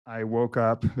I woke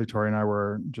up. Victoria and I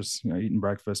were just eating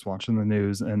breakfast, watching the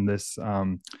news, and this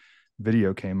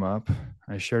video came up.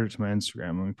 I shared it to my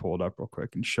Instagram. Let me pull it up real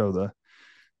quick and show the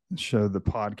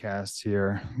podcast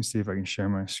here. Let me see if I can share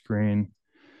my screen.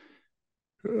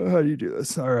 How do you do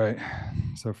this? All right.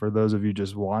 So for those of you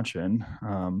just watching,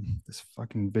 this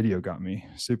fucking video got me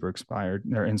super inspired.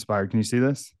 Can you see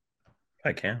this?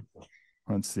 I can.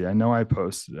 Let's see. I know I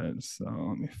posted it, so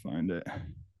let me find it.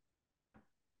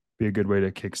 Be a good way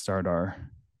to kickstart our.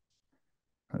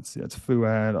 Let's see. That's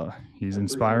Fuad. He's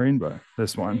inspiring, but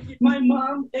this one. My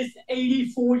mom is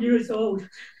 84 years old,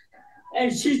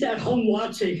 and she's at home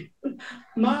watching.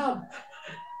 Mom,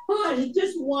 I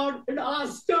just want an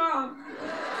Oscar.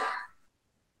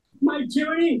 My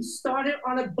journey started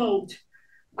on a boat.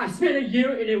 I spent a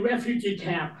year in a refugee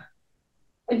camp,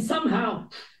 and somehow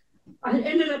I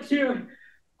ended up here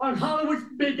on Hollywood's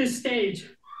biggest stage.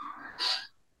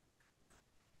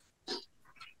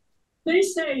 They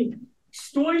say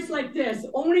stories like this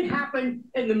only happen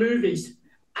in the movies.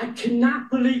 I cannot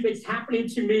believe it's happening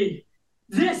to me.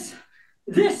 This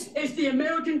is the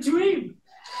American dream.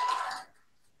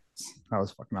 That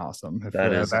was fucking awesome. If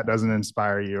That doesn't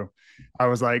inspire you, I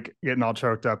was like getting all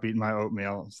choked up eating my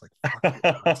oatmeal. It's like,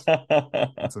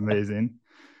 fuck, that's amazing.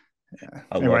 Yeah.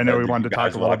 Anyway, I know we wanted to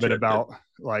talk a little bit about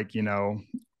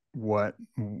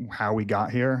how we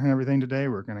got here and everything today.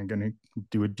 We're gonna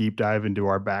do a deep dive into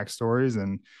our backstories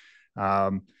and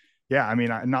yeah, I mean,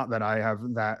 not that I have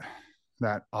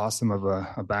that awesome of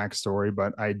a backstory,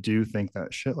 but I do think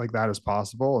that shit like that is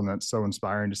possible, and that's so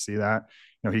inspiring to see that.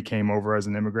 He came over as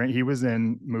an immigrant. He was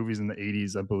in movies in the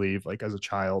 80s, I believe, like as a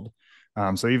child.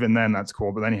 So even then, that's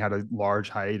cool. But then he had a large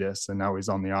hiatus, and now he's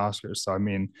on the Oscars. So I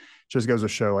mean, just goes to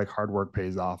show like hard work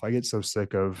pays off. I get so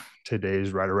sick of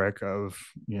today's rhetoric of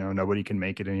nobody can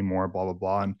make it anymore, blah blah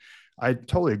blah. And I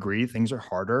totally agree. Things are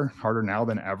harder now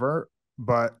than ever.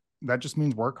 But that just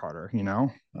means work harder.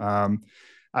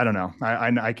 I don't know.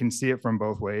 I can see it from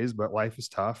both ways, but life is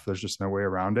tough. There's just no way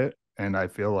around it. And I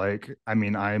feel like, I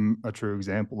mean, I'm a true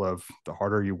example of the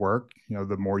harder you work,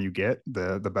 the more you get,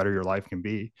 the better your life can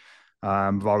be.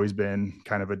 I've always been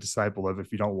kind of a disciple of,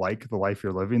 if you don't like the life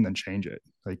you're living, then change it.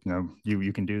 Like,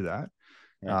 you can do that.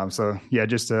 Yeah. So yeah,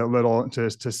 just a little to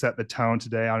set the tone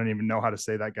today. I don't even know how to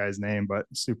say that guy's name, but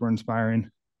super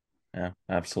inspiring. Yeah,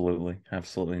 absolutely.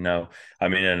 Absolutely. No, I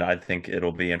mean, and I think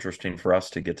it'll be interesting for us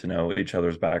to get to know each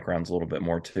other's backgrounds a little bit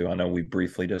more too. I know we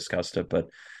briefly discussed it, but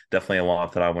definitely a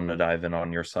lot that I want to dive in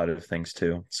on your side of things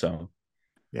too. So,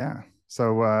 yeah.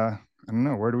 So, I don't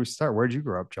know. Where do we start? Where'd you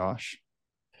grow up, Josh?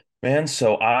 man,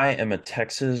 so I am a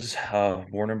Texas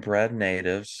born and bred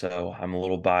native, so I'm a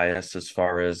little biased as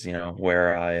far as,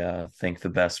 where I think the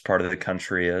best part of the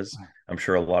country is. I'm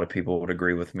sure a lot of people would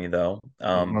agree with me though.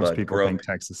 Most But people think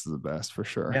Texas is the best for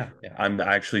sure. Yeah. I'm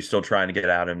actually still trying to get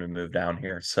out and to move down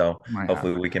here. So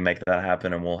hopefully we can make that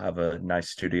happen and we'll have a nice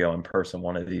studio in person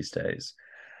one of these days.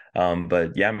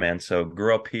 But yeah, man, so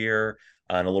grew up here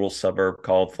in a little suburb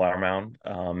called Flower Mound.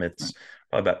 It's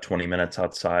about 20 minutes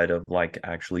outside of like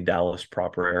actually Dallas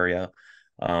proper area.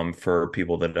 For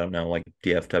people that don't know, like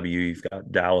DFW, you've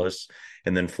got Dallas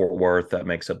and then Fort Worth that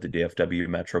makes up the DFW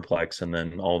Metroplex, and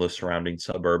then all the surrounding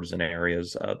suburbs and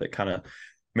areas that kind of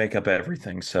make up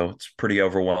everything. So it's pretty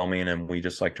overwhelming, and we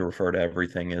just like to refer to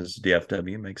everything as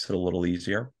DFW, makes it a little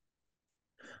easier.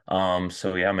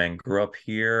 So yeah, man, grew up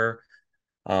here.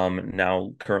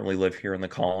 Now currently live here in the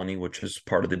Colony, which is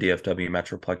part of the DFW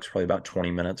Metroplex, probably about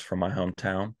 20 minutes from my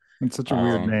hometown. It's such a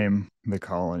weird name, the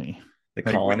Colony. The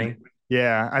Colony.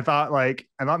 Yeah, I thought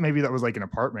maybe that was like an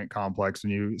apartment complex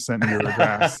when you sent me your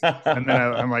address, and then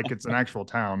I'm like, it's an actual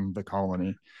town, the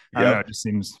Colony. I don't know, it just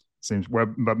seems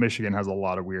but Michigan has a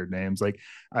lot of weird names. Like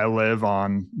I live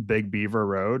on Big Beaver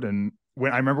Road, and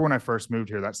I remember when I first moved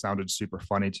here, that sounded super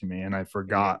funny to me, and I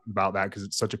forgot about that because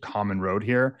it's such a common road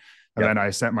here. And then I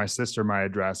sent my sister my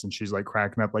address, and she's like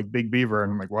cracking up, like Big Beaver,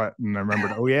 and I'm like, what? And I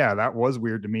remembered, oh yeah, that was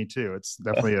weird to me too. It's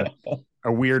definitely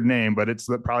a weird name, but it's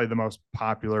probably the most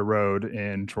popular road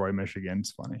in Troy, Michigan.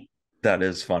 It's funny. That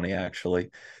is funny,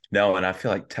 actually. No, and I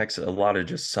feel like Texas, a lot of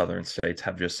just southern states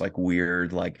have just like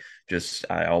weird, like just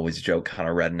I always joke kind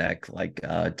of redneck like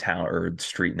town or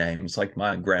street names. Like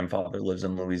my grandfather lives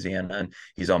in Louisiana and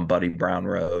he's on Buddy Brown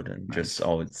Road, and just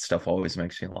all stuff always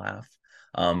makes me laugh.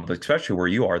 But especially where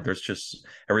you are, there's just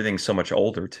everything's so much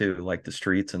older too, like the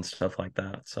streets and stuff like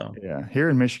that. So yeah, here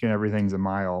in Michigan, everything's a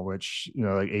mile, which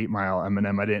like 8 Mile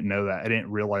M&M. I didn't know that. I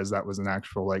didn't realize that was an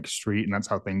actual like street, and that's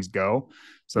how things go.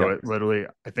 So it literally,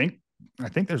 I think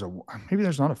there's maybe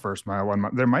there's not a first mile, 1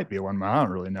 mile. There might be a 1 mile. I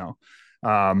don't really know.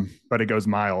 But it goes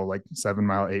mile, like 7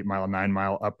 mile, 8 mile, 9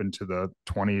 mile, up into the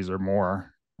 20s or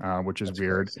more. which is That's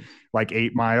weird. crazy. Like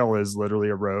 8 Mile is literally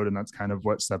a road, and that's kind of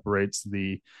what separates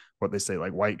what they say,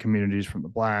 like white communities from the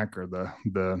black, or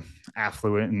the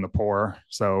affluent and the poor.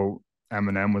 So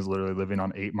Eminem was literally living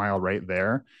on 8 Mile right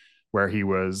there, where he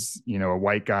was, a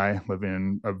white guy living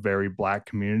in a very black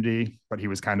community, but he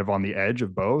was kind of on the edge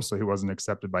of both, so he wasn't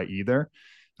accepted by either.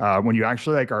 When you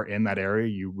actually like are in that area,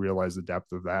 you realize the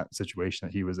depth of that situation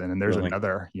that he was in. And there's Really?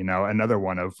 another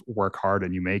one of work hard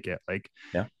and you make it. Like,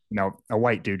 Yeah. A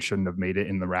white dude shouldn't have made it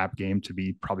in the rap game to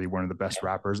be probably one of the best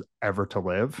rappers ever to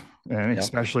live, and Yeah.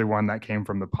 especially one that came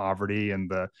from the poverty and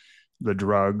the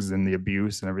drugs and the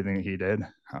abuse and everything that he did.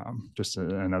 Just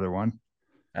another one.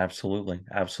 Absolutely.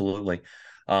 Absolutely.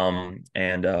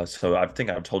 And so I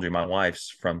think I've told you my wife's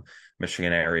from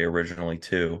Michigan area originally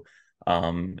too.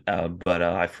 But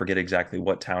I forget exactly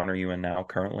what town are you in now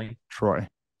currently? Troy.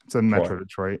 It's in Troy. Metro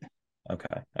Detroit.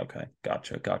 Okay.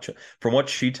 Gotcha. From what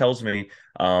she tells me,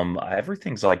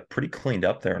 everything's like pretty cleaned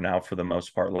up there now for the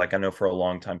most part. Like I know for a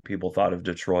long time people thought of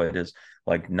Detroit as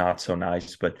like not so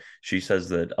nice, but she says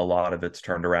that a lot of it's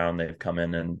turned around. They've come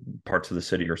in and parts of the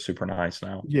city are super nice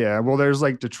now. Yeah, well, there's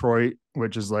like Detroit,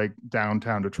 which is like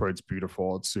downtown Detroit's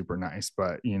beautiful. It's super nice,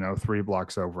 but 3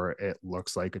 blocks over, it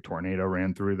looks like a tornado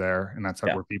ran through there, and that's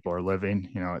Yeah. where people are living.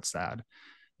 It's sad.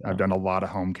 I've Yeah. done a lot of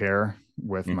home care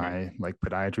with my like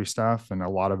podiatry stuff, and a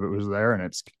lot of it was there. And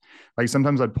it's like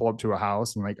sometimes I'd pull up to a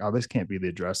house and like, oh, this can't be the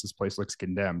address. This place looks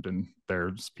condemned, and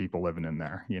there's people living in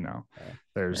there.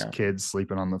 There's kids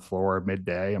sleeping on the floor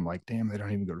midday. I'm like, damn, they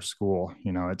don't even go to school.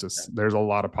 It's just there's a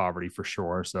lot of poverty for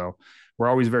sure. So we're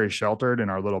always very sheltered in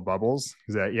our little bubbles.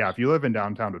 Because if you live in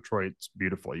downtown Detroit, it's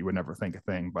beautiful. You would never think a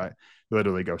thing, but you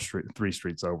literally go 3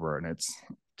 streets over, and it's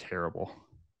terrible.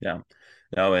 Yeah.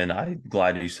 No, and I'm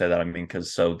glad you said that. I mean,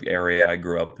 because the area I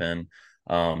grew up in,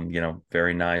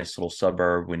 very nice little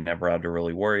suburb. We never had to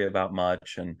really worry about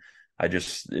much. And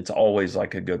it's always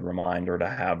like a good reminder to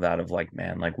have that of like,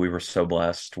 man, like we were so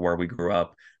blessed where we grew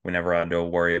up. We never had to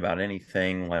worry about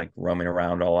anything, like roaming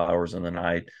around all hours of the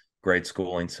night, great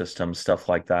schooling system, stuff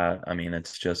like that. I mean,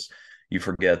 it's just, you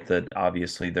forget that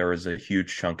obviously there is a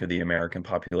huge chunk of the American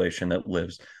population that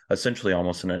lives essentially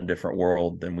almost in a different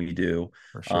world than we do.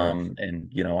 For sure. And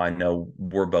I know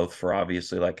we're both for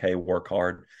obviously like, hey, work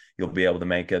hard, you'll be able to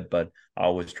make it. But I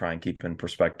always try and keep in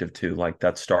perspective too, like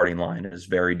that starting line is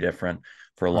very different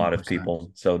for a lot of 100%.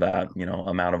 people. So that,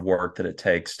 amount of work that it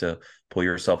takes to pull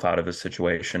yourself out of a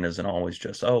situation isn't always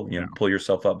just, pull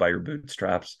yourself up by your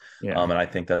bootstraps. Yeah. And I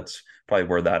think that's probably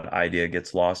where that idea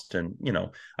gets lost. And,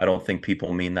 I don't think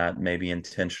people mean that maybe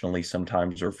intentionally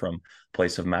sometimes or from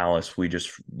place of malice. We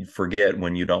just forget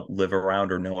when you don't live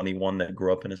around or know anyone that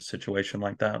grew up in a situation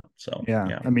like that. So,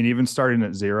 yeah. I mean, even starting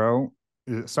at zero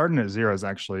is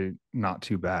actually not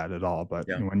too bad at all. But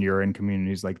when you're in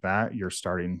communities like that, you're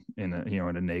starting in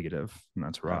a negative, and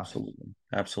that's rough.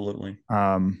 Absolutely.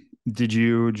 Did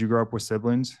you grow up with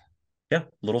siblings? Yeah,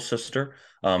 little sister.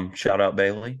 Shout out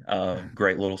Bailey.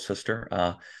 Great little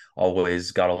sister.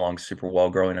 Always got along super well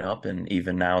growing up, and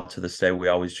even now to this day, we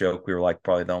always joke we were like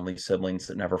probably the only siblings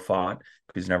that never fought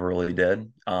because never really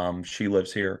did. She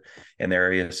lives here in the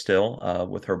area still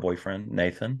with her boyfriend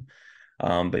Nathan.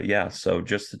 But yeah, so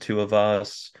just the two of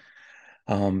us.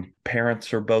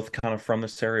 Parents are both kind of from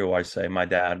this area. I say my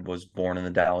dad was born in the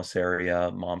Dallas area,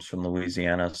 mom's from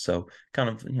Louisiana, so kind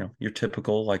of your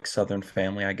typical like Southern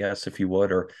family, I guess, if you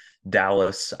would, or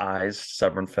Dallas eyes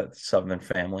Southern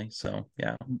family. So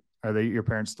yeah. Are your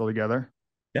parents still together?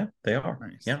 Yeah, they are.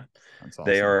 Nice. Yeah, that's awesome.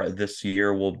 They are. This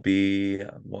year will be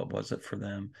what was it for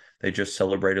them? They just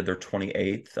celebrated their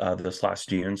 28th this last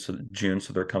June,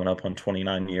 so they're coming up on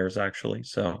 29 years actually.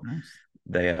 So. Nice.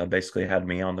 They basically had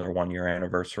me on their 1 year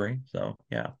anniversary. So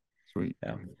yeah. Sweet.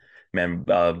 Yeah. Man,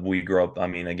 we grew up, I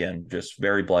mean, again, just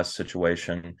very blessed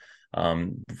situation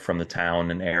from the town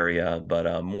and area,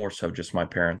 but more so just my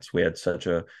parents. We had such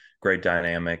a great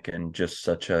dynamic and just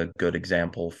such a good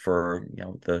example for,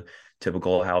 the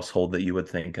typical household that you would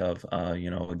think of.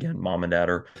 Again, mom and dad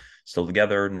are still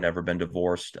together, never been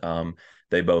divorced.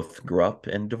 They both grew up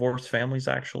in divorced families,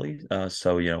 actually.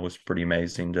 So, it was pretty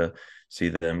amazing to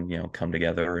see them, come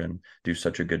together and do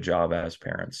such a good job as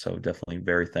parents. So definitely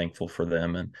very thankful for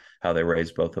them and how they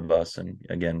raised both of us. And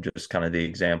again, just kind of the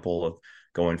example of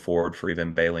going forward for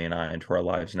even Bailey and I into our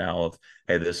lives now of,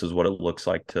 hey, this is what it looks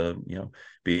like to,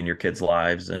 be in your kids'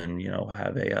 lives and,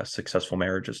 have a successful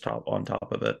marriage on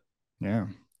top of it. Yeah.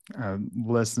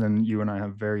 Listen, you and I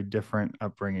have very different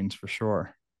upbringings for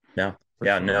sure. Yeah.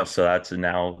 No.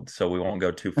 So we won't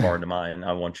go too far into mine.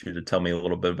 I want you to tell me a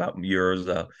little bit about yours,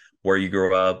 where you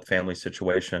grew up, family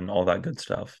situation, all that good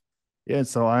stuff. Yeah,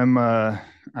 so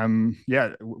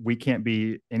yeah, we can't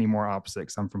be any more opposite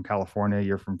 'cause I'm from California,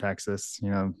 you're from Texas,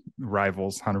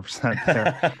 rivals 100%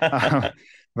 there. Um,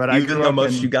 but I Even grew though up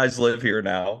most of you in, guys live here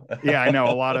now. yeah, I know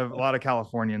a lot of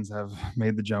Californians have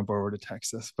made the jump over to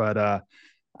Texas, but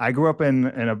I grew up in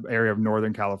an area of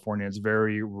Northern California. It's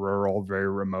very rural, very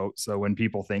remote. So when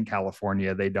people think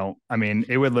California, they don't, I mean,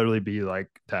 it would literally be like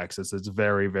Texas. It's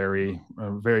very, very,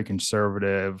 very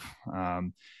conservative.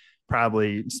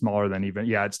 Probably smaller than even,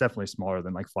 yeah, it's definitely smaller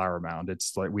than like Flower Mound.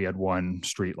 It's like we had one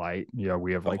street light.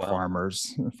 We have Oh like wow.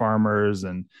 farmers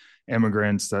and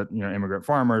immigrants that, immigrant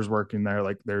farmers working there.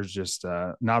 Like there's just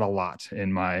not a lot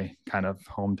in my kind of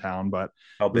hometown, but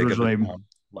How it was big of a originally, town,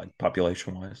 like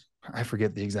population wise? I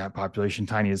forget the exact population,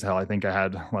 tiny as hell. I think I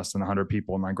had less than 100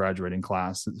 people in my graduating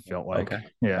class. It felt like, Okay.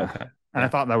 yeah. Okay. And I Yeah.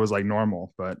 thought that was like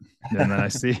normal, but and then I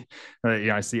see,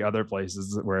 I see other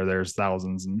places where there's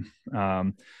thousands.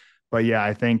 But yeah,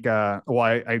 I think, I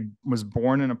was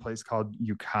born in a place called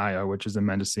Ukiah, which is in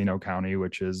Mendocino County,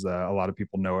 which is a lot of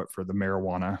people know it for the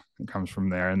marijuana. It comes from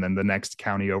there. And then the next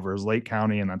county over is Lake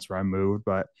County, and that's where I moved.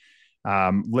 But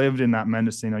lived in that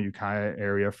Mendocino Ukiah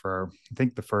area for, I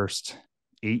think, the first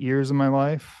 8 years of my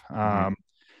life. Mhm.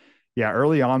 Yeah,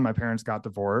 early on, my parents got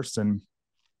divorced, and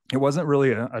it wasn't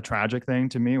really a tragic thing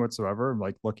to me whatsoever.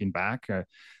 Like looking back,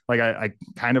 I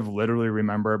kind of literally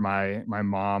remember my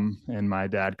mom and my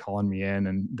dad calling me in,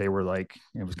 and they were like,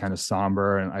 it was kind of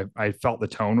somber, and I felt the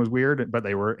tone was weird, but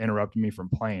they were interrupting me from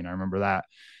playing. I remember that,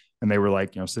 and they were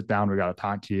like, sit down, we got to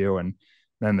talk to you. And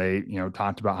then they,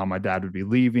 talked about how my dad would be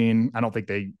leaving. I don't think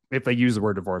if they used the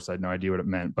word divorce, I had no idea what it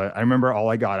meant, but I remember all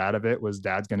I got out of it was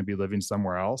dad's going to be living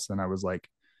somewhere else, and I was like,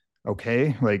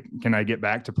 okay, like, can I get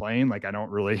back to playing? Like, I don't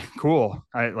really, cool.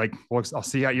 I like, well, I'll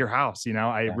see you at your house.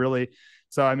 I Yeah. really,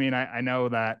 so, I mean, I know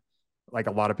that like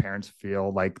a lot of parents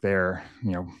feel like they're,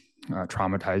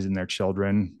 traumatizing their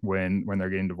children when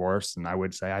they're getting divorced. And I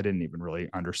would say I didn't even really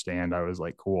understand. I was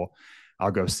like, cool,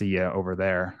 I'll go see you over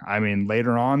there. I mean,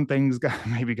 later on, things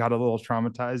maybe got a little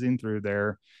traumatizing through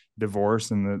their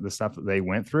divorce and the stuff that they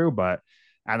went through. But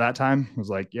at that time, I was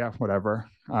like, yeah, whatever.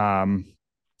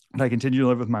 I continued to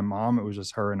live with my mom. It was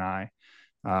just her and I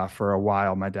for a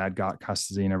while. My dad got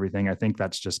custody and everything. I think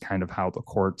that's just kind of how the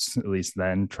courts, at least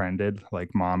then, trended.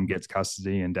 Like mom gets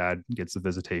custody and dad gets the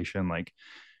visitation, like,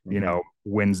 Mhm.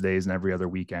 Wednesdays and every other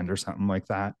weekend or something like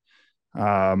that.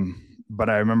 But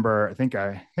I remember, I think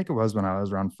it was when I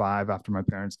was around 5 after my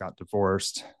parents got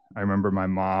divorced. I remember my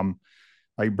mom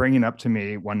like bringing up to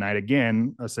me one night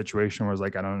again a situation where I was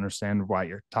like, I don't understand why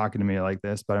you're talking to me like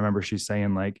this. But I remember she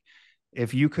saying like,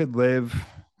 if you could live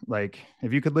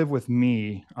if you could live with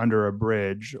me under a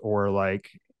bridge or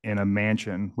like in a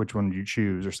mansion, which one would you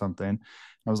choose or something?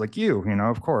 I was like,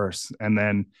 of course. And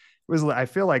then it was, I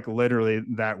feel like literally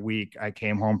that week I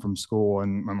came home from school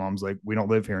and my mom's like, we don't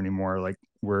live here anymore. Like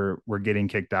we're getting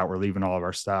kicked out. We're leaving all of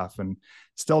our stuff, and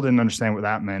still didn't understand what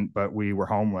that meant. But we were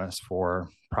homeless for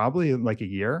probably like a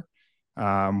year.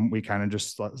 We kind of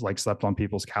just like slept on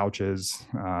people's couches,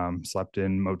 slept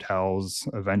in motels,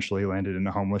 eventually landed in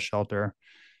a homeless shelter.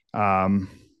 Um,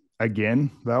 Again,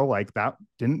 though, like that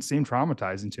didn't seem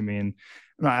traumatizing to me. And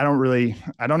I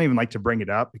don't even like to bring it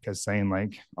up because saying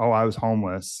like, oh, I was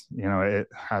homeless, it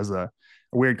has a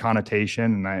weird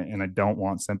connotation, and I don't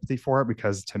want sympathy for it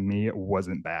because to me it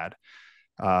wasn't bad.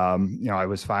 I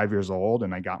was 5 years old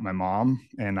and I got my mom,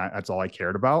 and that's all I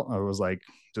cared about. I was like,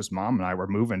 just mom and I were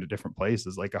moving to different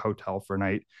places, like a hotel for a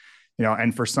night,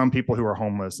 and for some people who are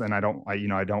homeless, and I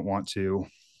don't want to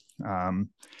um,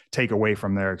 take away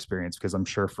from their experience because I'm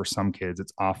sure for some kids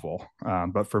it's awful.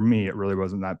 But for me, it really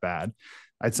wasn't that bad.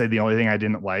 I'd say the only thing I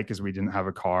didn't like is we didn't have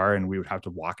a car and we would have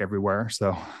to walk everywhere.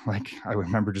 So like I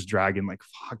remember just dragging like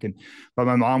fucking, but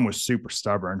my mom was super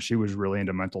stubborn. She was really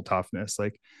into mental toughness.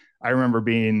 Like I remember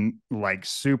being like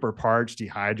super parched,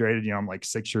 dehydrated. I'm like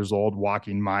 6 years old,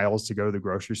 walking miles to go to the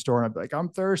grocery store. And I'd be like, I'm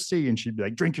thirsty. And she'd be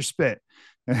like, drink your spit.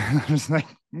 And I was like,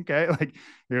 okay,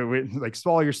 like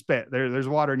swallow your spit. There's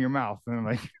water in your mouth. And I'm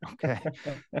like, okay.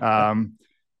 Um,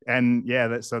 and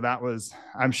yeah, so that was,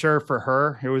 I'm sure for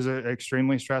her, it was an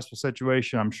extremely stressful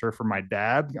situation. I'm sure for my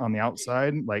dad on the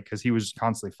outside, like, cause he was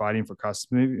constantly fighting for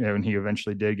custody, and he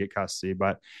eventually did get custody,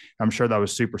 but I'm sure that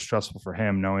was super stressful for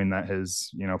him knowing that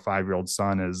his, 5-year-old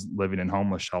son is living in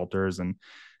homeless shelters. And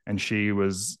she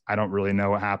was, I don't really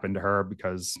know what happened to her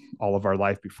because all of our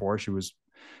life before she was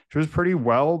pretty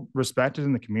well respected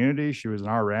in the community. She was an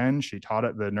RN. She taught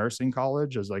at the nursing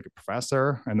college as like a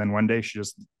professor. And then one day she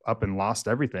just up and lost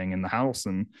everything in the house.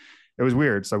 And it was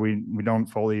weird. So we don't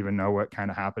fully even know what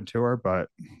kind of happened to her. But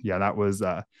yeah,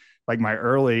 like my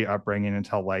early upbringing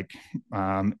until like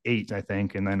 8, I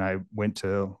think. And then I went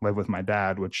to live with my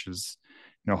dad, which is,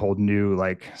 a whole new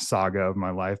like saga of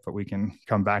my life, but we can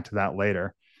come back to that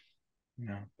later.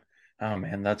 Yeah. Oh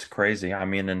man, that's crazy. I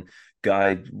mean, and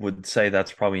I would say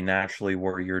that's probably naturally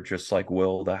where you're just like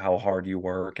will to how hard you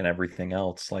work and everything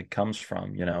else like comes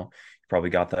from, You probably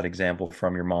got that example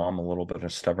from your mom, a little bit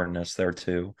of stubbornness there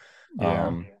too.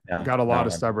 Yeah. Yeah, Got a lot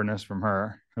of no, stubbornness from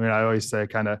her. I mean, I always say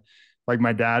kind of like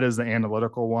my dad is the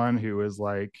analytical one who is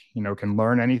like, can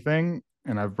learn anything.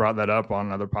 And I've brought that up on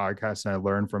another podcast. And I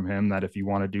learned from him that if you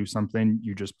want to do something,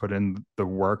 you just put in the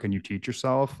work and you teach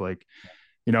yourself. Like,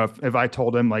 if I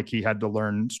told him like he had to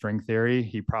learn string theory,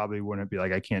 he probably wouldn't be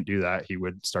like, I can't do that. He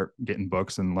would start getting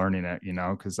books and learning it,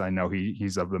 because I know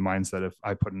he's of the mindset if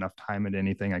I put enough time into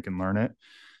anything, I can learn it.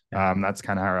 That's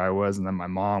kind of how I was. And then my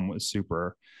mom was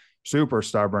super, super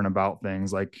stubborn about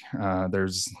things. Like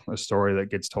there's a story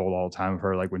that gets told all the time of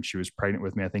her, like when she was pregnant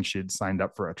with me. I think she had signed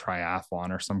up for a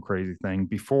triathlon or some crazy thing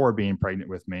before being pregnant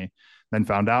with me, then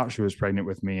found out she was pregnant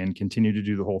with me and continued to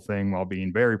do the whole thing while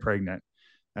being very pregnant.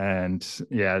 And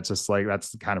yeah, it's just like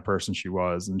that's the kind of person she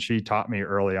was. And she taught me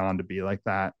early on to be like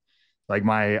that. Like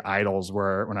my idols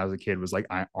were when I was a kid was like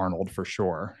Arnold for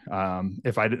sure.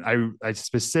 If I did, I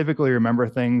specifically remember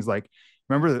things like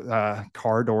remember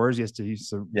car doors. Used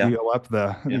to yeah, wheel up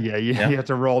the you have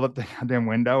to roll up the goddamn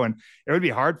window, and it would be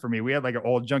hard for me. We had like an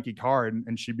old junky car,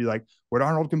 and she'd be like, "Would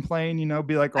Arnold complain?"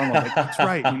 Be like Arnold, like that's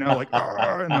right, like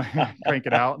and like, crank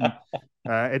it out. And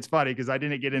it's funny because I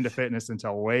didn't get into fitness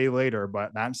until way later,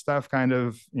 but that stuff kind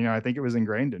of I think it was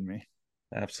ingrained in me.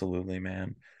 Absolutely,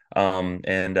 man.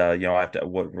 And after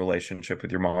what relationship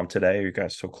with your mom today? Are you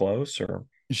guys so close or?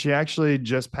 She actually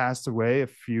just passed away a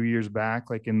few years back,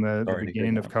 like in the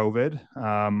beginning of COVID.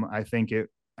 I think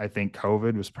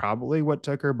COVID was probably what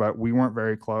took her, but we weren't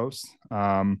very close.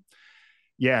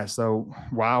 Yeah. So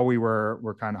while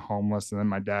we're kind of homeless, and then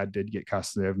my dad did get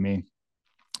custody of me.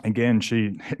 Again,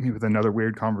 she hit me with another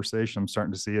weird conversation. I'm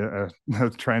starting to see a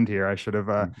trend here. I should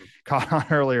have caught on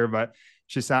earlier, but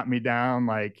she sat me down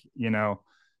like,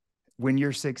 when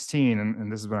you're 16,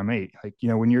 and this is when I'm 8, like,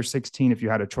 when you're 16, if you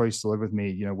had a choice to live with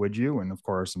me, would you? And of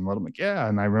course, I'm like, yeah.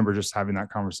 And I remember just having that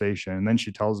conversation. And then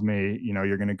she tells me,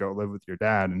 you're going to go live with your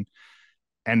dad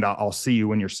and I'll see you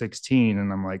when you're 16.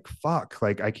 And I'm like, fuck,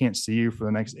 like I can't see you for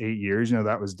the next 8 years.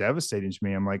 That was devastating to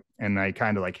me. I'm like, and I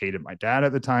kind of like hated my dad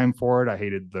at the time for it. I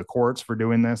hated the courts for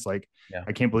doing this. Like,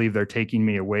 I can't believe they're taking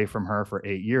me away from her for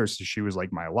 8 years. So she was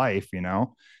like my life,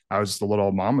 I was just a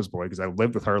little mama's boy because I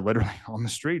lived with her literally on the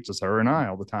streets. It's her and I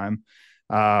all the time.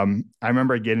 I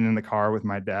remember getting in the car with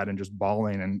my dad and just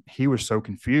bawling, and he was so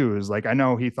confused. Like, I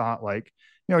know he thought like,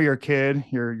 you're a kid,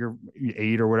 you're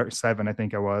 8 or whatever, 7, I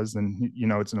think I was. And,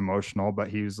 it's an emotional, but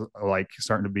he was like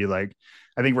starting to be like,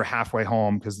 I think we're halfway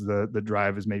home because the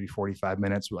drive is maybe 45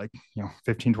 minutes, like,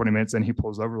 15, 20 minutes. And he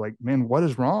pulls over like, man, what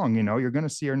is wrong? You're going to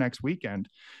see her next weekend.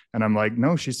 And I'm like,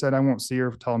 no, she said I won't see her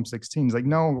until I'm 16. He's like,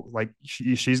 no, like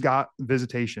she's got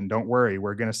visitation. Don't worry.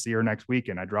 We're going to see her next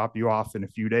weekend. I drop you off in a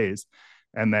few days.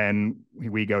 And then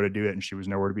we go to do it, and she was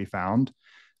nowhere to be found.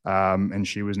 And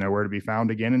she was nowhere to be found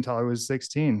again until I was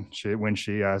 16. When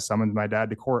she summoned my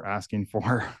dad to court asking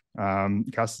for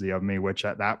custody of me, which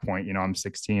at that point, I'm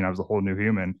 16. I was a whole new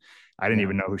human. I didn't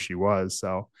even know who she was.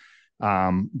 So,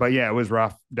 but yeah, it was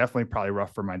rough. Definitely probably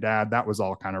rough for my dad. That was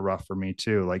all kind of rough for me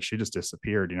too. Like she just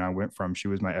disappeared. I went from she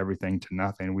was my everything to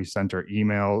nothing. We sent her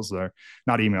emails, or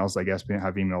not emails, I guess. We didn't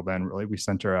have email then really. We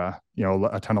sent her a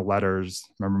ton of letters.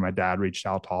 Remember my dad reached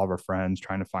out to all of her friends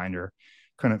trying to find her.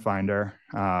 Couldn't find her.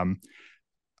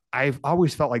 I've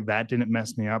always felt like that didn't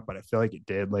mess me up, but I feel like it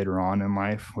did later on in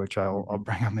life, which I'll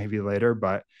bring up maybe later.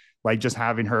 But like just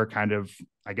having her kind of,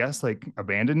 I guess, like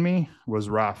abandon me was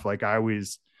rough. Like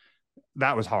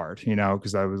that was hard,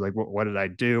 because I was like, what did I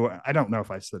do? I don't know if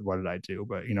I said, what did I do?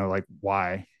 But, like,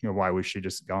 why, why was she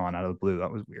just gone out of the blue?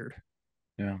 That was weird.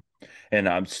 Yeah. And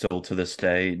I'm still to this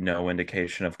day, no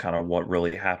indication of kind of what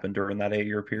really happened during that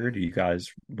 8-year period. Do you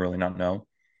guys really not know?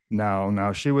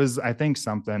 No, she was, I think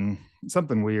something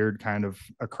weird kind of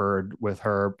occurred with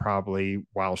her probably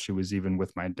while she was even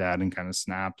with my dad and kind of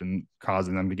snapped and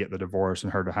causing them to get the divorce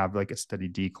and her to have like a steady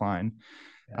decline.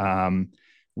 Yeah.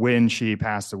 When she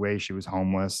passed away, she was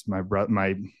homeless. My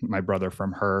brother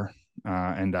from her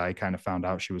and I kind of found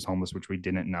out she was homeless, which we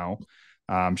didn't know.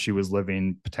 She was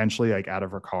living potentially like out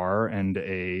of her car and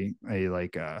a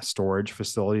like a storage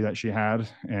facility that she had,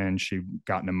 and she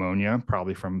got pneumonia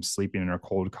probably from sleeping in her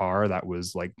cold car that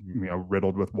was like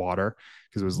riddled with water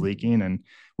because it was leaking. And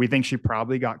we think she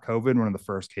probably got COVID, one of the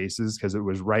first cases, because it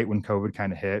was right when COVID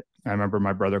kind of hit. I remember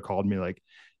my brother called me like,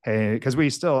 hey, because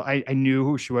I knew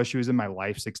who she was. She was in my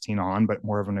life 16 on, but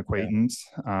more of an Yeah. acquaintance.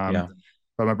 Yeah.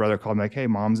 But my brother called me like, hey,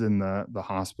 mom's in the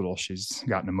hospital. She's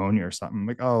got pneumonia or something. I'm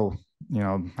like, oh,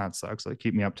 that sucks. Like,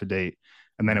 keep me up to date.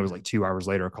 And then it was like 2 hours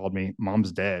later, called me,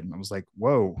 mom's dead. And I was like,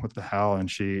 whoa, what the hell?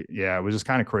 And it was just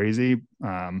kind of crazy.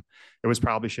 It was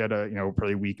probably, she had a,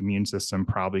 pretty weak immune system,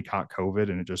 probably caught COVID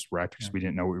and it just wrecked because we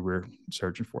didn't know what we were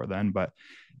searching for then. But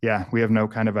yeah, we have no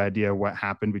kind of idea what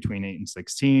happened between 8 and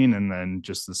 16. And then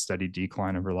just the steady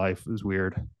decline of her life was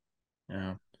weird.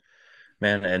 Yeah.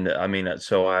 Man, and I mean,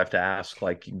 so I have to ask,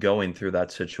 like, going through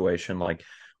that situation, like,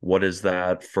 what is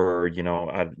that for,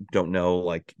 I don't know,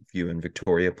 like, if you and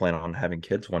Victoria plan on having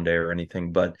kids one day or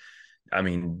anything, but I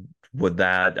mean, would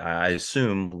that, I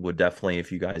assume, would definitely,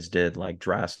 if you guys did, like,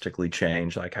 drastically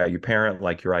change, like, how you parent,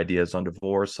 like, your ideas on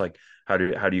divorce, like, how do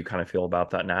you kind of feel about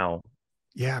that now?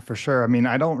 Yeah, for sure. I mean,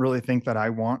 I don't really think that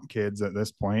I want kids at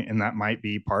this point, and that might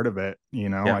be part of it.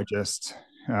 Yeah. I just,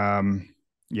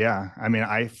 yeah. I mean,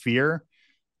 I fear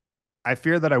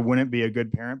that I wouldn't be a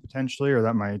good parent potentially, or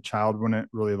that my child wouldn't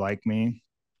really like me.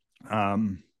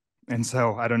 Um, and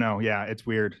so I don't know. Yeah, it's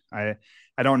weird. I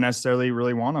don't necessarily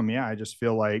really want them. Yeah, I just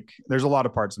feel like there's a lot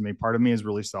of parts of me. Part of me is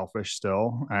really selfish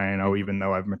still. I know Mhm. even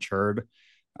though I've matured,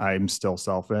 I'm still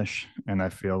selfish, and I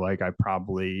feel like I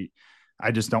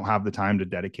just don't have the time to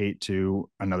dedicate to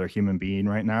another human being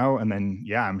right now. And then,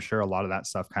 yeah, I'm sure a lot of that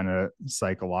stuff kind of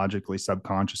psychologically,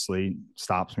 subconsciously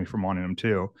stops me from wanting them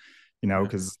too, Yeah.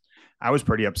 because I was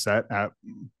pretty upset at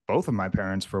both of my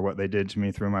parents for what they did to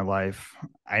me through my life.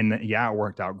 And yeah, it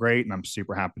worked out great. And I'm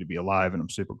super happy to be alive and I'm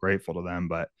super grateful to them.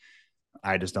 But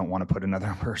I just don't want to put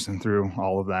another person through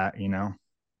all of that. Yeah,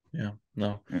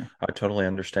 no, Yeah. I totally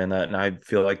understand that. And I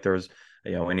feel like there's,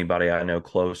 anybody I know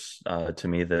close to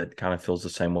me that kind of feels the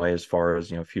same way as far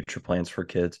as, future plans for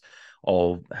kids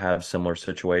all have similar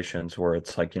situations where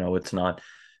it's like, it's not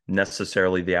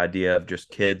necessarily the idea of just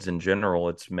kids in general.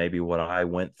 It's maybe what I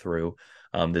went through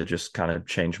that just kind of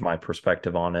changed my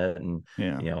perspective on it and,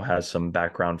 Yeah. has some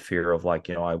background fear of like,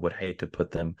 I would hate to put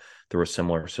them through a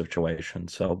similar situation.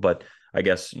 So, but I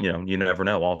guess, you never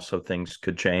know. Also, things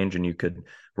could change and you could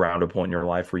round a point in your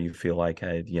life where you feel like,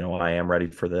 hey, I am ready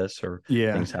for this or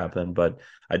Yeah. things happen. But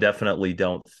I definitely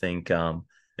don't think I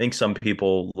think some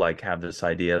people like have this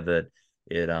idea that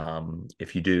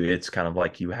if you do, it's kind of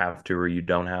like you have to or you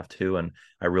don't have to. And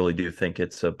I really do think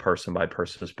it's a person by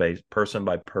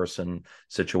person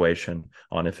situation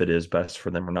on if it is best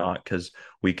for them or not. Because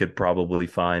we could probably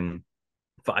find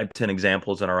 5, 10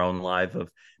 examples in our own life of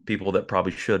people that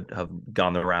probably should have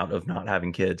gone the route of not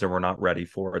having kids and were not ready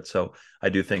for it. So I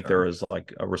do think there Sure. is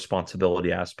like a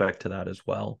responsibility aspect to that as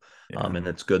well. Yeah. And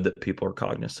it's good that people are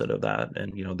cognizant of that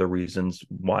and, the reasons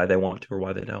why they want to or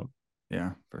why they don't.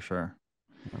 Yeah, for sure.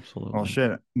 Well, Absolutely.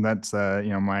 shit. That's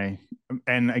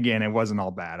and again, it wasn't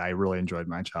all bad. I really enjoyed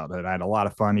my childhood. I had a lot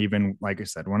of fun. Even like I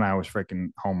said, when I was freaking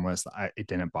homeless, it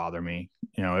didn't bother me.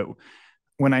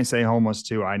 When I say homeless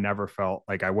too, I never felt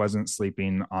like I wasn't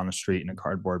sleeping on a street in a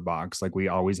cardboard box. Like we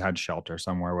always had shelter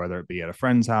somewhere, whether it be at a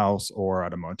friend's house or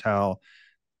at a motel.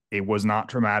 It was not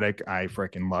traumatic. I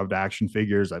freaking loved action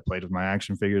figures. I played with my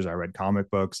action figures. I read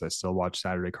comic books. I still watch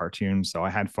Saturday cartoons. So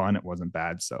I had fun. It wasn't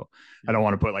bad. So I don't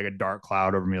want to put like a dark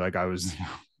cloud over me like I was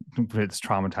this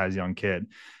traumatized young kid.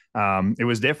 It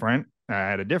was different. I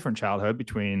had a different childhood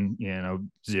between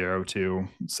 0 to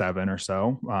 7 or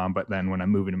so. But then when I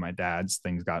moved into my dad's,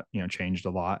 things got changed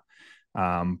a lot.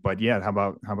 But yeah,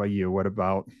 how about you? What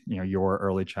about your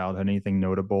early childhood? Anything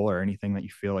notable or anything that you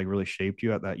feel like really shaped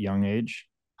you at that young age?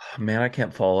 Man, I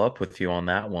can't follow up with you on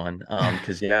that one.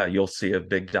 Because yeah, you'll see a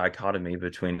big dichotomy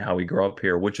between how we grow up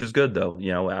here, which is good though.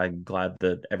 I'm glad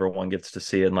that everyone gets to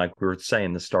see it. And like we were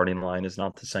saying, the starting line is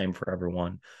not the same for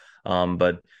everyone.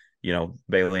 But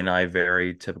Bailey and I,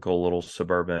 very typical little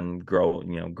suburban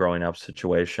growing up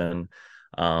situation.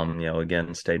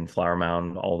 Again, stayed in Flower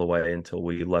Mound all the way until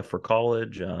we left for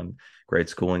college. Great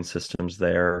schooling systems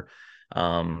there,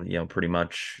 pretty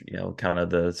much, kind of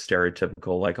the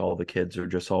stereotypical, like all the kids are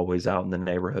just always out in the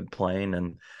neighborhood playing.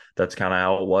 And that's kind of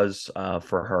how it was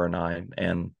for her and I.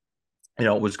 And,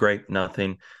 it was great.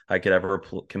 Nothing I could ever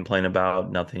complain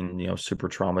about, nothing, super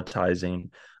traumatizing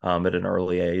at an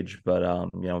early age.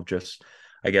 But, just,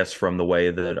 I guess, from the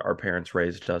way that our parents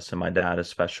raised us and my dad,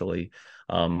 especially,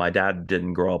 my dad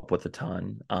didn't grow up with a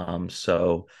ton.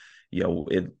 So,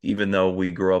 even though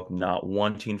we grew up not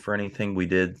wanting for anything, we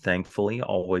did thankfully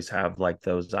always have like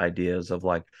those ideas of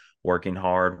like working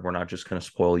hard. We're not just going to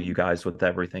spoil you guys with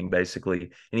everything. Basically,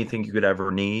 anything you could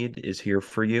ever need is here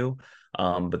for you.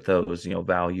 But those,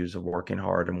 values of working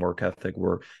hard and work ethic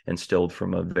were instilled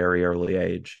from a very early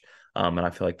age. And I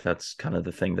feel like that's kind of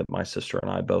the thing that my sister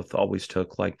and I both always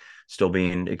took, like still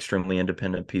being extremely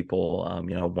independent people.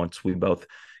 Once we both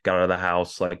got out of the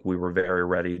house, like we were very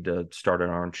ready to start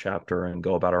our own chapter and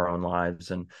go about our own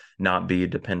lives and not be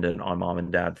dependent on mom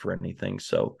and dad for anything.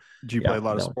 So, do you play a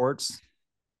lot of sports?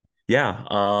 Yeah.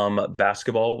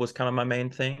 Basketball was kind of my main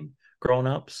thing growing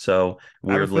up. So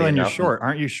I have a weirdly feeling you're enough, short.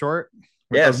 Aren't you short?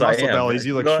 With those yes, I muscle am. bellies,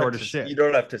 you You look don't short have as to shit. you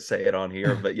don't have to say it on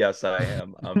here, but yes, I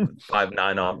am. I'm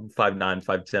 5'9" on 5'9",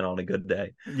 5'10" on a good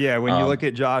day. Yeah, when you look Um,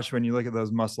 at Josh, when you look at those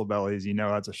muscle bellies, you know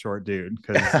that's a short dude.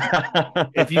 Because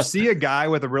if you see a guy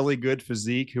with a really good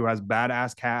physique who has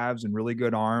badass calves and really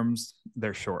good arms,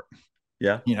 they're short.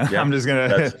 yeah, I'm yeah. just gonna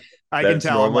That's I can that's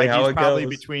tell normally like how he's it probably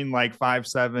goes. between like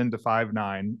 5'7" to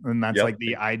 5'9", and that's like Yep.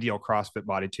 the ideal CrossFit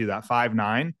body too. That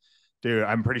 5'9", dude,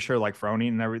 I'm pretty sure like Frony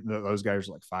and those guys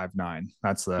are like 5'9".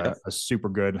 That's Yep. a super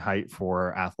good height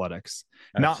for athletics,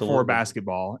 not for Absolutely.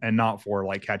 basketball and not for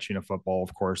like catching a football,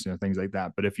 of course, things like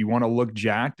that. But if you want to look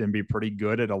jacked and be pretty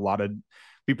good at a lot of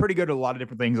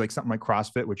different things, like something like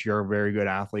CrossFit, which you're a very good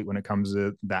athlete when it comes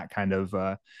to that kind of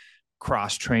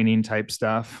cross training type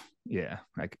stuff. Yeah,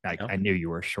 I knew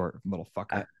you were a short little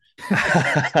fucker.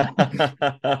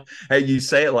 Hey, you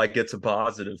say it like it's a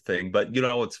positive thing, but you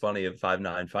know what's funny? At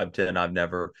 5'9", 5'10", I've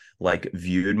never like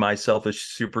viewed myself as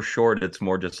super short. It's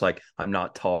more just like I'm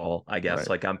not tall, I guess. Right.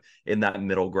 Like I'm in that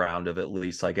middle ground of at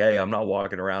least like, hey, I'm not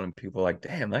walking around and people are like,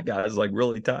 damn, that guy's like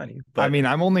really tiny. I But mean,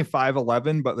 I'm only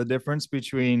 5'11", but the difference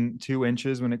between 2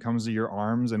 inches when it comes to your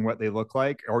arms and what they look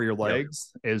like or your yep,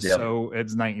 legs is yep.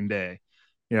 it's night and day.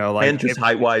 Like And just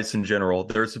height wise in general,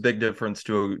 there's a big difference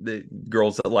to the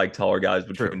girls that like taller guys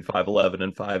true. between 5'11"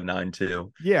 and 5'9"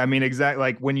 too. Yeah, I mean, exactly.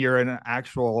 Like when you're an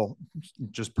actual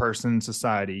just person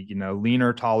society,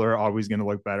 leaner, taller, always going to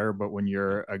look better. But when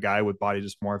you're a guy with body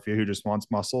dysmorphia who just wants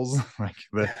muscles, like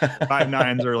the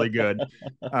 5'9" is really good.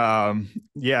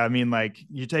 Yeah, I mean, like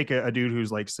you take a dude who's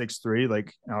like 6'3",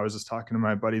 like I was just talking to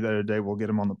my buddy the other day. We'll get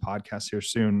him on the podcast here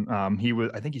soon.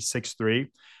 I think he's 6'3",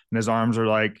 and his arms are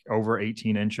like over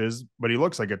 18 inches, but he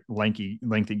looks like a lengthy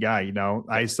guy.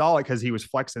 I saw it because he was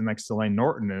flexing next to Lane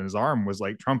Norton and his arm was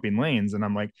like trumping Lane's. And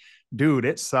I'm like, dude,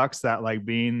 it sucks that like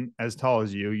being as tall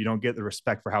as you don't get the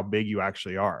respect for how big you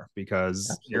actually are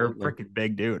because you're a Absolutely. freaking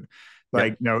big dude.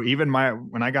 Yep. Like, even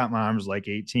when I got my arms like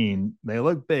 18, they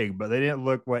look big, but they didn't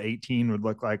look what 18 would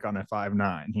look like on a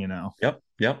 5'9".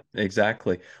 Yep,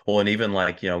 exactly. Well, and even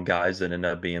like, guys that end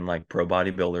up being like pro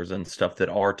bodybuilders and stuff that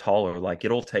are taller, like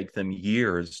it'll take them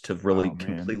years to really Oh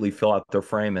man. completely fill out their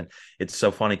frame. And it's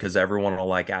so funny because everyone will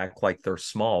like act like they're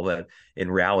small, but in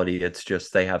reality, it's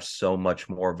just they have so much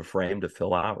more of a frame to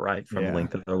fill out, right? From the Yeah.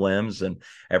 length of their limbs and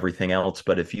everything else.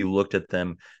 But if you looked at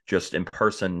them just in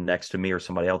person next to me or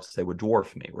somebody else, they would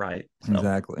dwarf me, right? So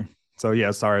Exactly. So yeah,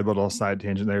 sorry, little side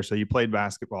tangent there. So you played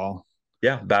basketball.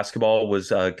 yeah, basketball was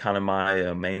kind of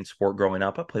my main sport growing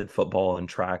up. I played football and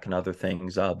track and other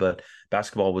things, but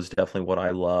basketball was definitely what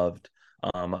I loved.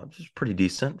 I was pretty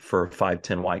decent for a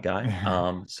 5'10" white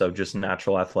guy. So just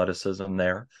natural athleticism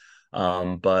there.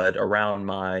 But around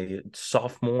my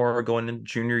sophomore going into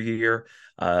junior year,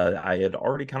 I had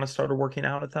already kind of started working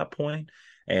out at that point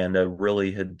and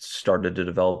really had started to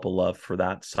develop a love for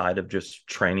that side of just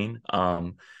training.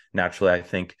 Naturally, I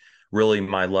think really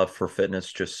my love for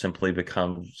fitness just simply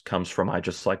comes from I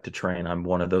just like to train. I'm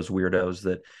one of those weirdos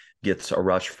that gets a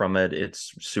rush from it.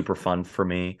 It's super fun for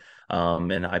me.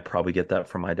 And I probably get that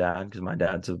from my dad because my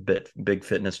dad's a big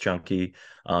fitness junkie,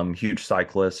 huge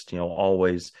cyclist,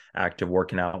 always active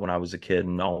working out when I was a kid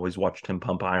and always watched him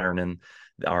pump iron in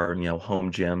our,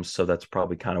 home gyms. So that's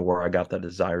probably kind of where I got that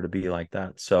desire to be like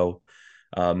that. So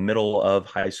middle of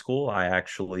high school, I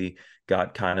actually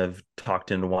got kind of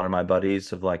talked into one of my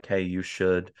buddies of like, hey, you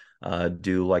should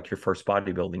do like your first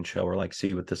bodybuilding show or like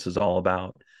see what this is all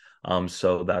about.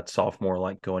 So that sophomore,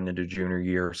 like going into junior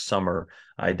year summer,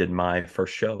 I did my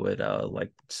first show at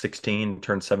like 16,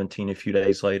 turned 17 a few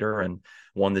days later and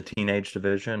won the teenage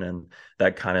division. And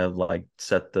that kind of like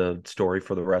set the story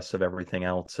for the rest of everything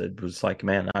else. It was like,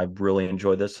 man, I really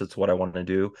enjoy this. It's what I want to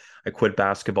do. I quit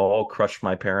basketball, crushed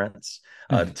my parents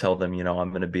to tell them, I'm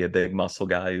going to be a big muscle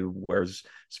guy who wears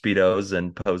Speedos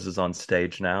and poses on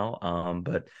stage now.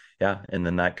 But yeah, and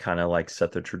then that kind of like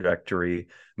set the trajectory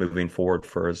moving forward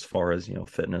for as far as,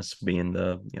 fitness being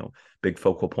the, big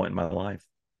focal point in my life.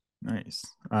 Nice.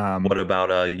 What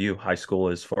about you? High school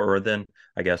is for then,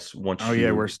 I guess Oh once yeah,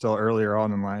 you, we're still earlier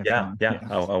on in life, yeah, huh? yeah. Yeah.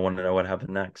 I want to know what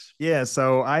happened next. Yeah,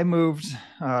 so I moved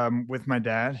with my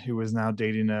dad, who was now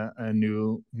dating a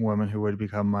new woman who would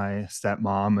become my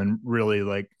stepmom, and really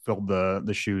like filled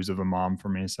the shoes of a mom for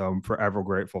me. So I'm forever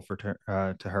grateful to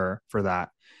her for that.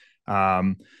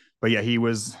 Um, but yeah, he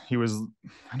was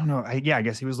I don't know. Yeah, I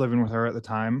guess he was living with her at the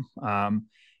time.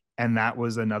 And that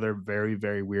was another very,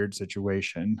 very weird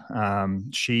situation.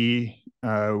 She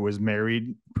was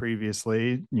married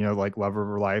previously, like lover of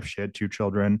her life. She had two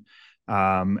children.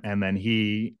 And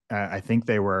then I think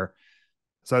they were,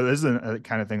 so this is a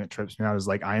kind of thing that trips me out is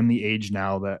like, I am the age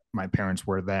now that my parents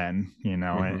were then,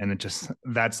 Mm-hmm. and it just,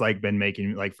 that's like been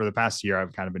making like for the past year,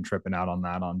 I've kind of been tripping out on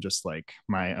that, on just like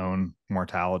my own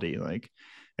mortality. Like,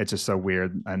 it's just so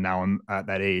weird. And now I'm at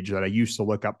that age that I used to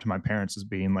look up to my parents as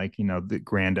being like, the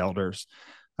grand elders.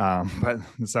 But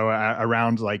so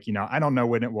around like, I don't know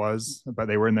when it was, but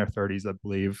they were in their 30s, I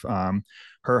believe.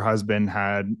 Her husband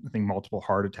had, I think, multiple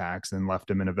heart attacks and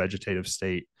left him in a vegetative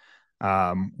state,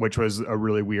 which was a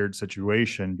really weird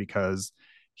situation because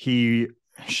he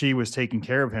she was taking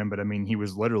care of him, but I mean, he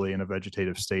was literally in a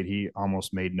vegetative state. He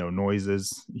almost made no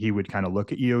noises. He would kind of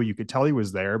look at you. You could tell he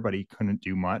was there, but he couldn't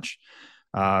do much.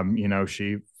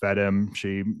 She fed him,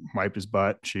 she wiped his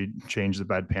butt, she changed the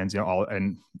bedpans, all,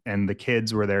 and the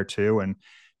kids were there too. And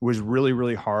it was really,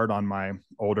 really hard on my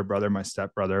older brother, my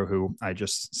stepbrother, who I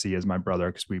just see as my brother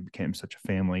because we became such a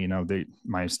family.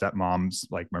 My stepmom's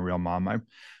like my real mom, my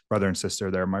brother and sister,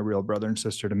 they're my real brother and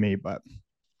sister to me, but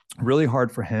really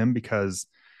hard for him because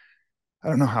I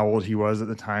don't know how old he was at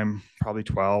the time, probably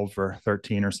 12 or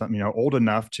 13 or something, old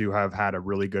enough to have had a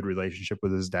really good relationship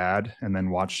with his dad and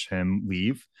then watched him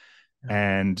leave.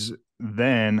 Yeah. And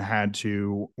then had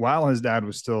to, while his dad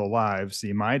was still alive,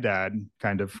 see my dad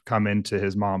kind of come into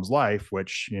his mom's life,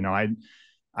 which,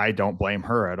 I don't blame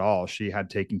her at all. She had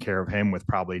taken care of him with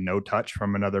probably no touch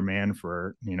from another man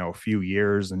for, a few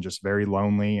years and just very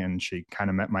lonely. And she kind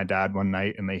of met my dad one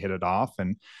night and they hit it off.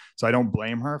 And so I don't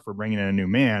blame her for bringing in a new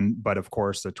man. But of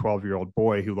course, a 12-year-old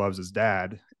boy who loves his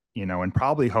dad, and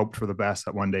probably hoped for the best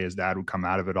that one day his dad would come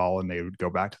out of it all and they would go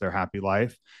back to their happy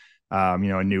life. A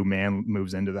new man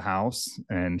moves into the house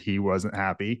and he wasn't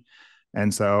happy.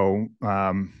 And so,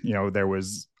 there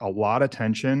was a lot of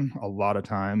tension, a lot of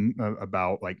time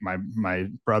about like my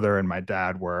brother and my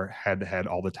dad were head to head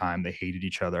all the time. They hated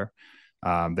each other.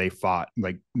 They fought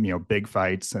like, big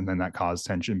fights. And then that caused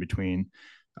tension between,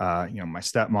 my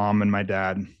stepmom and my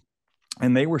dad.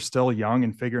 And they were still young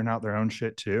and figuring out their own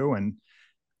shit too. And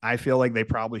I feel like they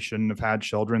probably shouldn't have had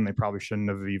children. They probably shouldn't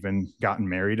have even gotten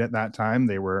married at that time.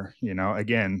 They were,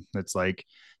 again, it's like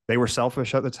they were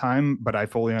selfish at the time, but I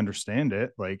fully understand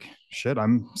it. Like, shit,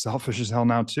 I'm selfish as hell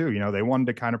now too. They wanted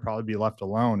to kind of probably be left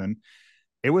alone. And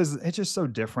it's just so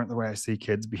different the way I see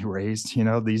kids be raised,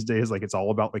 these days. Like, it's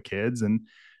all about the kids. And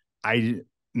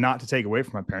not to take away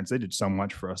from my parents, they did so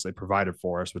much for us. They provided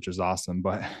for us, which is awesome.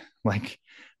 But like,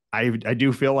 I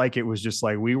do feel like it was just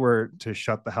like we were to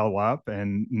shut the hell up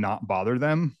and not bother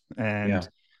them. And,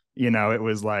 it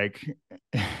was like,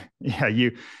 yeah,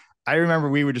 I remember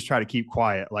we would just try to keep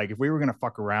quiet. Like if we were going to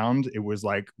fuck around, it was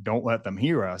like, don't let them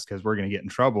hear us because we're going to get in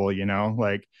trouble,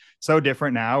 like so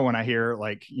different now when I hear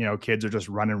like, kids are just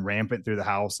running rampant through the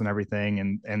house and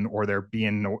everything or they're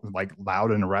being like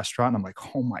loud in a restaurant. And I'm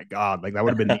like, oh my God, like that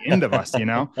would have been the end of us, And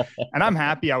I'm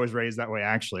happy I was raised that way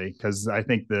actually, because I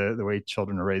think the way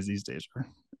children are raised these days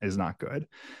is not good.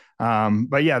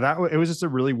 But yeah, it was just a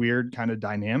really weird kind of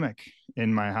dynamic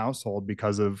in my household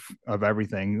because of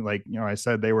everything. Like, I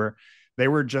said, they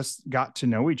were just got to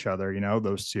know each other,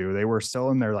 those two. They were still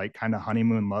in their like kind of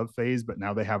honeymoon love phase, but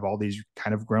now they have all these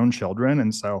kind of grown children.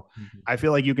 And so I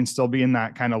feel like you can still be in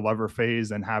that kind of lover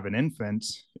phase and have an infant.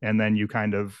 And then you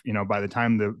kind of, by the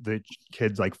time the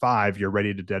kid's like 5, you're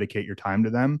ready to dedicate your time to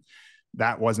them.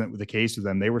 That wasn't the case with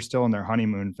them. They were still in their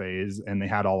honeymoon phase and they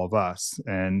had all of us.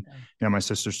 And, my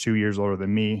sister's 2 years older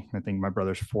than me. I think my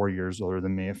brother's 4 years older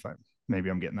than me. Maybe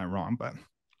I'm getting that wrong, but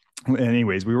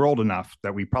anyways, we were old enough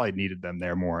that we probably needed them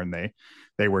there more. And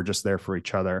they were just there for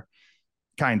each other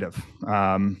kind of.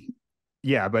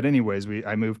 Yeah. But anyways,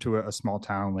 I moved to a small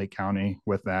town, Lake County,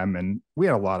 with them. And we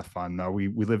had a lot of fun though. We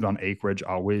lived on acreage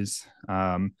always.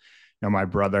 My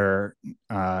brother,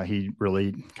 he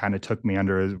really kind of took me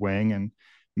under his wing and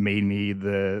made me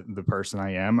the person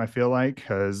I am, I feel like,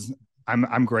 because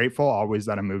I'm grateful always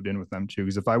that I moved in with them too.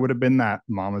 Because if I would have been that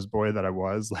mama's boy that I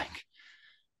was, like,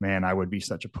 man, I would be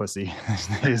such a pussy.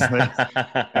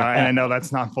 And I know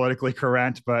that's not politically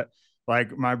correct, but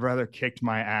like my brother kicked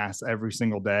my ass every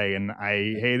single day and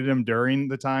I hated him during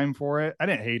the time for it. I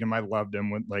didn't hate him. I loved him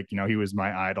with like, he was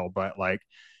my idol, but like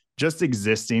just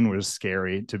existing was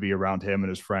scary to be around him and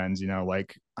his friends,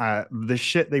 like the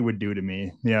shit they would do to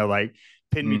me, like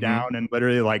pin me down and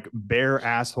literally like bare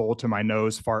asshole to my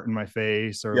nose, fart in my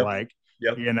face, or like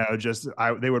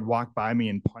Yep. They would walk by me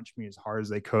and punch me as hard as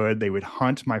they could. They would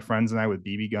hunt my friends and I with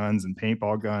BB guns and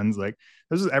paintball guns. Like,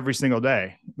 this is every single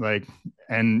day. Like,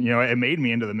 and it made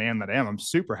me into the man that I am. I'm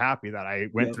super happy that I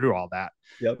went through all that.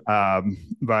 Yep.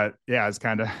 But yeah, it's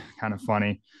kind of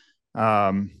funny.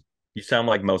 You sound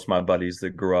like most of my buddies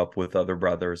that grew up with other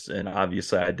brothers, and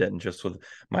obviously I didn't. Just with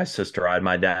my sister, I had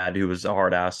my dad who was a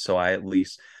hard ass, so I at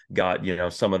least got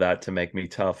some of that to make me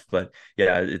tough. But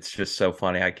yeah, it's just so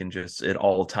funny. I can just at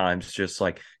all times just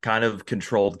like kind of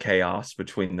controlled chaos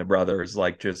between the brothers,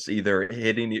 like just either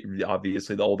hitting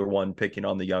obviously the older one, picking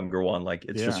on the younger one. Like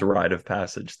it's just a rite of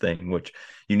passage thing, which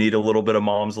you need a little bit of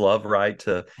mom's love, right,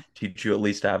 to teach you at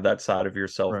least to have that side of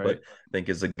yourself. Right. But I think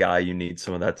as a guy, you need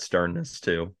some of that sternness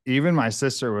too. Even my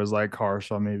sister was like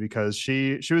harsh on me because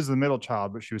she was the middle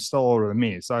child, but she was still older than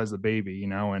me. So I was the baby,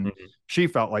 and she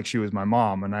felt like she was my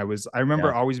mom. And I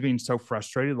remember always being so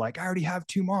frustrated, like, I already have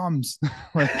two moms.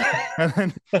 Like, and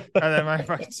then my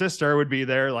fucking sister would be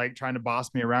there, like, trying to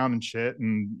boss me around and shit.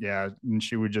 And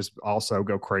she would just also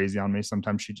go crazy on me.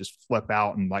 Sometimes she'd just flip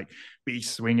out and like be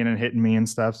swinging and hitting me and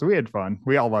stuff. So we had fun.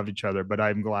 We all loved each other, but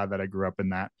I'm glad that I grew up in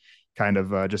that kind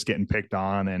of just getting picked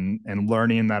on and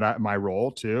learning that my role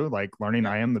too, like learning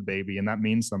I am the baby, and that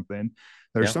means something.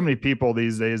 There's so many people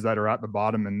these days that are at the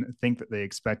bottom and think that they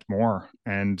expect more.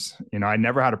 And, I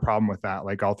never had a problem with that,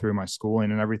 like all through my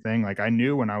schooling and everything. Like I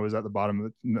knew when I was at the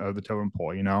bottom of the totem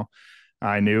pole,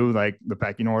 I knew like the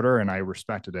pecking order and I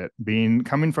respected it.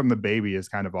 Coming from the baby is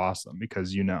kind of awesome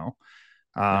because,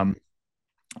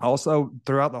 also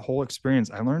throughout the whole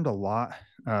experience, I learned a lot,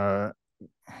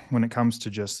 when it comes to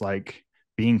just like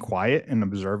being quiet and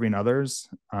observing others.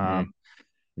 I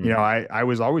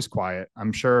was always quiet.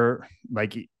 I'm sure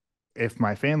like if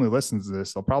my family listens to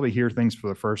this, they'll probably hear things for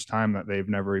the first time that they've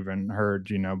never even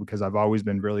heard, because I've always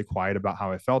been really quiet about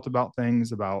how I felt about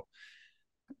things, about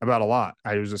a lot.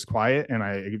 I was just quiet and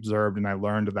I observed and I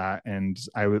learned that. And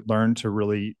I would learn to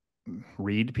really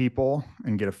read people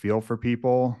and get a feel for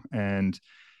people and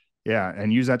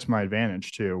use that to my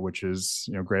advantage too, which is,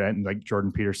 great. And like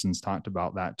Jordan Peterson's talked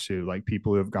about that too. Like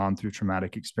people who have gone through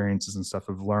traumatic experiences and stuff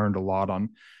have learned a lot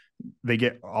they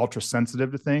get ultra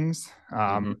sensitive to things.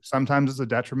 Sometimes it's a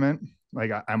detriment.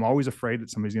 Like I'm always afraid that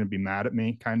somebody's going to be mad at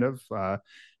me kind of,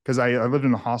 because I lived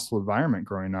in a hostile environment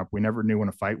growing up. We never knew when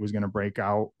a fight was going to break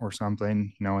out or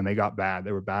something, and they got bad.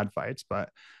 They were bad fights, but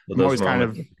I'm always kind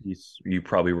of you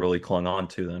probably really clung on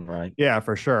to then, right? Yeah,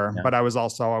 for sure. Yeah. But I was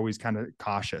also always kind of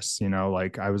cautious,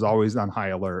 like I was always on high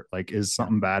alert. Like, is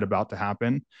something bad about to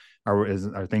happen? Are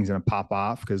things going to pop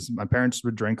off? Because my parents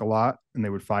would drink a lot and they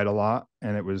would fight a lot,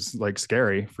 and it was like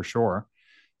scary for sure.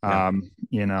 But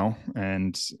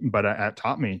it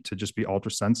taught me to just be ultra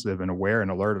sensitive and aware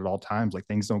and alert at all times. Like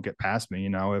things don't get past me.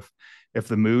 If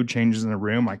the mood changes in a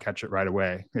room, I catch it right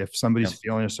away. If somebody's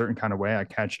feeling a certain kind of way, I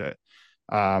catch it.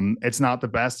 It's not the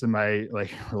best in my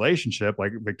like relationship.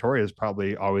 Like Victoria is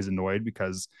probably always annoyed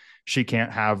because she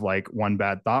can't have like one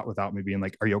bad thought without me being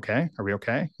like, are you okay? Are we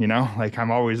okay? Like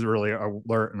I'm always really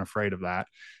alert and afraid of that,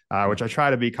 which I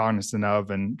try to be cognizant of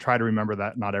and try to remember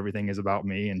that not everything is about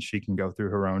me and she can go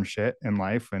through her own shit in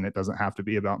life and it doesn't have to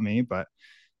be about me. But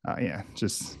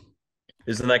just.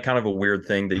 Isn't that kind of a weird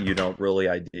thing that you don't really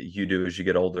you do as you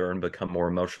get older and become more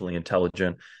emotionally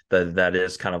intelligent, that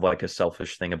is kind of like a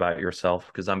selfish thing about yourself?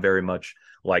 Because I'm very much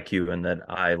like you in that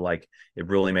I like, it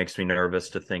really makes me nervous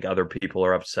to think other people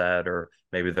are upset or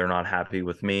maybe they're not happy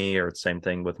with me, or it's same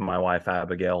thing with my wife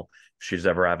Abigail. If she's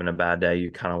ever having a bad day,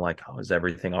 you kind of like, oh, is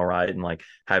everything all right? And like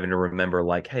having to remember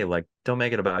like, hey, like don't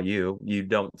make it about you. It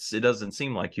doesn't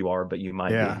seem like you are, but you might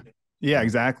be. Yeah,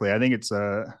 exactly. I think it's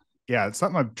it's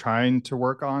something I'm trying to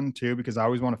work on too, because I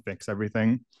always want to fix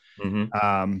everything.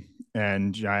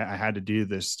 And I had to do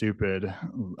this stupid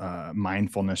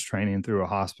mindfulness training through a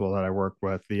hospital that I worked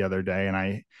with the other day. And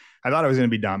I thought I was going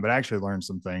to be done, but I actually learned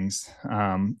some things.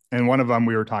 And one of them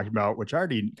we were talking about, which I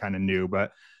already kind of knew,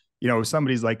 but if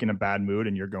somebody's like in a bad mood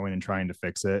and you're going and trying to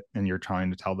fix it and you're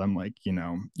trying to tell them like,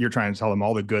 you're trying to tell them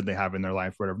all the good they have in their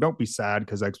life, whatever, don't be sad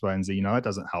because X, Y, and Z, that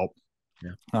doesn't help.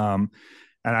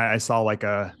 And I saw like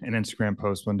an Instagram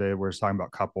post one day where it's talking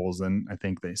about couples. And I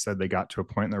think they said they got to a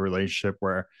point in their relationship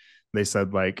where they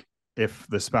said, like, if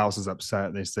the spouse is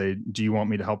upset, they say, do you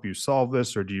want me to help you solve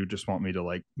this? Or do you just want me to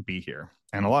like be here?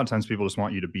 And a lot of times people just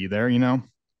want you to be there,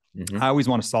 I always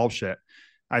want to solve shit.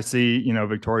 I see,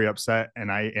 Victoria upset. And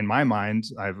in my mind,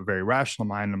 I have a very rational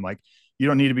mind. I'm like, you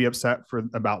don't need to be upset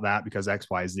about that because X,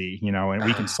 Y, Z, and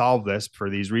we can solve this for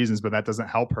these reasons, but that doesn't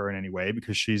help her in any way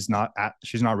because she's not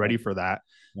ready for that.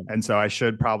 And so I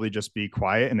should probably just be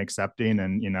quiet and accepting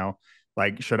and,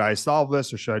 like, should I solve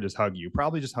this or should I just hug you?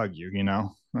 Probably just hug you, you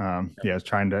know? Yeah,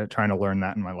 trying to learn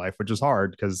that in my life, which is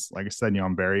hard because, like I said,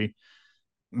 I'm very,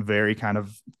 very kind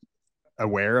of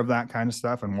aware of that kind of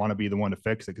stuff and want to be the one to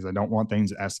fix it because I don't want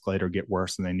things to escalate or get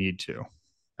worse than they need to.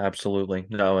 Absolutely.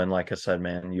 No, and like I said,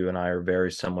 man, you and I are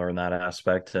very similar in that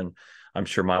aspect. And I'm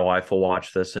sure my wife will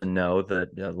watch this and know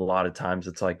that a lot of times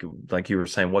it's like you were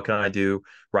saying, what can I do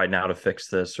right now to fix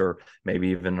this? Or maybe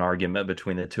even an argument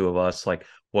between the two of us, like,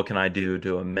 what can I do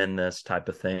to amend this type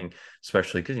of thing?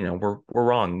 Especially because, we're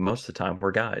wrong most of the time.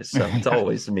 We're guys. So it's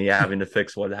always me having to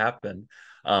fix what happened.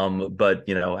 But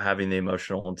having the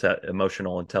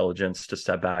emotional intelligence to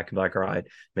step back and be like, all right,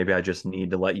 maybe I just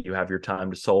need to let you have your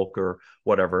time to sulk or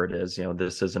whatever it is.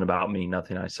 This isn't about me.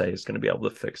 Nothing I say is going to be able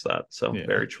to fix that. So Yeah.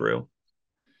 very true.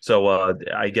 So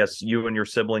I guess you and your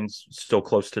siblings still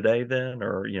close today then,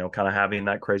 or kind of having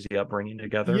that crazy upbringing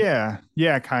together?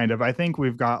 Yeah, kind of. I think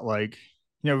we've got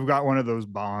we've got one of those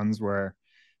bonds where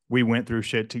we went through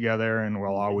shit together and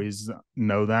we'll always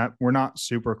know that. We're not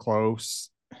super close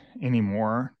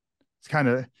anymore. It's kind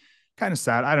of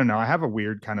sad. I don't know. I have a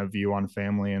weird kind of view on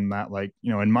family and that, like,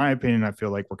 in my opinion, I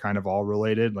feel like we're kind of all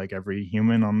related, like every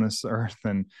human on this earth.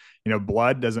 And,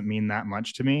 blood doesn't mean that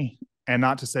much to me. And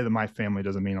not to say that my family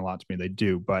doesn't mean a lot to me. They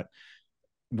do, but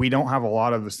we don't have a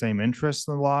lot of the same interests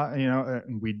a lot,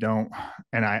 and we don't.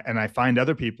 And I find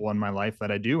other people in my life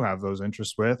that I do have those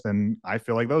interests with, and I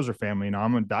feel like those are family.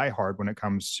 I'm a diehard when it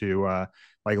comes to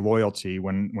like loyalty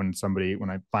when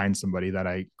I find somebody that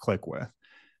I click with.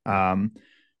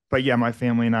 But yeah, my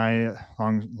family and I,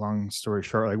 long story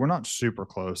short, like, we're not super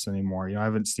close anymore. I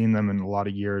haven't seen them in a lot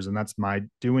of years, and that's my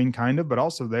doing kind of, but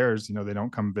also theirs. They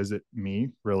don't come visit me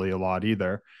really a lot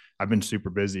either. I've been super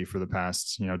busy for the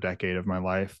past, decade of my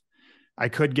life. I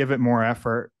could give it more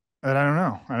effort, but I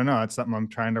don't know. It's something I'm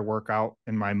trying to work out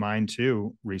in my mind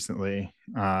too recently.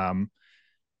 I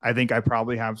think I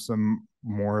probably have some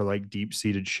more like deep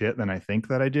seated shit than I think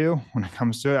that I do when it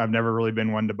comes to it. I've never really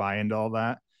been one to buy into all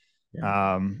that.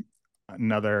 Yeah.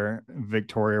 Another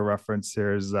Victoria reference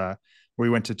here is we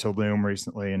went to Tulum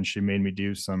recently and she made me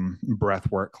do some breath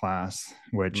work class,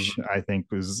 which I think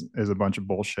is a bunch of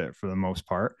bullshit for the most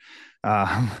part.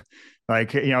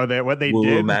 Like, what they Woo-woo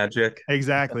did magic.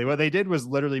 Exactly. What they did was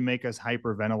literally make us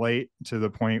hyperventilate to the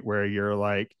point where you're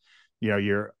like,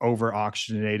 you're over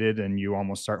oxygenated and you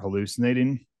almost start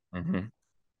hallucinating.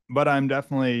 But I'm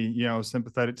definitely,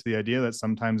 sympathetic to the idea that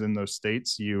sometimes in those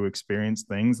states you experience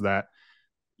things that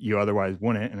you otherwise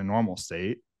wouldn't in a normal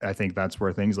state. I think that's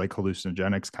where things like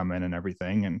hallucinogenics come in and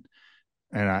everything. And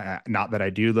I, not that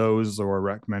I do those or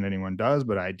recommend anyone does,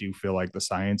 but I do feel like the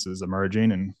science is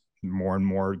emerging and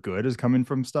more good is coming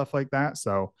from stuff like that.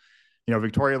 So,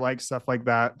 Victoria likes stuff like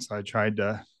that. So I tried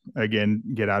to, again,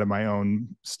 get out of my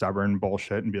own stubborn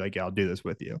bullshit and be like, yeah, I'll do this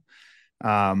with you.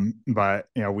 But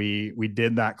we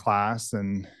did that class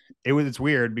and it's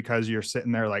weird because you're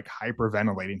sitting there like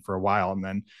hyperventilating for a while, and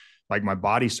then like my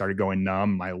body started going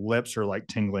numb. My lips are like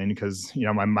tingling because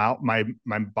my mouth, my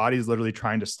body's literally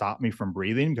trying to stop me from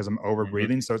breathing because I'm over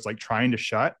breathing. So it's like trying to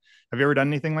shut. Have you ever done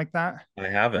anything like that? I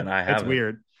haven't. It's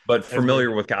weird. But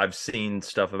familiar with, I've seen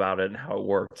stuff about it and how it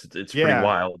works. It's pretty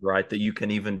wild, right? That you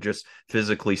can even just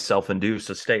physically self-induce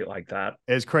a state like that.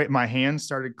 It's crazy. My hands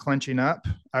started clenching up.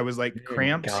 I was like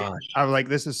cramped. I was like,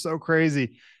 this is so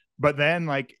crazy. But then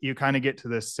like you kind of get to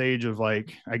this stage of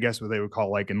like, I guess what they would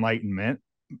call like enlightenment.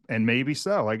 And maybe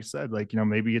so, like I said, like,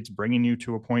 maybe it's bringing you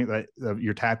to a point that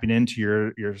you're tapping into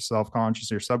your self-conscious,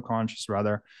 your subconscious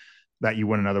rather, that you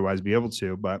wouldn't otherwise be able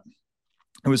to. But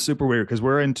it was super weird because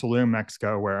we're in Tulum,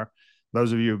 Mexico, where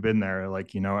those of you who've been there,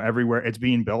 like, everywhere it's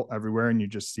being built everywhere. And you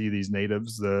just see these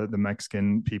natives, the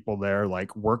Mexican people there,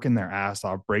 like working their ass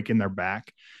off, breaking their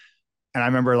back. And I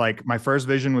remember like my first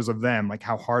vision was of them, like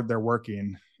how hard they're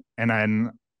working. And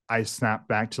then I snapped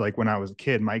back to like when I was a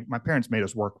kid, my parents made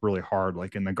us work really hard,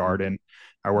 like in the garden.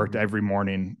 I worked every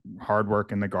morning, hard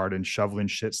work in the garden, shoveling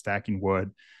shit, stacking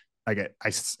wood. Like it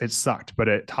sucked, but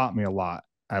it taught me a lot.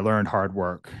 I learned hard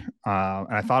work.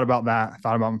 And I thought about that. I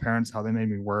thought about my parents, how they made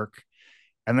me work.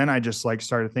 And then I just like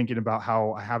started thinking about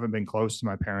how I haven't been close to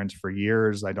my parents for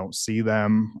years. I don't see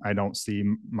them. I don't see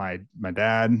my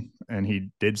dad. And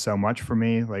he did so much for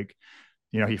me. Like,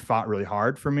 he fought really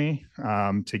hard for me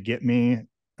to get me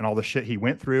and all the shit he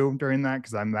went through during that.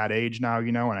 Cause I'm that age now,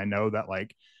 and I know that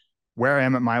like where I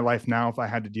am at my life now, if I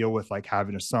had to deal with like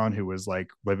having a son who was like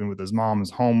living with his mom,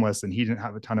 is homeless, and he didn't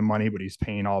have a ton of money, but he's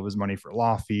paying all of his money for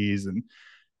law fees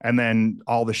and then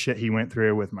all the shit he went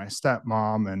through with my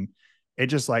stepmom. And it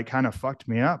just like kind of fucked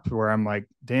me up where I'm like,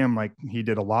 damn, like he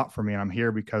did a lot for me and I'm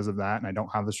here because of that. And I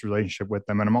don't have this relationship with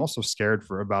them. And I'm also scared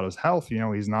about his health.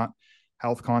 He's not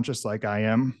health conscious like I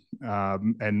am.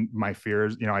 And my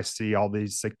fears, you know, I see all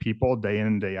these sick people day in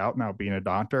and day out now being a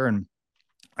doctor. And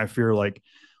I fear like,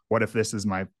 what if this is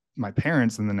my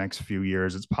parents in the next few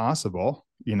years? It's possible,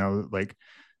 you know, like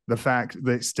the fact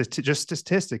that just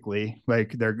statistically,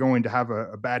 like they're going to have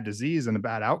a bad disease and a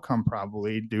bad outcome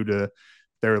probably due to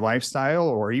their lifestyle,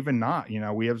 or even not. You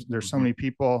know, there's so many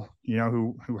people, you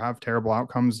know, who have terrible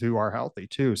outcomes who are healthy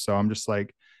too. So I'm just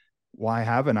like, why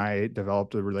haven't I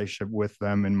developed a relationship with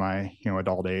them in my, you know,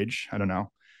 adult age? I don't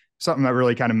know. Something that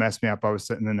really kind of messed me up. I was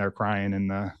sitting in there crying in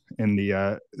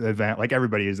the event, like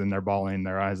everybody is in there bawling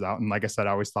their eyes out. And like I said,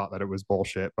 I always thought that it was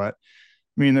bullshit, but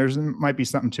I mean, there's might be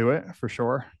something to it for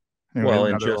sure. Anyway, Well, and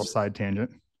another little just side tangent.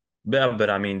 yeah, but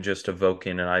I mean, just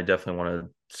evoking, and I definitely want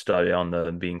to study on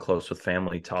the being close with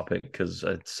family topic because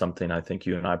it's something I think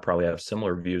you and I probably have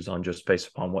similar views on just based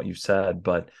upon what you've said.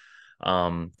 But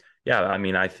yeah, I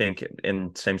mean, I think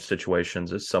in same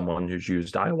situations as someone who's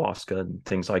used ayahuasca and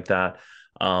things like that,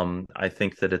 I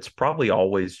think that it's probably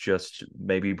always just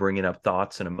maybe bringing up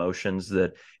thoughts and emotions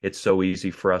that it's so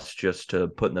easy for us just to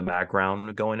put in the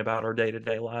background going about our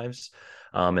day-to-day lives.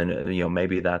 And you know,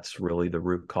 maybe that's really the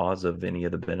root cause of any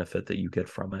of the benefit that you get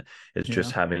from it. It's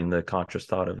just having the conscious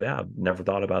thought of, yeah, I've never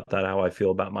thought about that, how I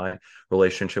feel about my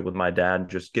relationship with my dad,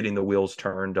 just getting the wheels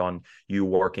turned on you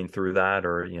working through that,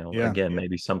 or, you know, again,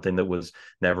 maybe something that was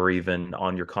never even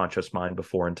on your conscious mind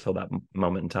before until that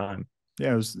moment in time.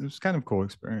 Yeah, it was kind of a cool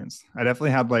experience. I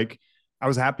definitely had like, I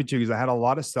was happy too because I had a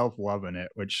lot of self-love in it,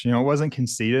 which, you know, wasn't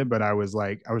conceited, but I was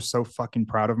like, I was so fucking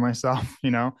proud of myself, you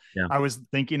know. Yeah. I was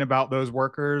thinking about those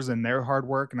workers and their hard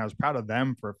work, and I was proud of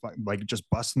them for like just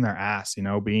busting their ass, you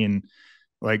know, being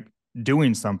like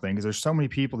doing something, because there's so many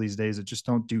people these days that just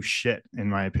don't do shit, in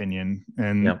my opinion.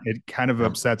 And it kind of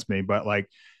upsets me, but like,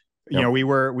 you know, we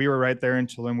were right there in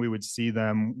Tulum. We would see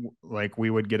them, like we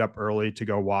would get up early to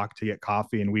go walk to get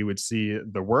coffee, and we would see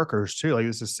the workers too. Like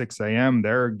this is 6 a.m.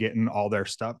 They're getting all their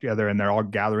stuff together and they're all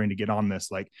gathering to get on this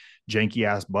like janky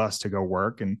ass bus to go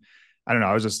work. And I don't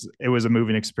know, it was a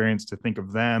moving experience to think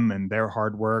of them and their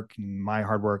hard work and my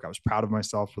hard work. I was proud of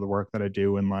myself for the work that I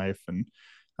do in life. And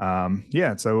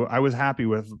yeah, so I was happy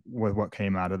with what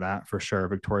came out of that for sure.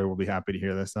 Victoria will be happy to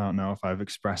hear this. I don't know if I've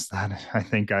expressed that. I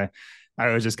think I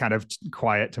was just kind of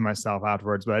quiet to myself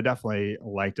afterwards, but I definitely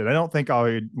liked it. I don't think I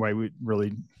would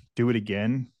really do it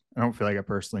again. I don't feel like I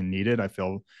personally need it. I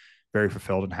feel very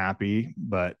fulfilled and happy,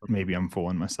 but maybe I'm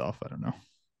fooling myself. I don't know.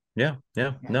 Yeah,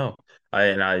 no.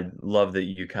 I love that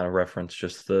you kind of reference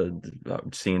just the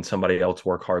seeing somebody else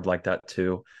work hard like that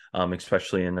too,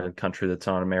 especially in a country that's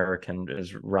not American,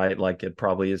 is right. Like it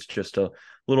probably is just a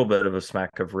little bit of a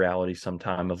smack of reality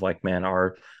sometime of like, man,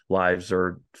 our lives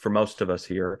are, for most of us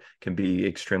here, can be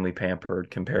extremely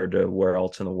pampered compared to where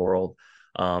else in the world.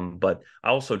 But I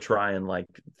also try and like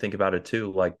think about it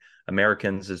too, like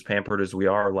Americans, as pampered as we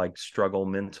are, like struggle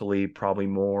mentally probably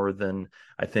more than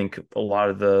I think a lot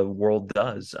of the world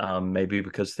does. Maybe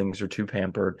because things are too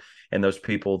pampered, and those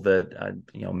people that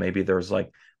you know, maybe there's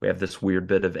like we have this weird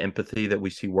bit of empathy that we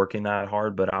see working that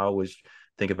hard, but I always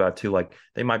think about too, like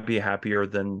they might be happier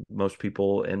than most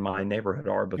people in my neighborhood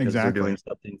are because they're doing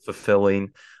something fulfilling.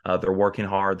 They're working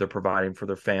hard. They're providing for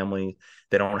their family.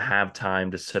 They don't have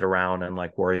time to sit around and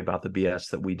like worry about the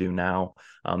BS that we do now.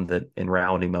 That in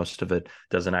reality, most of it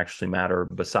doesn't actually matter.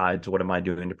 Besides, what am I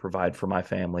doing to provide for my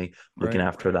family, looking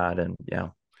after that? And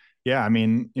yeah, I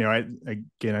mean, you know,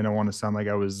 again, I don't want to sound like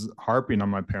I was harping on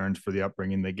my parents for the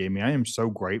upbringing they gave me. I am so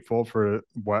grateful for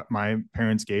what my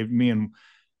parents gave me, and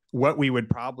what we would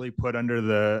probably put under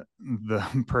the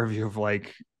purview of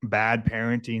like bad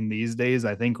parenting these days,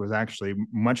 I think was actually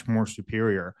much more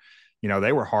superior. You know,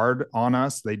 they were hard on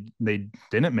us. They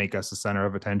didn't make us the center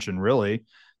of attention, really, at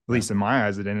least in my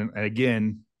eyes. It didn't. And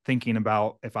again, thinking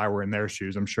about if I were in their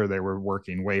shoes, I'm sure they were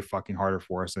working way fucking harder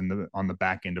for us on the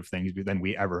back end of things than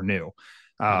we ever knew.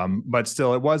 But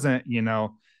still, it wasn't, you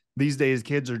know, these days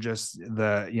kids are just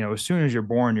you know, as soon as you're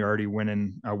born, you're already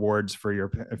winning awards from your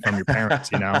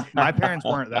parents. You know, my parents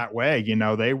weren't that way. You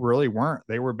know, they really weren't.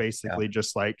 They were basically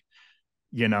just like,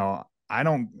 you know, I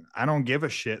don't give a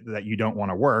shit that you don't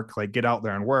want to work. Like, get out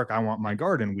there and work. I want my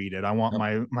garden weeded. I want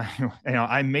my, you know,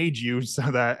 I made you so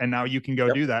that, and now you can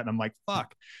go do that. And I'm like,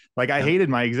 fuck. Like, I hated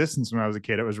my existence when I was a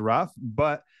kid. It was rough,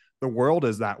 but the world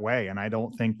is that way. And I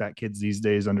don't think that kids these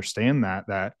days understand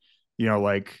that, you know,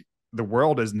 like, the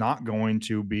world is not going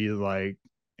to be like,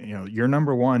 you know, you're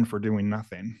number one for doing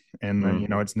nothing. And then, you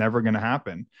know, it's never going to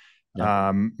happen.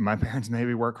 My parents made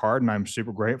me work hard, and I'm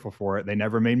super grateful for it. They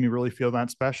never made me really feel that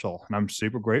special, and I'm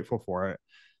super grateful for it.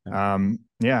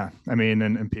 Yeah, I mean,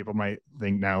 and people might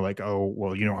think now like, oh,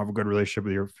 well, you don't have a good relationship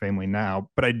with your family now,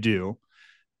 but I do.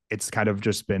 it's kind of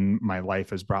just been, my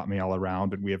life has brought me all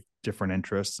around, and we have different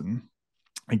interests. And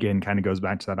again, kind of goes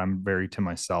back to that. I'm very to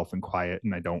myself and quiet,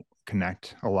 and I don't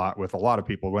connect a lot with a lot of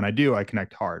people. When I do, I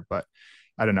connect hard, but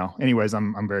I don't know. Anyways,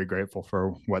 I'm very grateful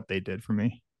for what they did for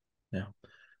me. Yeah.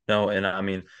 No, and I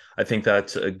mean, I think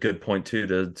that's a good point too,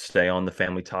 to stay on the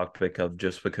family topic of,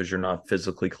 just because you're not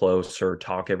physically close or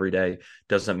talk every day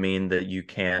doesn't mean that you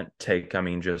can't take, I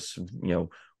mean, just,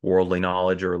 worldly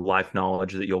knowledge or life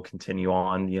knowledge that you'll continue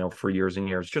on, for years and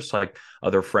years, just like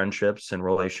other friendships and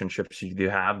relationships you do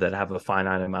have that have a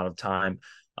finite amount of time.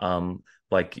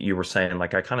 Like you were saying,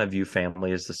 like, I kind of view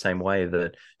family as the same way,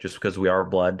 that just because we are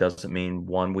blood doesn't mean,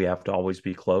 one, we have to always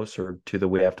be close, or two, that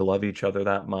we have to love each other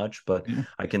that much. But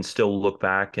I can still look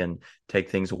back and take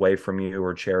things away from you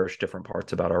or cherish different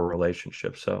parts about our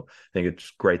relationship. So I think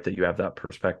it's great that you have that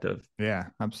perspective. Yeah,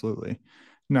 absolutely.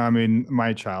 No, I mean,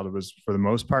 my childhood was, for the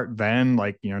most part, then,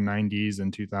 like, 90s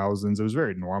and 2000s, it was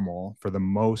very normal for the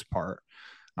most part.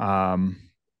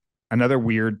 Another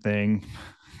weird thing,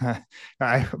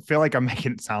 I feel like I'm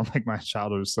making it sound like my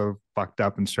childhood was so fucked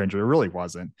up and strange. It really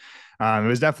wasn't. It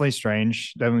was definitely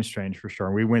strange for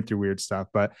sure. We went through weird stuff,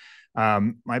 but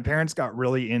my parents got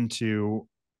really into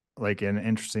like an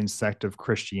interesting sect of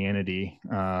Christianity.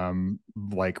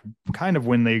 Like kind of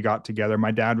when they got together,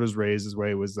 my dad was raised his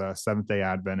way, was a Seventh-day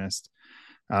Adventist.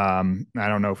 I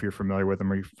don't know if you're familiar with them.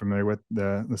 Are you familiar with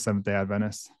the Seventh-day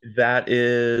Adventist? That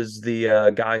is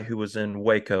the guy who was in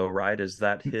Waco, right? Is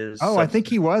that his? Oh, I think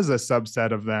he was a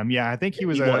subset of them. Yeah, I think he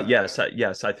was yes.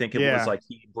 I think it was yeah. like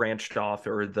he branched off,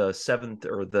 or the seventh,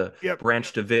 or the Yep.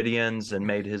 Branch Davidians, and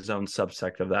made his own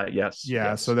subsect of that. Yes.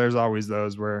 Yeah. Yes. So there's always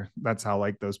those, where that's how,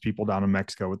 like, those people down in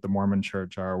Mexico with the Mormon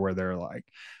church are, where they're like,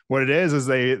 what it is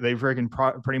they freaking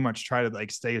pretty much try to like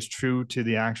stay as true to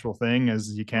the actual thing as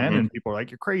you can. And people are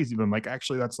like, you're crazy. But I'm like,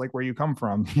 actually, that's like where you come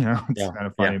from. It's kind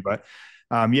of funny, but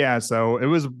yeah. So it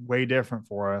was way different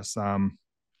for us.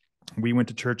 We went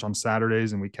to church on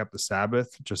Saturdays and we kept the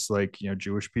Sabbath, just like,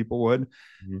 Jewish people would.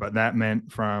 But that meant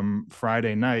from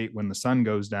Friday night, when the sun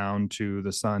goes down, to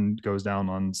the sun goes down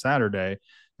on Saturday,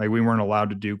 like, we weren't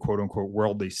allowed to do quote unquote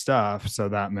worldly stuff. So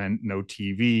that meant no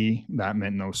TV, that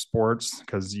meant no sports.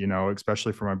 Because,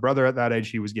 especially for my brother at that age,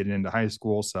 he was getting into high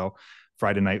school. So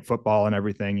Friday night football and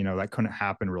everything, that couldn't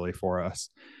happen really for us.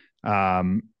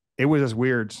 It was just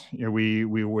weird. We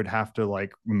would have to,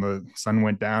 like, when the sun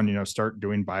went down, start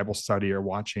doing Bible study or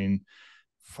watching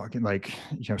fucking, like,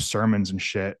 sermons and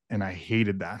shit. And I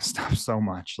hated that stuff so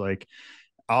much. Like,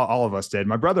 all of us did.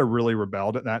 My brother really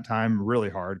rebelled at that time, really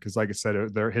hard, because, like I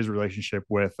said, his relationship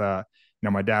with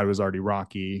my dad was already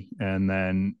rocky, and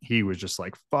then he was just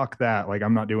like, fuck that, like,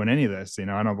 I'm not doing any of this,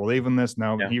 I don't believe in this.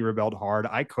 No. He rebelled hard.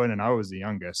 I couldn't. I was the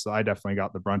youngest, so I definitely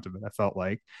got the brunt of it. I felt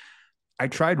like I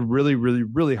tried really, really,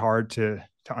 really hard to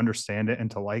understand it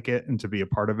and to like it and to be a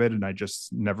part of it, and I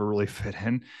just never really fit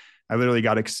in. I literally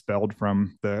got expelled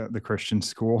from the Christian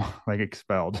school, like,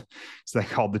 expelled. So they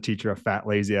called the teacher a fat,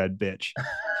 lazy-eyed bitch.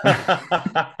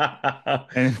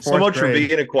 And so much for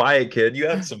being a quiet kid. You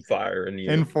had some fire in you.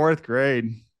 In fourth grade.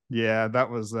 Yeah, that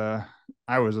was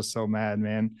I was just so mad,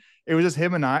 man. It was just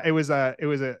him and I. It was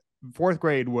a fourth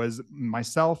grade was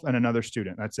myself and another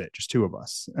student. That's it, just two of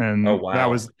us. And that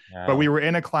was, but we were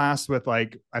in a class with,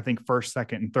 like, I think first,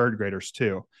 second, and third graders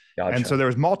too. Gotcha. And so there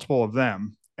was multiple of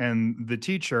them. And the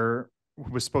teacher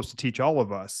was supposed to teach all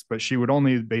of us, but she would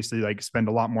only basically, like, spend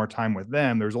a lot more time with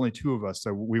them. There was only two of us,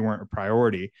 so we weren't a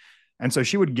priority. And so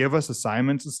she would give us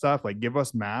assignments and stuff, like give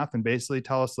us math, and basically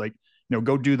tell us, like,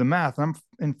 go do the math. I'm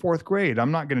in fourth grade.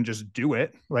 I'm not going to just do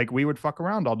it. Like, we would fuck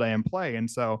around all day and play. And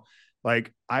so,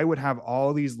 like, I would have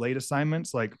all these late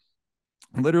assignments, like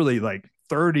literally like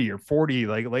 30 or 40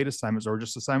 like late assignments, or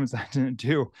just assignments that I didn't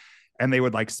do. And they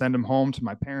would, like, send them home to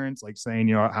my parents, like, saying,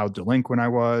 how delinquent I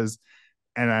was.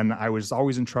 And then I was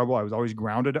always in trouble. I was always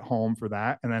grounded at home for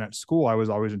that. And then at school, I was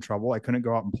always in trouble. I couldn't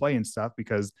go out and play and stuff,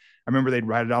 because I remember they'd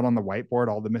write it out on the whiteboard,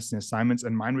 all the missing assignments.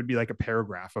 And mine would be like a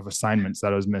paragraph of assignments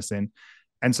that I was missing.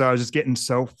 And so I was just getting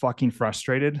so fucking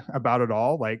frustrated about it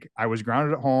all. Like, I was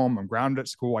grounded at home. I'm grounded at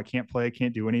school. I can't play. I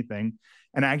can't do anything.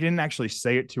 And I didn't actually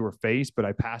say it to her face, but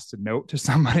I passed a note to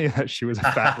somebody that she was a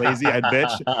fat, lazy-eyed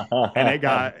bitch. And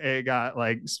it got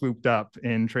like swooped up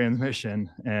in transmission.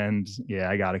 And yeah,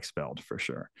 I got expelled for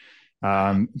sure.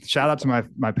 Shout out to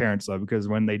my parents though, because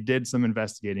when they did some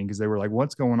investigating, because they were like,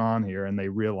 what's going on here? And they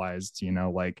realized,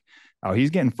 like, oh,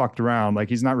 he's getting fucked around. Like,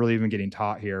 he's not really even getting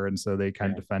taught here. And so they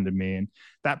kind of defended me, and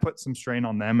that put some strain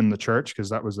on them in the church,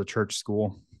 because that was a church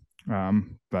school.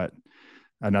 But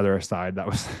another aside that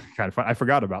was kind of fun. I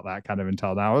forgot about that kind of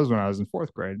until now. It was when I was in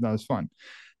fourth grade. That was fun.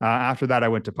 After that, I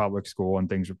went to public school and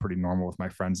things were pretty normal with my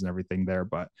friends and everything there.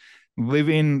 But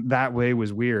living that way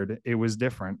was weird. It was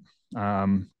different.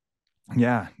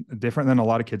 Yeah, different than a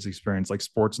lot of kids experience. Like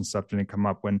sports and stuff didn't come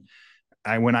up when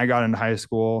I got into high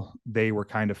school. They were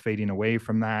kind of fading away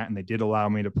from that, and they did allow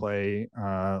me to play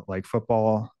like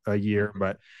football a year,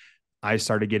 but I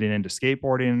started getting into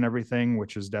skateboarding and everything,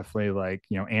 which is definitely like,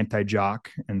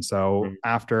 anti-jock. And so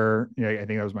after, I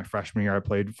think that was my freshman year, I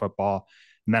played football.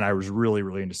 And then I was really,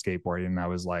 really into skateboarding. And I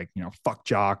was like, fuck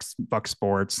jocks, fuck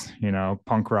sports,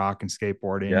 punk rock and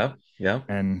skateboarding. Yeah. Yeah.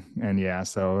 And yeah,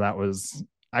 so that was,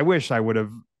 I wish I would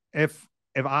have, if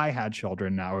I had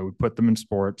children now, I would put them in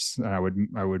sports, and I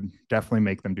would definitely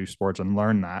make them do sports and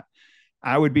learn that.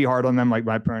 I would be hard on them like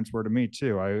my parents were to me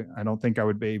too. I don't think I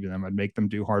would baby them. I'd make them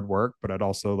do hard work, but I'd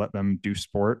also let them do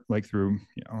sport like through,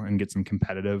 and get some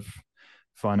competitive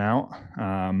fun out.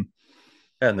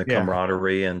 And the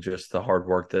camaraderie and just the hard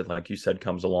work that, like you said,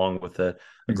 comes along with it.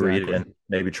 Agreed. Exactly. And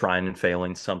maybe trying and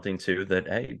failing something too, that,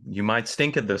 hey, you might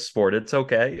stink at this sport. It's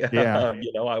okay. Yeah.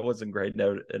 I wasn't great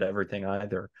at everything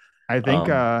either. I think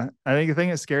the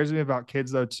thing that scares me about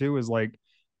kids though too is like,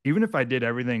 even if I did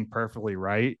everything perfectly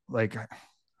right, like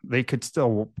they could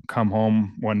still come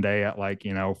home one day at like,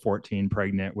 14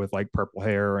 pregnant with like purple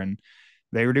hair, and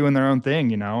they were doing their own thing,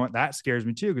 that scares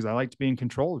me too. Because I like to be in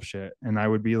control of shit. And I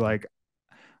would be like,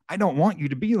 I don't want you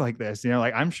to be like this.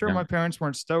 Like I'm sure my parents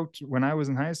weren't stoked when I was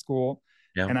in high school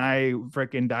and I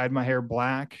freaking dyed my hair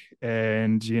black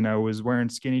and, was wearing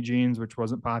skinny jeans, which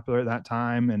wasn't popular at that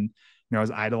time. And, I was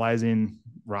idolizing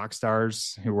rock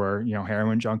stars who were,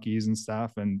 heroin junkies and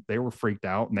stuff. And they were freaked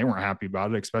out and they weren't happy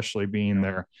about it, especially being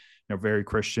there, very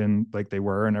Christian, like they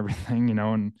were and everything, and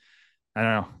I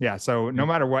don't know. Yeah. So no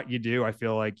matter what you do, I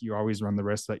feel like you always run the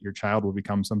risk that your child will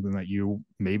become something that you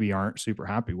maybe aren't super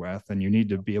happy with. And you need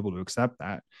to be able to accept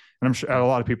that. And I'm sure a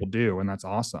lot of people do. And that's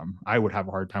awesome. I would have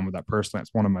a hard time with that person.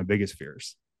 That's one of my biggest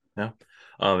fears. Yeah.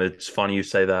 It's funny you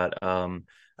say that.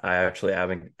 I actually,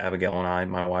 Abigail and I,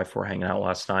 my wife, were hanging out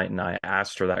last night, and I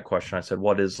asked her that question. I said,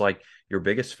 what is like your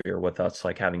biggest fear with us,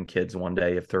 like having kids one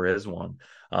day, if there is one?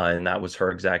 And that was her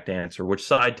exact answer, which,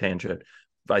 side tangent,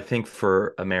 I think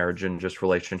for a marriage and just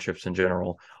relationships in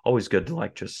general, always good to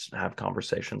like just have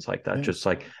conversations like that, just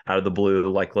like out of the blue,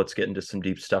 like let's get into some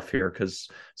deep stuff here. Because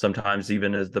sometimes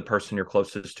even as the person you're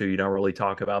closest to, you don't really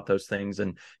talk about those things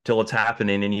until it's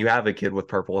happening and you have a kid with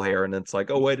purple hair and it's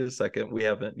like, oh, wait a second, we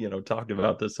haven't, talked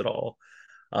about this at all.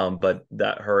 But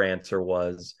that her answer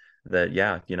was that,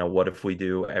 what if we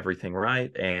do everything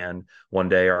right and one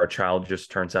day our child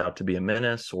just turns out to be a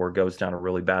menace or goes down a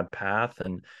really bad path?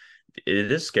 And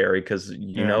it is scary because,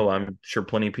 I'm sure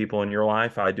plenty of people in your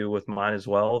life, I do with mine as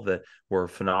well, that were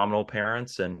phenomenal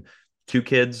parents and two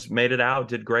kids made it out,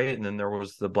 did great. And then there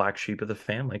was the black sheep of the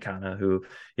family kind of who,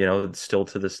 still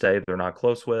to this day, they're not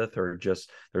close with, or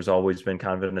just there's always been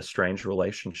kind of an estranged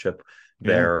relationship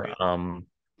there.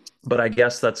 But I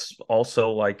guess that's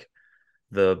also like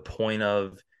the point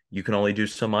of you can only do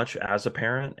so much as a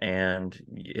parent. And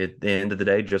at the end of the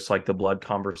day, just like the blood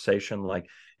conversation, like,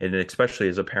 and especially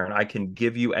as a parent, I can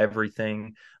give you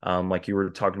everything. Like you were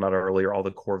talking about earlier, all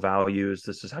the core values.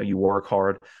 This is how you work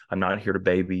hard. I'm not here to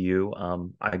baby you.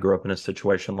 I grew up in a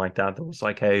situation like that was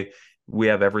like, hey, we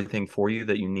have everything for you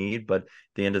that you need. But at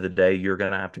the end of the day, you're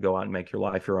going to have to go out and make your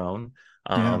life your own.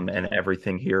 And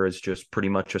everything here is just pretty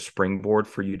much a springboard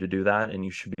for you to do that. And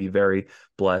you should be very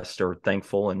blessed or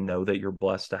thankful and know that you're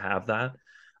blessed to have that.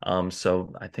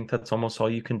 So I think that's almost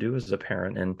all you can do as a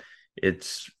parent. And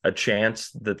it's a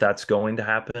chance that that's going to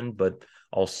happen, but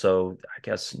also, I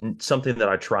guess, something that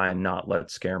I try and not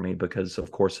let scare me because, of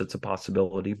course, it's a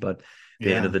possibility. But at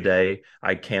the end of the day,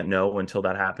 I can't know until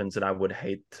that happens. And I would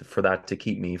hate for that to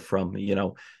keep me from,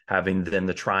 having then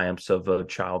the triumphs of a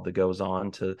child that goes on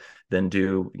to then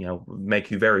do, make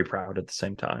you very proud at the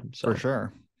same time. So for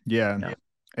sure. Yeah.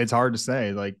 It's hard to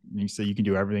say. Like you say, you can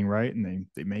do everything right and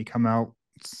they may come out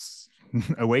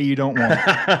a way you don't want.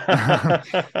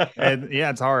 And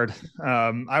it's hard.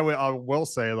 I will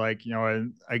say, like,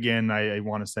 again, I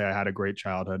want to say I had a great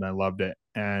childhood and I loved it.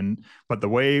 But the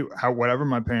way whatever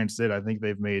my parents did, I think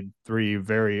they've made three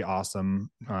very awesome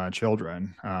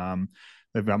children.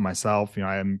 They've got myself,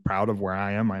 I am proud of where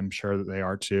I am. I'm sure that they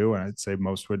are too. And I'd say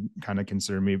most would kind of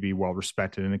consider me to be well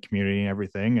respected in the community and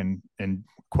everything and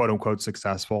quote unquote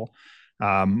successful.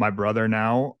 My brother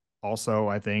now, also,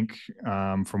 I think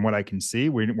from what I can see,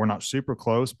 we're not super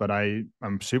close, but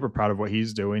I'm super proud of what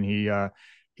he's doing.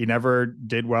 He never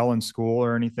did well in school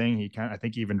or anything. I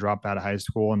think he even dropped out of high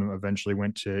school and eventually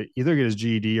went to either get his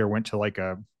GED or went to like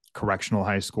a correctional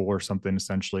high school or something.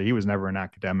 Essentially, he was never an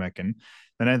academic, and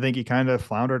then I think he kind of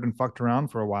floundered and fucked around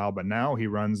for a while. But now he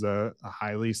runs a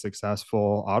highly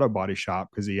successful auto body shop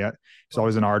because he's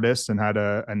always an artist and had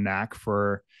a knack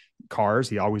for cars.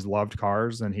 He always loved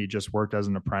cars, and he just worked as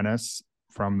an apprentice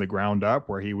from the ground up,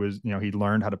 where he was, he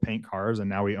learned how to paint cars, and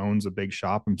now he owns a big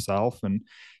shop himself. And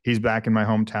he's back in my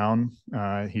hometown.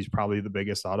 He's probably the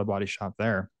biggest auto body shop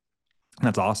there.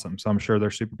 That's awesome. So I'm sure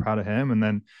they're super proud of him. And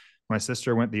then my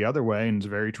sister went the other way and is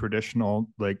very traditional,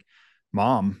 like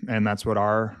mom. And that's what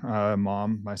our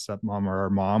mom, my stepmom, or our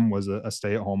mom was a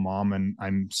stay-at-home mom. And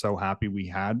I'm so happy we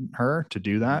had her to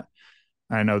do that.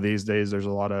 I know these days there's a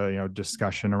lot of,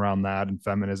 discussion around that and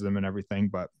feminism and everything,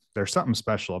 but there's something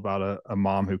special about a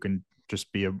mom who can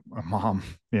just be a mom.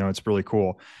 It's really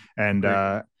cool. And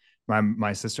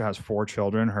my sister has 4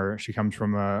 children. Her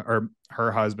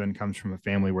husband comes from a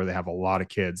family where they have a lot of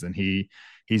kids, and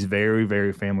he's very,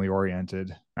 very family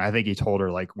oriented. I think he told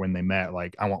her, like, when they met,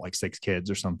 like, I want like 6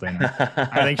 kids or something.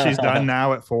 I think she's done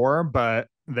now at 4, but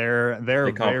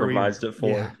they compromised at 4.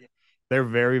 Yeah, they're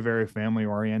very, very family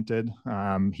oriented.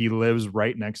 He lives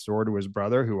right next door to his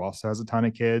brother, who also has a ton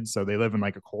of kids. So they live in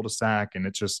like a cul-de-sac, and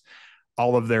it's just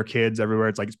all of their kids everywhere.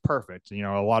 It's like, it's perfect.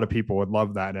 A lot of people would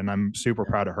love that. And I'm super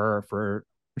proud of her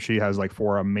she has like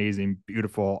 4 amazing,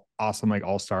 beautiful, awesome, like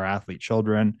all-star athlete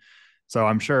children. So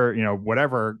I'm sure,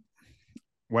 whatever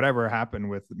happened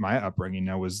with my upbringing,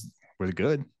 was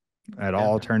good. It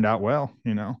all turned out well.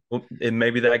 Well, and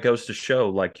maybe that goes to show,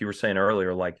 like you were saying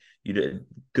earlier, like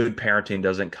good parenting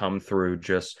doesn't come through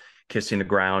just kissing the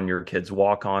ground your kids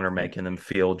walk on, or making them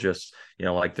feel just,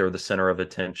 like they're the center of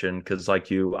attention. Because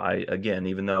like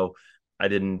even though I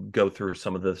didn't go through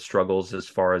some of the struggles as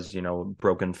far as,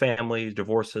 broken families,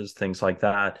 divorces, things like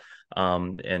that.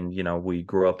 And, we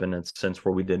grew up in a sense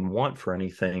where we didn't want for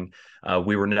anything.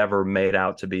 We were never made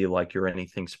out to be like you're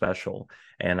anything special.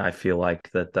 And I feel like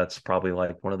that's probably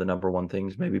like one of the number one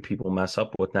things maybe people mess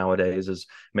up with nowadays, is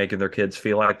making their kids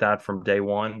feel like that from day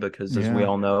one. Because as we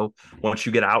all know, once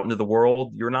you get out into the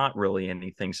world, you're not really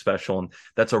anything special. And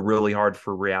that's a really hard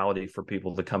reality for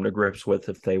people to come to grips with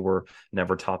if they were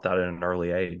never taught that at an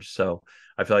early age. So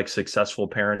I feel like successful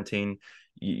parenting,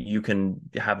 you can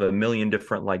have a million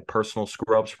different like personal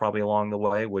screw ups probably along the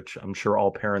way, which I'm sure all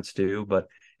parents do. But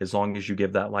as long as you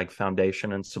give that like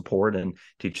foundation and support and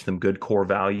teach them good core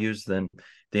values, then at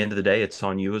the end of the day, it's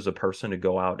on you as a person to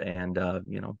go out and,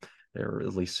 or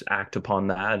at least act upon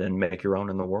that and make your own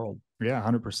in the world. Yeah,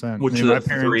 100%. Which the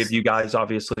 3 of you guys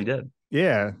obviously did.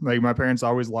 Yeah, like my parents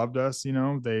always loved us.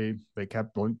 They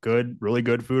kept really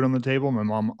good food on the table. My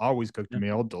mom always cooked a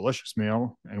meal, delicious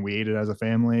meal, and we ate it as a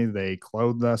family. They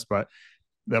clothed us. But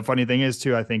the funny thing is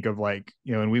too, I think of like,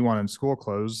 when we wanted school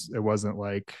clothes, it wasn't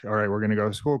like, all right, we're going to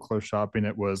go school clothes shopping.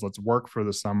 It was, let's work for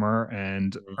the summer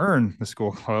and earn the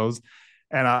school clothes.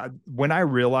 And when I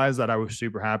realized that I was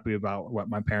super happy about what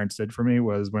my parents did for me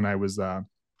was when I was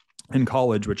in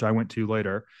college, which I went to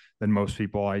later than most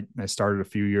people. I started a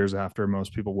few years after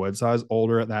most people would. So I was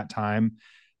older at that time,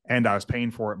 and I was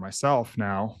paying for it myself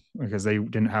now because they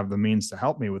didn't have the means to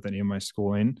help me with any of my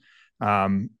schooling.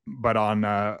 But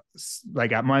on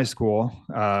like at my school,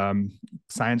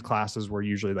 science classes were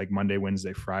usually like Monday,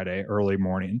 Wednesday, Friday, early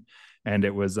morning. And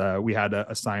it was, we had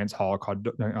a science hall called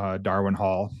Darwin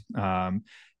Hall.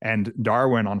 And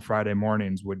Darwin on Friday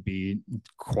mornings would be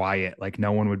quiet. Like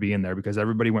no one would be in there because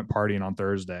everybody went partying on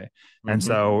Thursday. And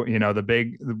so,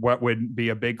 what would be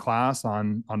a big class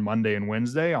on Monday and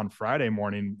Wednesday, on Friday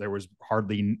morning, there was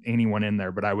hardly anyone in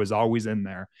there, but I was always in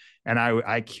there. And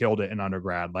I killed it in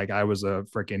undergrad. Like I was a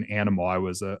freaking animal. I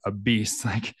was a beast.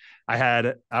 Like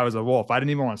I was a wolf. I didn't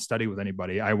even want to study with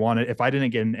anybody. If I didn't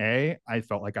get an A, I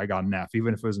felt like I got an F,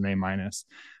 even if it was an A minus.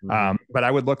 But I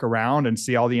would look around and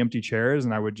see all the empty chairs,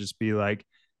 and I would just be like,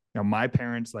 my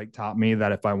parents like taught me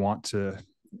that if I want to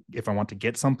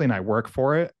get something, I work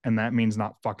for it. And that means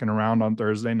not fucking around on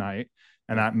Thursday night.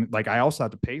 And that, like, I also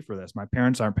have to pay for this. My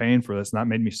parents aren't paying for this. And that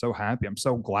made me so happy. I'm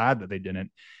so glad that they didn't.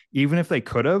 Even if they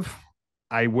could have,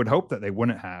 I would hope that they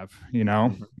wouldn't have,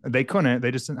 they couldn't,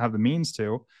 they just didn't have the means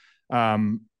to.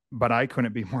 But I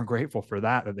couldn't be more grateful for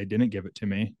that they didn't give it to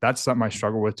me. That's something I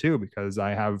struggle with too, because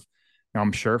I have,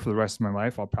 I'm sure for the rest of my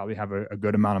life, I'll probably have a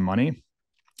good amount of money.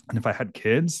 And if I had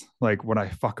kids, like, would I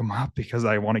fuck them up because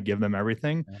I want to give them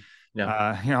everything?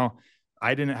 Yeah.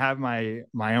 I didn't have my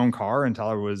own car until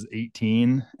I was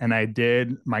 18.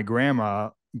 And my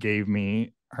grandma gave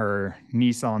me her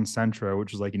Nissan Sentra,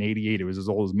 which was like an 88. It was as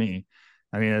old as me.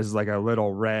 I mean, it was like a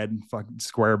little red fucking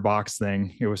square box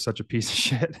thing. It was such a piece of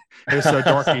shit. It was so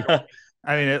dorky.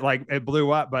 I mean, it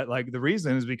blew up, but like the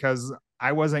reason is because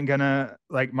I wasn't gonna,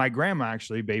 like, my grandma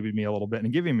actually babied me a little bit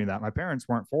and giving me that. My parents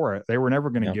weren't for it. They were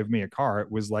never going to Yeah. give me a car.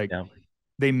 It was like, Yeah.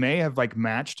 they may have like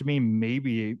matched me.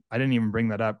 Maybe I didn't even bring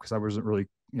that up because I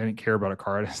didn't care about a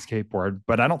car and a skateboard,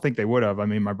 but I don't think they would have. I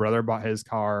mean, my brother bought his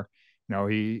car. You know,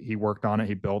 he worked on it.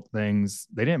 He built things.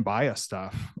 They didn't buy us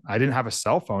stuff. I didn't have a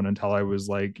cell phone until I was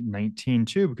like 19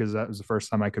 too, because that was the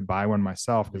first time I could buy one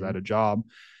myself because I had a job.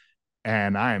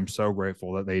 And I am so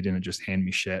grateful that they didn't just hand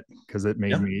me shit, because it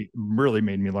made Yeah. me really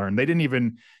made me learn. They didn't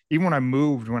even when I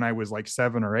moved when I was like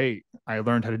 7 or 8, I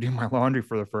learned how to do my laundry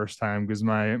for the first time, because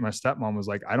my stepmom was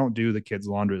like, I don't do the kids'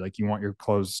 laundry. Like, you want your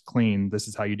clothes clean, this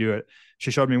is how you do it. She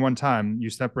showed me one time,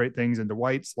 you separate things into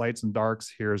whites, lights, and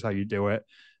darks. Here's how you do it,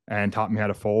 and taught me how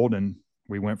to fold, and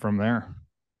we went from there.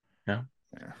 Yeah.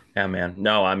 Yeah. Yeah, man.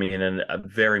 No, I mean, and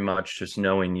very much just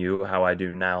knowing you how I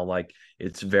do now, like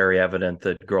it's very evident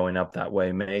that growing up that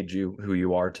way made you who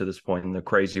you are to this point, and the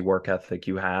crazy work ethic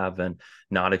you have and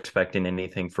not expecting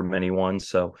anything from anyone.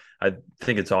 So I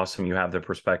think it's awesome you have the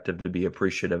perspective to be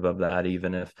appreciative of that,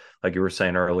 even if, like you were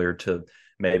saying earlier, to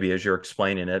maybe as you're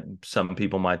explaining it, some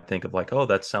people might think of like, oh,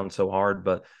 that sounds so hard,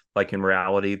 but like in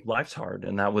reality, life's hard.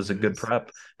 And that was a good prep,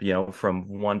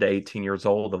 from 1 to 18 years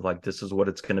old of like, this is what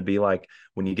it's going to be like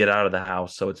when you get out of the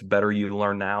house. So it's better you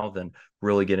learn now than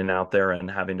really getting out there and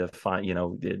having to find,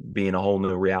 it being a whole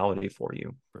new reality for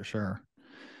you. For sure.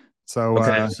 So,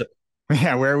 Okay.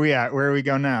 yeah, where are we at? Where are we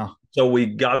go now? So we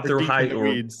got We're through deep in the or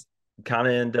weeds. kind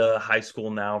of into high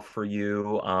school now for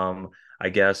you. I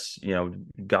guess,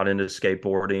 got into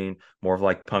skateboarding, more of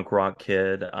like punk rock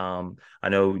kid. I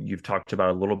know you've talked about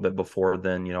it a little bit before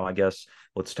then, I guess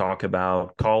let's talk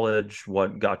about college,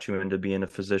 what got you into being a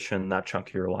physician, that chunk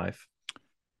of your life.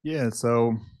 Yeah.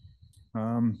 So,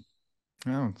 um,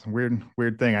 it's a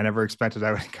weird thing. I never expected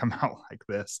I would come out like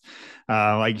this.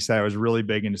 Like you said, I was really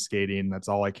big into skating. That's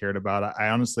all I cared about. I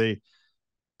honestly,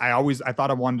 I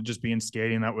thought I wanted to just be in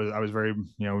skating. I was very,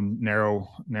 narrow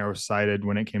sighted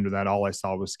when it came to that. All I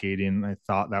saw was skating. I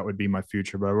thought that would be my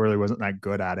future, but I really wasn't that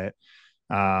good at it.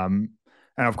 Um,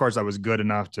 and of course, I was good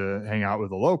enough to hang out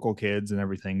with the local kids and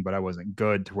everything, but I wasn't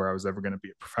good to where I was ever going to be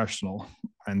a professional.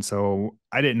 And so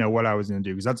I didn't know what I was going to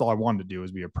do, because that's all I wanted to do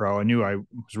was be a pro. I knew I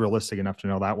was realistic enough to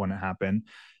know that wouldn't happen.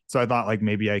 So I thought like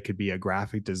maybe I could be a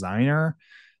graphic designer,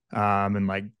 and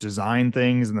like design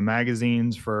things in the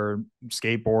magazines for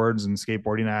skateboards and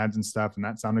skateboarding ads and stuff. And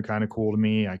that sounded kind of cool to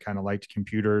me. I kind of liked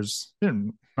computers,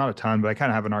 not a ton, but I kind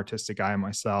of have an artistic eye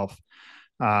myself.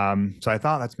 So I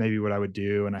thought that's maybe what I would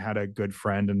do. And I had a good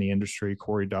friend in the industry,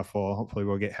 Corey Duffel. Hopefully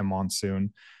we'll get him on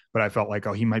soon. But I felt like,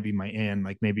 oh, he might be my in.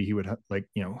 Like maybe he would like,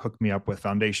 hook me up with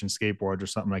Foundation Skateboards or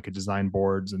something. I could design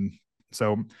boards. And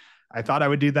so I thought I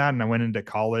would do that. And I went into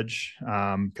college,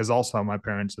 because also my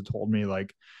parents had told me,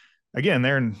 like,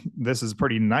 again, this is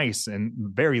pretty nice and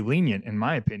very lenient, in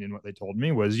my opinion. What they told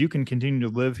me was, you can continue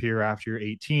to live here after you're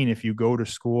 18 if you go to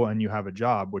school and you have a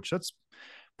job, which that's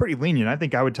pretty lenient. I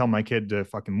think I would tell my kid to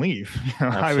fucking leave.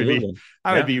 Absolutely.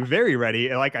 I would be very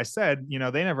ready. Like I said,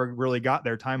 they never really got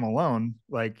their time alone.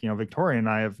 Like, Victoria and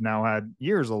I have now had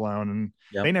years alone,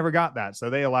 and they never got that. So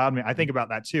they allowed me. I think about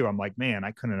that too. I'm like, man,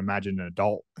 I couldn't imagine an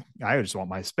adult. I just want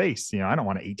my space. I don't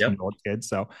want an 18-year-old kid.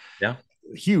 So yeah.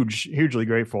 Hugely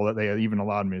grateful that they even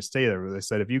allowed me to stay there. They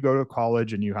said, if you go to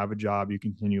college and you have a job, you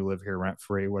continue to live here rent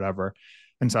free, whatever.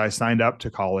 And so I signed up to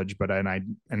college, but and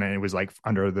it was like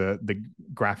under the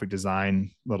graphic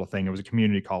design little thing. It was a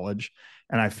community college,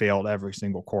 and I failed every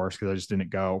single course because I just didn't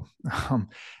go. And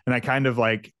I kind of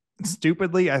like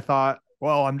stupidly, I thought,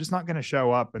 well, I'm just not going to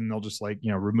show up and they'll just like,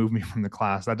 remove me from the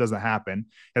class. That doesn't happen.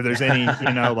 If there's any,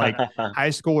 like high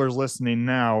schoolers listening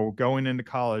now going into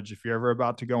college, if you're ever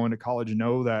about to go into college,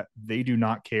 know that they do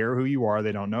not care who you are.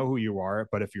 They don't know who you are,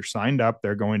 but if you're signed up,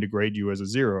 they're going to grade you as a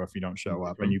 0 if you don't show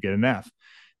up, and you get an F.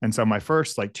 And so my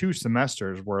first like 2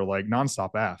 semesters were like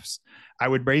nonstop Fs. I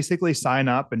would basically sign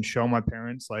up and show my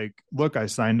parents, like, look, I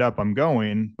signed up, I'm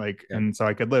going, like, and so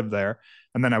I could live there.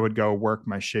 And then I would go work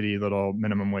my shitty little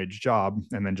minimum wage job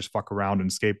and then just fuck around and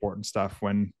skateboard and stuff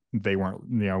when they weren't,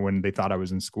 when they thought I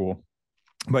was in school.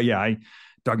 But yeah, I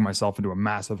dug myself into a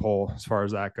massive hole as far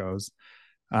as that goes.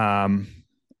 And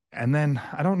then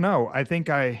I don't know. I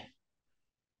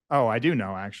do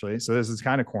know actually. So this is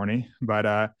kind of corny,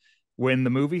 but when the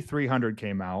movie 300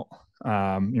 came out, you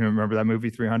remember that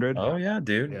movie 300? Oh yeah,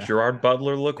 dude. Yeah. Gerard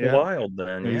Butler look wild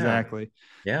then. Exactly.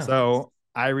 Yeah. So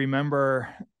I remember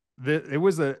it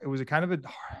was a kind of a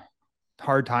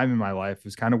hard time in my life. It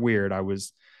was kind of weird. I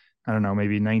was, I don't know,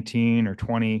 maybe 19 or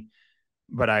 20,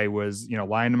 but I was,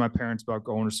 lying to my parents about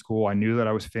going to school. I knew that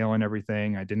I was failing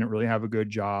everything. I didn't really have a good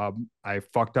job. I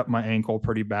fucked up my ankle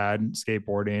pretty bad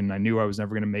skateboarding. I knew I was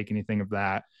never going to make anything of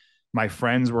that. my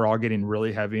friends were all getting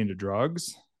really heavy into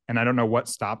drugs. And I don't know what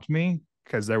stopped me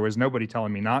because there was nobody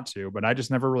telling me not to, but I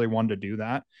just never really wanted to do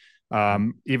that.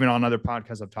 Even on other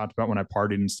podcasts, I've talked about when I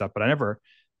partied and stuff, but I never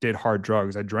did hard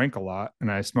drugs. I drank a lot and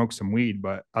I smoked some weed,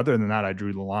 but other than that, I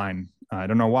drew the line. I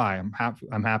don't know why.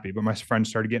 I'm happy, but my friends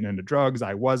started getting into drugs.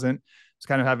 I wasn't. I was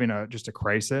kind of having just a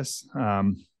crisis.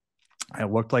 I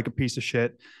looked like a piece of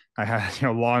shit. I had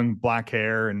long black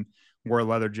hair and wore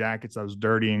leather jackets. I was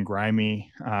dirty and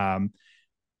grimy.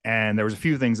 And there was a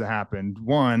few things that happened.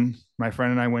 One, my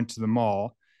friend and I went to the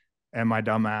mall, and my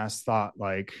dumb ass thought,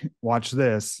 like, watch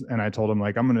this. And I told him,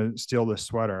 like, I'm going to steal this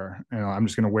sweater and I'm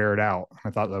just going to wear it out. I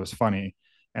thought that was funny.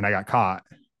 And I got caught.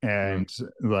 And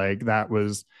like,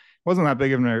 wasn't that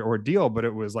big of an ordeal, but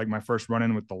it was like my first run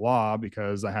in with the law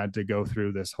because I had to go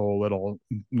through this whole little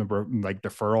like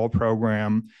deferral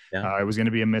program. It was going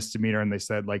to be a misdemeanor. And they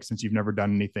said, like, since you've never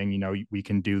done anything, we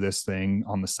can do this thing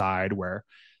on the side where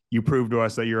you prove to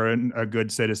us that you're a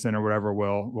good citizen or whatever,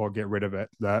 we'll get rid of it.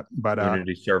 But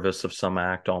community service of some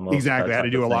act almost. Exactly. I had to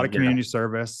do a lot of community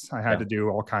service. I had to do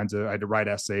all kinds of, I had to write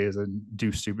essays and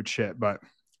do stupid shit, but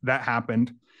that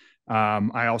happened.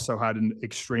 I also had an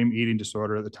extreme eating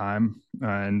disorder at the time,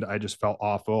 and I just felt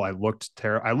awful. I looked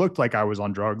terrible. I looked like I was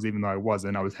on drugs, even though I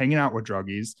wasn't. I was hanging out with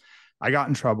druggies. I got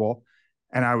in trouble,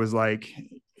 and I was like,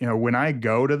 when I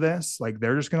go to this, like,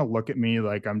 they're just going to look at me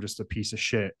like I'm just a piece of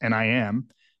shit. And I am.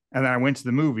 And then I went to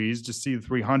the movies to see the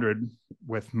 300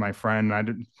 with my friend.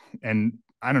 And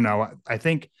I don't know. I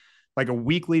think like a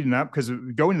week leading up, because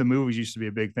going to the movies used to be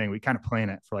a big thing. We kind of plan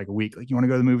it for like a week. Like, you want to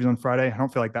go to the movies on Friday? I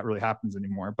don't feel like that really happens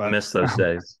anymore. But I miss those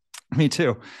days. Me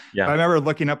too. Yeah. But I remember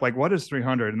looking up, like, what is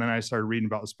 300? And then I started reading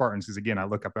about the Spartans because, again, I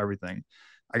look up everything.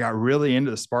 I got really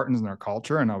into the Spartans and their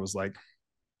culture, and I was like,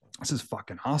 this is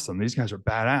fucking awesome. These guys are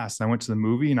badass. And I went to the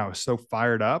movie and I was so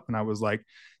fired up, and I was like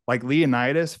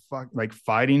Leonidas, like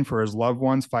fighting for his loved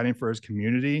ones, fighting for his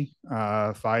community,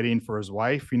 fighting for his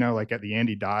wife, like at the end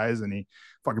he dies and he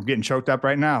fucking getting choked up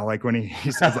right now. Like when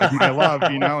he says, like, my love,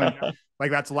 and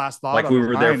like that's the last thought. Like we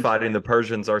were there fighting the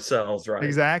Persians ourselves, right?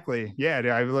 Exactly. Yeah.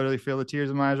 Dude, I literally feel the tears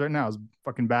in my eyes right now. It's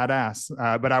fucking badass.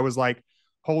 But I was like,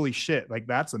 holy shit, like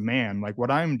that's a man. Like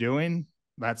what I'm doing,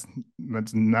 that's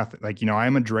nothing. Like, I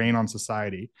am a drain on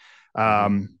society.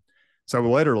 So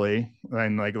literally,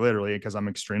 because I'm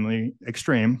extremely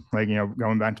extreme, like,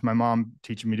 going back to my mom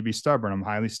teaching me to be stubborn, I'm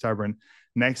highly stubborn.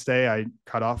 Next day, I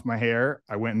cut off my hair.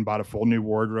 I went and bought a full new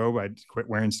wardrobe. I quit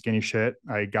wearing skinny shit.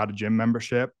 I got a gym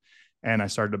membership, and I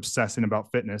started obsessing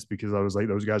about fitness because I was like,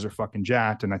 those guys are fucking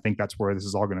jacked. And I think that's where this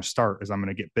is all going to start, is I'm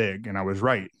going to get big. And I was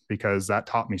right, because that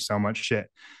taught me so much shit.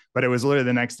 But it was literally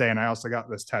the next day. And I also got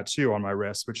this tattoo on my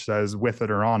wrist, which says with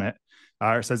it or on it.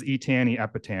 It says Etani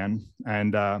Epitan.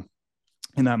 And,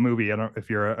 in that movie, I don't know if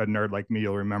you're a nerd like me,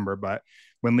 you'll remember, but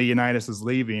when Leonidas is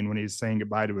leaving, when he's saying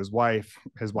goodbye to his wife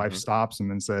stops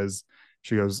him and says,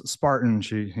 she goes, Spartan.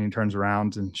 He turns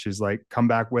around and she's like, come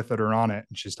back with it or on it.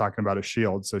 And she's talking about a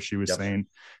shield. So she was saying,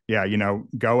 yeah,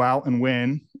 go out and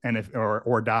win, and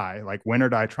or die, like win or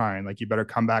die trying. Like, you better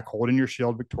come back holding your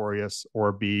shield victorious,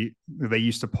 or they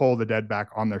used to pull the dead back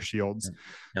on their shields.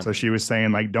 So she was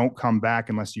saying, like, don't come back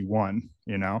unless you won,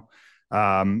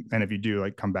 and if you do,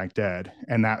 like, come back dead.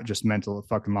 And that just meant a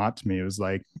fucking lot to me. It was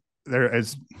like,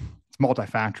 it's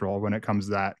multifactorial when it comes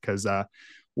to that, because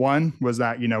one was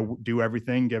that, do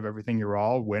everything, give everything your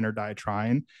all, win or die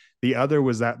trying. The other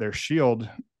was that their shield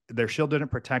didn't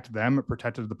protect them. It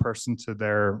protected the person to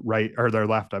their right or their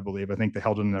left, I believe. I think they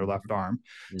held it in their left arm.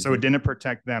 So it didn't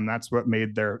protect them. That's what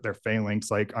made their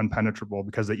phalanx like unpenetrable,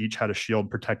 because they each had a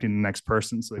shield protecting the next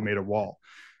person. So they made a wall.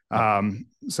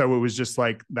 So it was just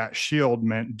like, that shield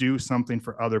meant do something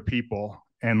for other people,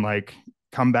 and like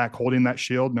come back holding that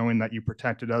shield, knowing that you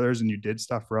protected others and you did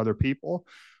stuff for other people,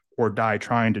 or die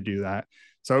trying to do that.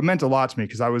 So it meant a lot to me,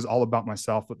 because I was all about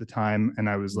myself at the time. And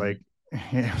I was like,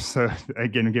 so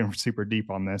again, getting super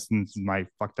deep on this, and this is my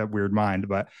fucked up weird mind,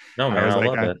 but no, man, I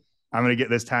love it. I'm going to get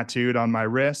this tattooed on my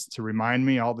wrist to remind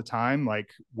me all the time, like,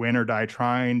 win or die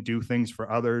trying, do things for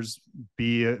others,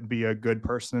 be a good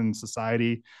person in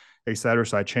society, etc.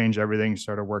 So I changed everything,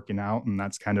 started working out. And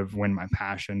that's kind of when my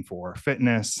passion for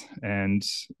fitness and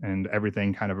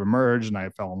everything kind of emerged. And I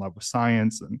fell in love with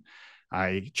science, and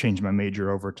I changed my major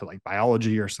over to like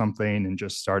biology or something, and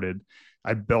just started,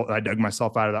 I dug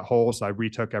myself out of that hole. So I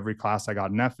retook every class I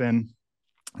got an F in,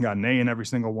 got an A in every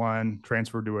single one,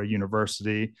 transferred to a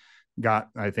university,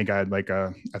 I think I had like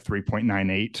a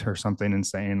 3.98 or something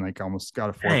insane, like almost got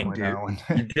a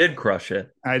 4.0. You did crush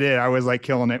it. I did. I was like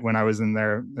killing it when I was in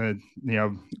there.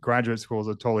 Graduate school is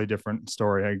a totally different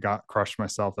story. I got crushed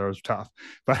myself. That was tough,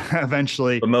 but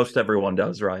eventually. But most everyone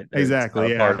does, right?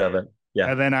 Exactly. It's part of it.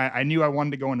 Yeah. And then I knew I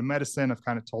wanted to go into medicine. I've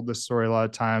kind of told this story a lot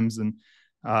of times, and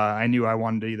I knew I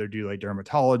wanted to either do like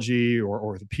dermatology or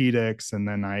orthopedics. And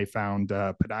then I found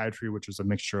podiatry, which is a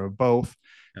mixture of both.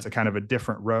 It's a kind of a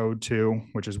different road too,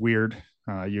 which is weird.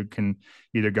 You can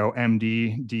either go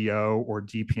MD, DO, or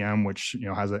DPM, which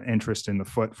has an interest in the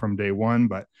foot from day one.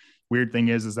 But weird thing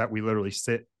is that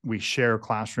we share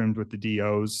classrooms with the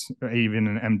DOs, even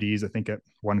in MDs. I think at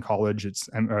one college it's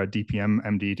DPM,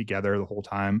 MD together the whole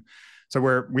time. So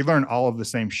we learn all of the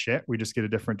same shit. We just get a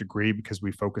different degree because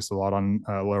we focus a lot on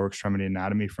lower extremity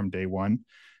anatomy from day one.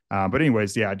 But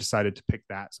anyways, yeah, I decided to pick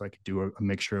that so I could do a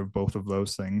mixture of both of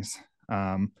those things.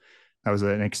 That was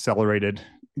an accelerated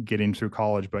getting through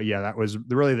college. But yeah, that was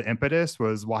really the impetus,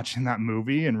 was watching that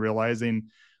movie and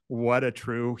realizing what a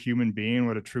true human being,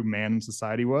 what a true man in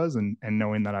society was, and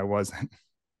knowing that I wasn't.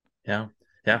 Yeah.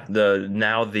 Yeah.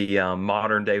 The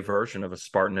modern day version of a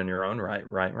Spartan in your own right.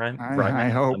 Right, I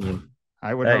man. hope.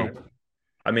 I would hey,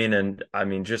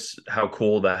 hope. Just how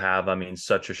cool to have,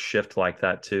 such a shift like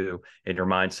that too in your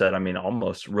mindset.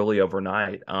 Almost really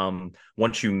overnight.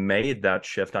 Once you made that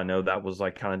shift, I know that was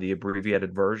like kind of the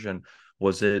abbreviated version.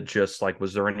 Was it just like,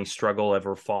 was there any struggle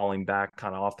ever falling back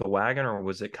kind of off the wagon, or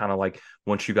was it kind of like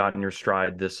once you got in your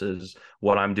stride, this is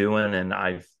what I'm doing? And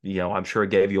I'm sure it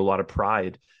gave you a lot of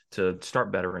pride to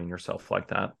start bettering yourself like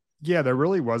that. Yeah, there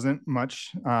really wasn't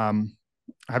much.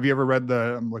 Have you ever read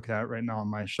I'm looking at it right now on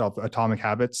my shelf, Atomic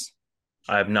Habits?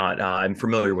 I have not. I'm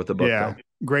familiar with the book, Yeah, though.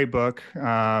 great book.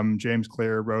 James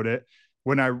Clear wrote it.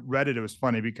 When I read it, it was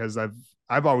funny because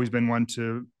I've always been one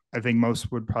to, I think most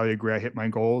would probably agree, I hit my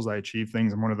goals, I achieve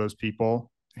things. I'm one of those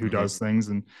people who does things.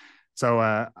 And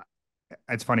so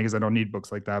it's funny because I don't need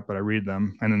books like that, but I read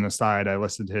them. And then aside, I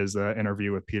listened to his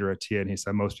interview with Peter Attia, and he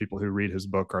said most people who read his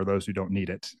book are those who don't need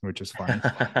it, which is fine.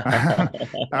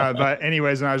 But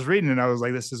anyways, when I was reading it, I was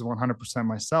like, this is 100%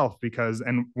 myself.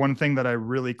 And one thing that I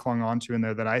really clung on to in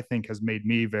there that I think has made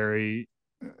me very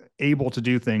able to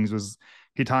do things was,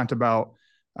 he talked about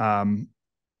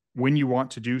when you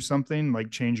want to do something,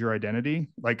 like change your identity.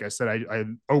 Like I said, I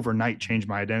overnight changed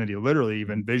my identity, literally,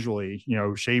 even visually,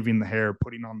 shaving the hair,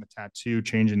 putting on the tattoo,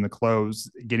 changing the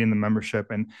clothes, getting the membership.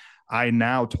 And I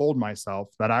now told myself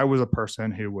that I was a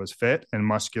person who was fit and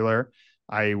muscular.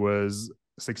 I was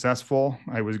successful.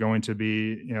 I was going to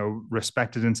be,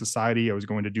 respected in society. I was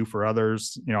going to do for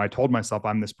others. I told myself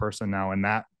I'm this person now. And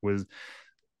that was,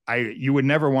 you would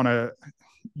never want to,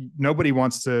 nobody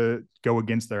wants to go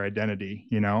against their identity,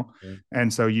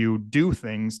 and so you do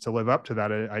things to live up to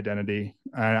that identity.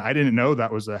 I didn't know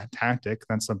that was a tactic.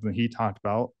 That's something he talked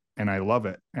about, and I love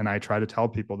it. And I try to tell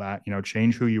people that,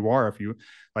 change who you are. If you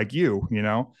like, you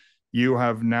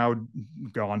have now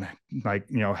gone like,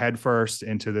 head first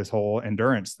into this whole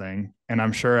endurance thing. And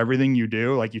I'm sure everything you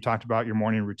do, like you talked about your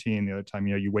morning routine the other time,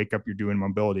 you wake up, you're doing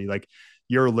mobility, like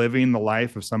you're living the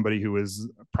life of somebody who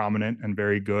is prominent and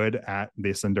very good at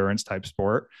this endurance type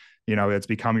sport. It's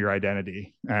become your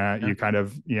identity. You kind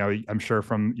of, I'm sure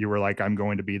you were like, I'm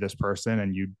going to be this person.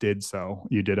 And you did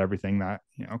everything that,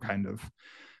 kind of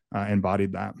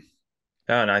embodied that.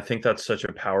 Yeah. And I think that's such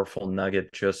a powerful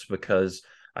nugget, just because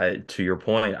to your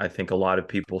point, I think a lot of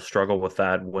people struggle with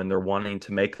that when they're wanting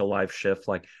to make the life shift.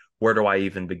 Like, where do I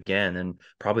even begin? And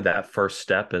probably that first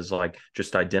step is like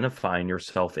just identifying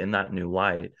yourself in that new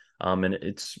light. And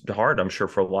it's hard, I'm sure,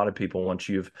 for a lot of people once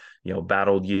you've,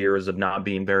 battled years of not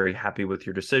being very happy with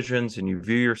your decisions, and you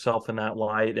view yourself in that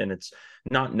light. And it's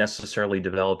not necessarily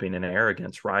developing an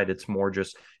arrogance, right? It's more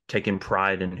just taking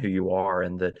pride in who you are,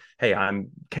 and that, hey, I'm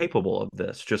capable of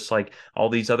this, just like all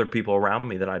these other people around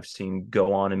me that I've seen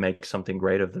go on and make something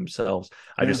great of themselves.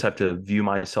 I just have to view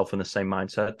myself in the same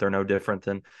mindset. They're no different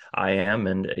than I am.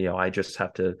 And, I just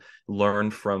have to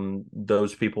learn from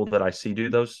those people that I see do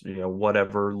those,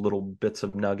 whatever little bits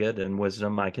of nugget and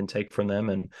wisdom I can take from them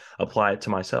and apply it to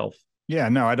myself. Yeah,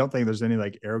 no, I don't think there's any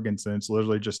like arrogance in it. It's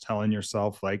literally just telling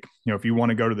yourself, like, if you want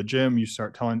to go to the gym, you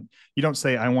don't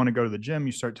say, I want to go to the gym.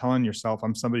 You start telling yourself,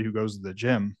 I'm somebody who goes to the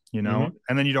gym, and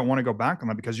then you don't want to go back on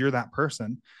that because you're that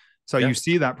person. So you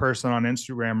see that person on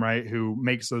Instagram, right, who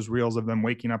makes those reels of them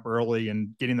waking up early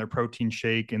and getting their protein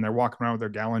shake, and they're walking around with their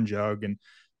gallon jug, and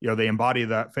they embody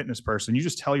that fitness person. You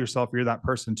just tell yourself you're that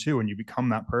person too, and you become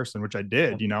that person, which I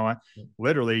did. I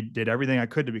literally did everything I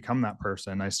could to become that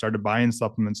person. I started buying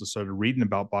supplements, I started reading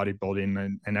about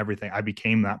bodybuilding and everything. I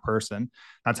became that person.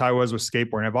 That's how I was with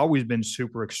skateboarding. I've always been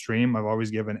super extreme. I've always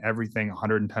given everything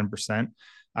 110%.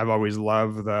 I've always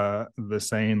loved the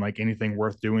saying, like, anything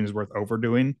worth doing is worth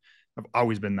overdoing. I've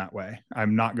always been that way.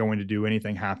 I'm not going to do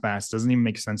anything half-assed. It doesn't even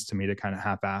make sense to me to kind of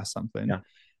half-ass something.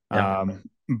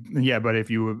 Yeah, but if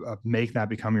you make that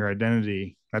become your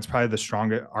identity, that's probably the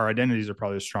strongest. Our identities are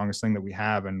probably the strongest thing that we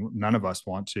have, and none of us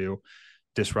want to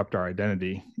disrupt our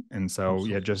identity. And so,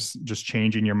 Absolutely. yeah, just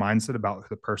changing your mindset about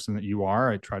the person that you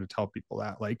are. I try to tell people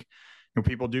that, like,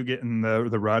 people do get in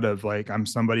the rut of like, I'm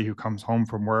somebody who comes home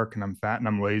from work and I'm fat and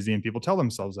I'm lazy, and people tell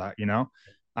themselves that,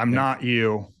 I'm Yeah. not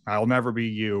you. I'll never be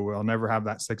you. I'll never have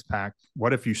that six pack.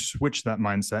 What if you switch that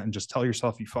mindset and just tell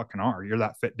yourself you fucking are? You're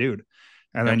that fit dude.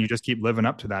 And then Yeah. you just keep living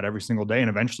up to that every single day. And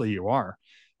eventually you are.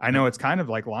 I Yeah. know it's kind of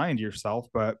like lying to yourself,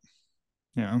 but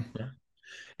Yeah.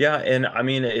 Yeah, and I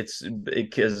mean it's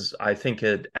because I think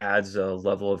it adds a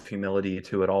level of humility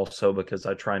to it also, because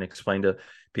I try and explain to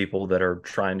people that are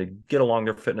trying to get along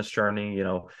their fitness journey,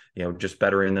 just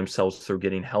bettering themselves through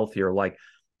getting healthier, like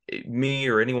me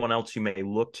or anyone else you may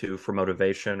look to for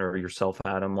motivation, or yourself,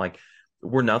 Adam, like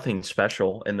we're nothing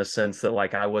special in the sense that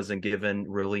like I wasn't given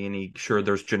really any, sure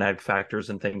there's genetic factors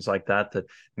and things like that that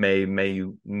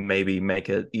maybe make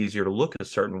it easier to look a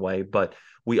certain way, but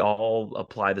we all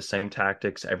apply the same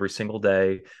tactics every single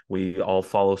day. We all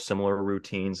follow similar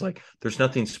routines. Like there's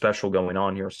nothing special going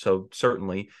on here. So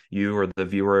certainly you or the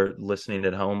viewer listening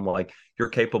at home, like you're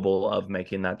capable of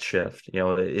making that shift.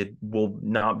 It will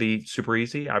not be super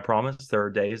easy. I promise. There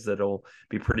are days that it'll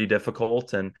be pretty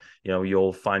difficult, and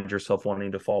you'll find yourself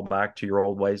wanting to fall back to your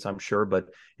old ways, I'm sure, but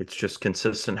it's just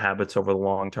consistent habits over the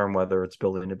long term, whether it's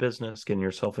building a business, getting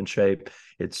yourself in shape.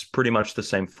 It's pretty much the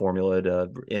same formula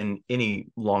in any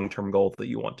long-term goal that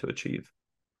you want to achieve.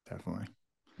 definitely.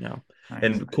 Yeah. Nice.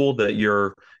 And cool that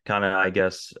you're kind of, I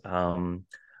guess,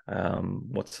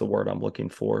 what's the word I'm looking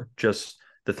for? Just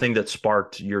the thing that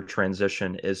sparked your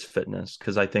transition is fitness.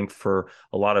 Because I think for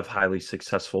a lot of highly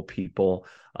successful people,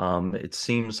 it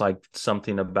seems like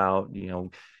something about,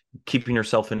 keeping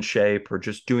yourself in shape or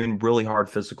just doing really hard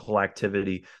physical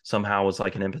activity somehow is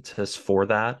like an impetus for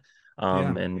that.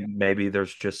 And maybe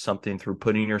there's just something through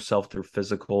putting yourself through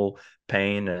physical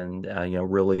pain and,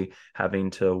 really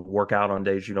having to work out on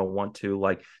days you don't want to,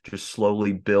 like just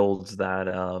slowly builds that,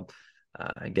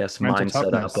 I guess, Mental mindset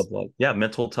up toughness. of like,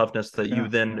 mental toughness that you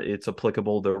then it's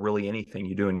applicable to really anything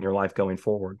you do in your life going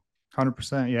forward.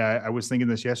 100%. Yeah. I was thinking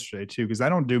this yesterday too, because I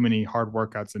don't do many hard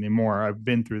workouts anymore. I've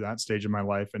been through that stage of my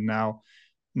life. And now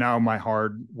my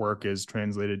hard work is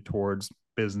translated towards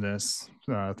business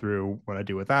through what I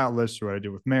do with Atlas or what I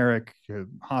do with Merrick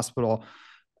Hospital.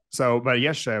 So, but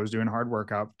yesterday I was doing hard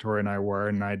workout, Tori and I were,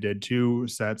 and I did two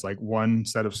sets, like one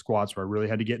set of squats where I really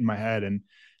had to get in my head. And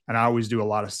I always do a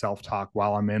lot of self-talk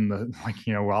while I'm in the,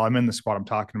 while I'm in the squat, I'm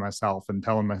talking to myself and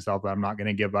telling myself that I'm not going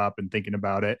to give up and thinking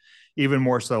about it. Even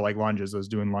more so like lunges. I was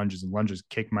doing lunges, and lunges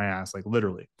kicked my ass, like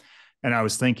literally. And I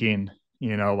was thinking,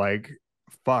 like,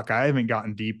 fuck, I haven't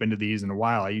gotten deep into these in a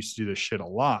while. I used to do this shit a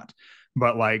lot,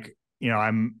 but like,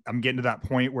 I'm getting to that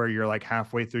point where you're like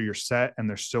halfway through your set and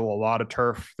there's still a lot of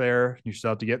turf there you still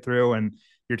have to get through, and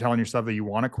you're telling yourself that you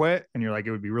want to quit, and you're like,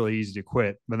 it would be really easy to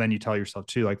quit, but then you tell yourself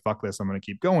too, like, fuck this, I'm going to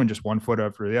keep going, just one foot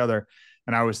after the other.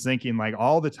 And I was thinking, like,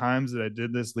 all the times that I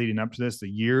did this leading up to this, the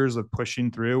years of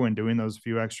pushing through and doing those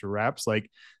few extra reps, like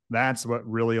that's what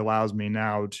really allows me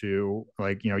now to,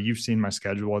 like, you've seen my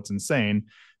schedule, it's insane.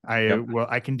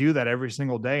 I can do that every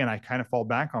single day, and I kind of fall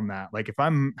back on that. Like if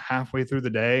I'm halfway through the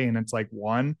day and it's like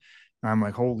one, I'm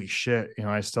like, holy shit,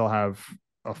 I still have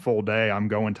a full day. I'm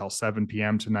going till 7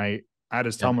 p.m. tonight. I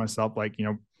just tell myself, like,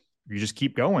 you just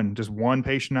keep going, just one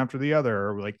patient after the other,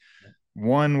 or like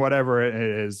one, whatever it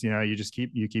is,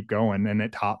 you keep going. And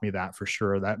it taught me that for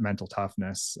sure, that mental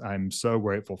toughness. I'm so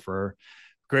grateful for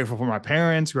my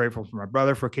parents, grateful for my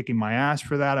brother for kicking my ass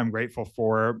for that. I'm grateful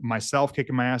for myself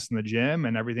kicking my ass in the gym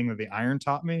and everything that the iron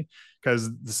taught me. Because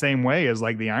the same way as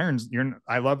like the irons,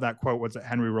 I love that quote. What's it?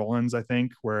 Henry Rollins, I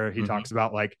think, where he talks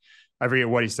about like, I forget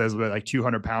what he says, but like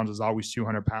 200 pounds is always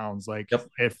 200 pounds. Like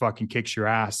it fucking kicks your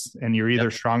ass, and you're either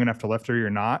strong enough to lift or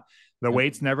you're not. The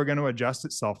weight's never going to adjust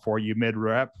itself for you mid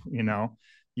rep,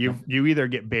 you either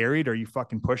get buried or you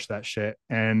fucking push that shit.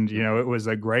 And it was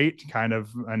a great kind of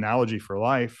analogy for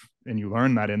life, and you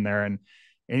learn that in there. And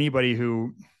anybody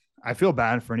who, I feel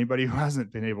bad for anybody who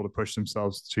hasn't been able to push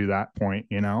themselves to that point,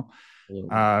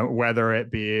 whether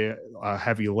it be a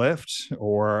heavy lift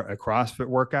or a CrossFit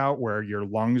workout where your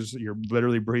lungs, you're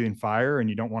literally breathing fire and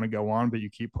you don't want to go on, but you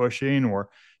keep pushing, or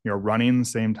running the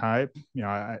same type.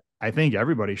 I think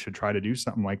everybody should try to do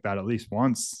something like that at least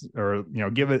once, or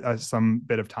give it some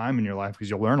bit of time in your life, because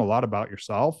you'll learn a lot about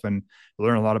yourself and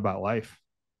learn a lot about life.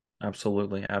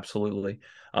 Absolutely.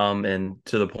 And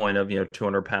to the point of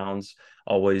 200 pounds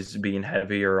always being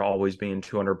heavy, or always being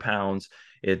 200 pounds,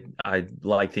 I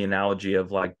like the analogy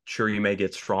of like, sure, you may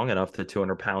get strong enough that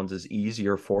 200 pounds is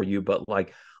easier for you, but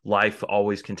like life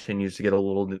always continues to get a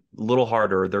little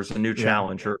harder. There's a new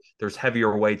challenge, or there's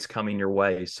heavier weights coming your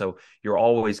way. So you're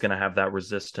always going to have that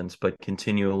resistance, but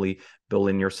continually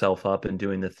building yourself up and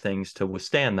doing the things to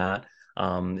withstand that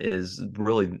is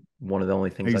really one of the only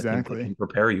things I think that can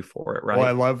prepare you for it, right? Well,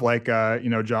 I love like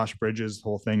Josh Bridges'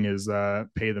 whole thing is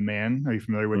pay the man. Are you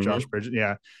familiar with Josh Bridges?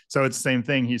 Yeah. So it's the same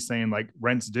thing. He's saying like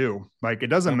rent's due. Like it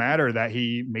doesn't matter that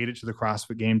he made it to the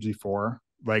CrossFit Games before.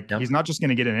 Like he's not just going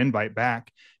to get an invite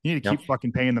back. You need to keep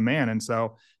fucking paying the man. And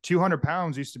so 200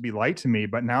 pounds used to be light to me,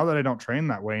 but now that I don't train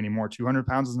that way anymore, 200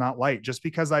 pounds is not light. Just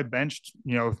because I benched,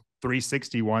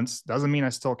 360 once doesn't mean I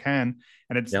still can.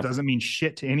 And it doesn't mean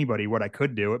shit to anybody what I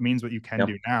could do. It means what you can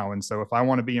do now. And so if I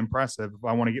want to be impressive, if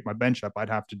I want to get my bench up, I'd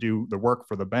have to do the work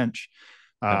for the bench.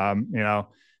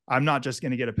 I'm not just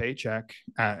going to get a paycheck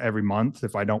every month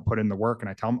if I don't put in the work. And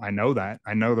I tell them, I know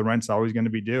the rent's always going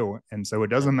to be due. And so it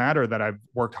doesn't matter that I've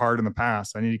worked hard in the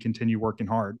past. I need to continue working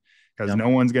hard because no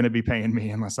one's going to be paying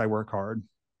me unless I work hard.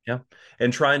 Yeah.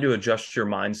 And trying to adjust your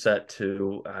mindset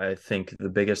to, I think the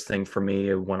biggest thing for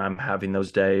me when I'm having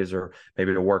those days, or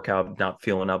maybe a workout, not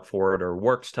feeling up for it, or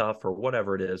work stuff, or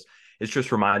whatever it is, it's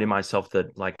just reminding myself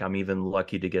that like I'm even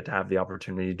lucky to get to have the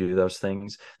opportunity to do those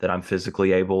things, that I'm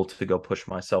physically able to go push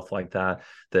myself like that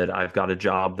I've got a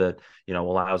job that,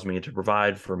 allows me to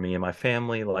provide for me and my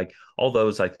family. Like all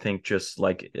those, I think just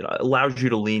like it allows you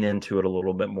to lean into it a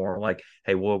little bit more. Like,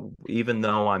 hey, well, even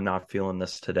though I'm not feeling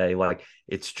this today, like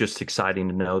it's just exciting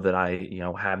to know that I,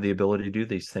 have the ability to do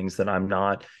these things, that I'm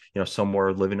not,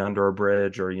 somewhere living under a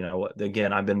bridge, or,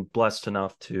 again, I've been blessed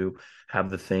enough to have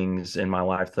the things in my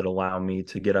life that allow me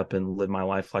to get up and live my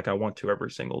life like I want to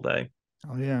every single day.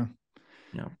 Oh yeah.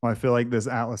 Yeah. Well, I feel like this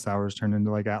Atlas hours turned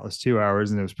into like Atlas 2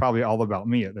 hours, and it was probably all about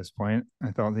me at this point.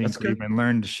 I don't think we even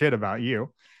learned shit about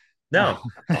you. No,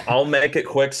 I'll make it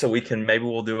quick so maybe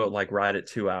we'll do it like right at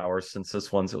 2 hours, since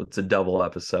it's a double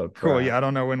episode. Cool. Yeah. I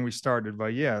don't know when we started,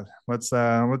 but yeah, let's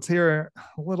hear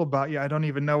a little about you. I don't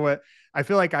even know what I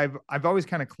feel like I've always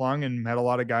kind of clung and met a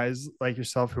lot of guys like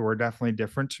yourself who are definitely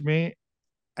different to me.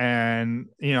 And,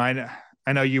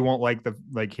 I know you won't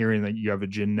like hearing that you have a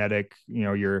genetic,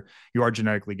 you are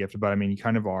genetically gifted, but I mean, you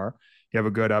kind of are. You have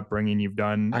a good upbringing. You've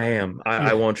done. I am.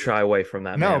 I won't shy away from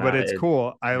that. No, but it's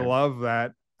cool. I love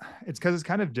that. It's because it's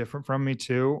kind of different from me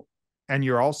too. And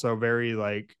you're also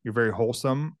you're very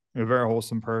wholesome. You're a very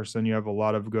wholesome person. You have a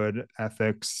lot of good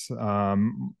ethics,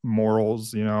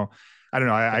 morals, I don't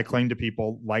know. I cling to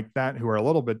people like that who are a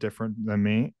little bit different than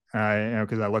me.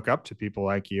 Because I look up to people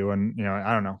like you, and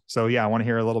I don't know. So yeah, I want to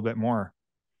hear a little bit more.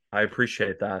 I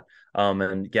appreciate that.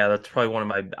 And yeah, that's probably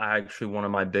one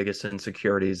of my biggest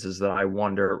insecurities is that I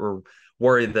wonder or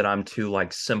worry that I'm too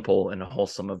like simple and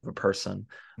wholesome of a person.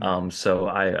 So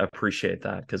I appreciate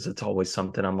that, because it's always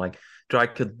something I'm like, I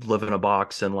could live in a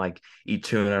box and like eat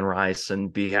tuna and rice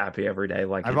and be happy every day.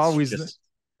 Like I've always.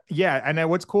 Yeah. And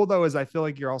what's cool though, is I feel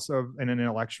like you're also an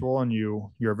intellectual, and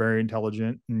you're very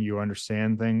intelligent and you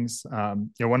understand things.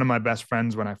 One of my best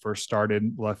friends when I first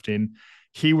started lifting,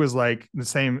 he was like the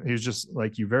same. He was just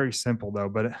like you, very simple though.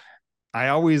 But I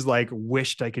always like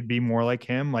wished I could be more like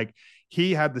him. Like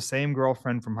he had the same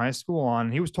girlfriend from high school on,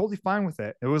 and he was totally fine with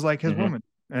it. It was like his woman.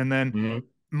 And then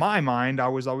my mind, I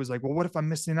was always like, well, what if I'm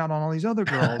missing out on all these other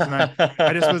girls?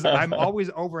 And I'm always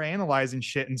overanalyzing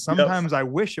shit. And sometimes I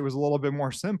wish it was a little bit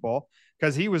more simple,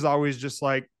 because he was always just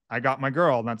like, I got my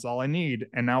girl and that's all I need.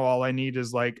 And now all I need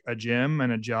is like a gym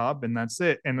and a job, and that's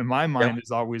it. And then my mind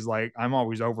is always like, I'm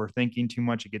always overthinking too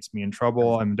much. It gets me in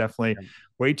trouble. I'm definitely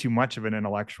way too much of an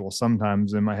intellectual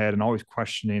sometimes in my head, and always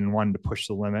questioning and wanting to push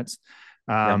the limits.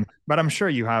 But I'm sure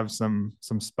you have some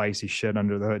spicy shit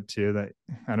under the hood too, that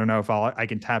I don't know if I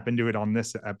can tap into it on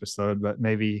this episode, but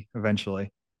maybe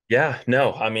eventually. Yeah,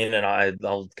 no, I mean, and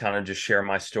I'll kind of just share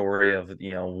my story of,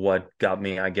 what got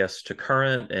me, I guess, to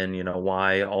current, and,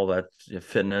 why all that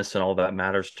fitness and all that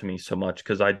matters to me so much.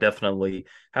 Because I definitely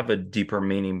have a deeper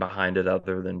meaning behind it,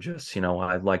 other than just,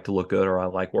 I like to look good or I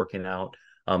like working out.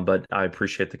 But I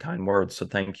appreciate the kind words. So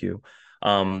thank you.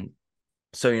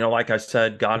 So, like I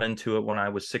said, got into it when I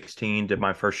was 16, did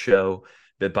my first show,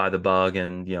 bit by the bug,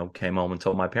 and, came home and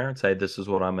told my parents, hey, this is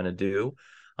what I'm going to do.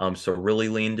 So really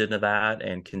leaned into that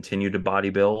and continued to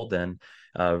bodybuild and,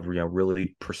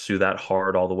 really pursue that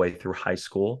hard all the way through high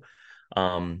school.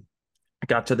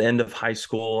 Got to the end of high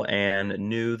school and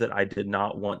knew that I did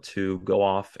not want to go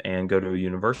off and go to a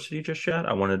university just yet.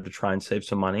 I wanted to try and save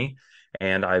some money,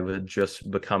 and I would just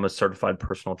become a certified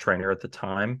personal trainer at the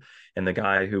time. And the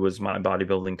guy who was my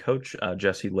bodybuilding coach,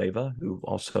 Jesse Leva, who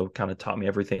also kind of taught me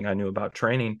everything I knew about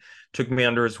training, took me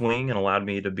under his wing and allowed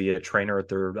me to be a trainer at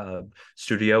their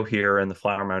studio here in the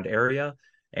Flower Mound area.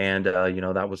 And,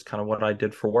 that was kind of what I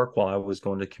did for work while I was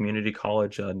going to community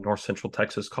college, North Central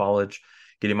Texas College,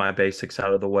 getting my basics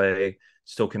out of the way,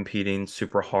 still competing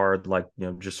super hard, like,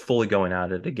 just fully going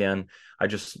at it again. I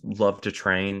just love to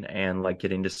train and like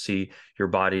getting to see your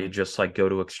body just like go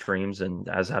to extremes. And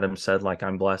as Adam said, like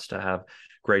I'm blessed to have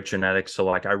great genetics. So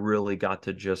like I really got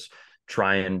to just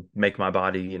try and make my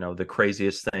body, the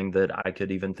craziest thing that I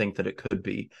could even think that it could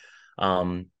be.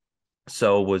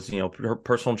 So was,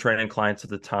 personal training clients at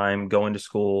the time, going to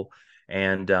school.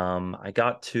 And I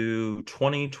got to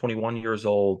 21 years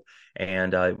old,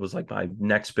 and it was like my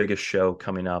next biggest show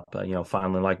coming up,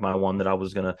 finally like my one that I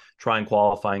was going to try and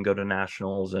qualify and go to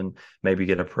nationals and maybe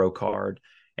get a pro card.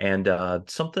 And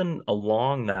something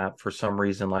along that, for some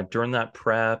reason, like during that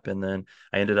prep, and then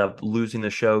I ended up losing the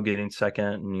show, getting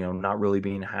second, and, not really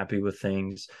being happy with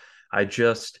things.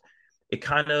 It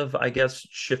kind of, I guess,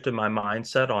 shifted my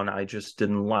mindset on I just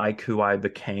didn't like who I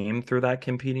became through that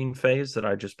competing phase, that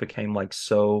I just became like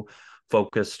so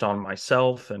focused on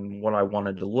myself and what I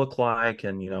wanted to look like.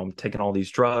 And, I'm taking all these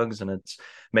drugs and it's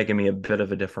making me a bit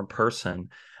of a different person.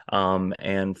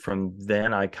 And from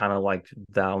then I kind of like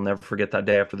that, I'll never forget that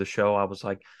day after the show. I was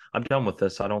like, I'm done with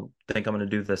this. I don't think I'm going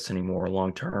to do this anymore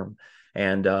long term.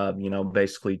 And,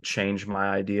 basically change my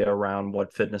idea around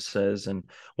what fitness is and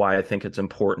why I think it's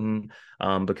important.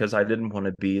 Because I didn't want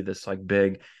to be this like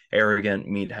big, arrogant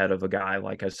meathead of a guy.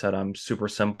 Like I said, I'm super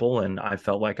simple, and I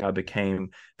felt like I became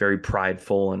very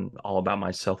prideful and all about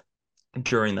myself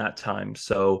during that time.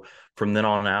 So from then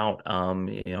on out,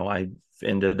 I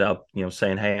ended up,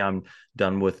 saying, hey, I'm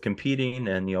done with competing,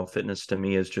 and, fitness to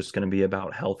me is just going to be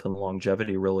about health and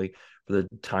longevity, really, for the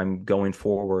time going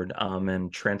forward.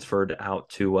 And transferred out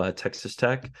to Texas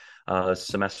Tech a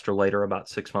semester later, about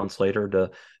 6 months later, to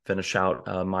finish out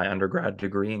my undergrad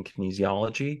degree in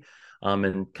kinesiology.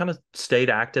 And kind of stayed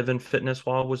active in fitness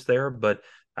while I was there, but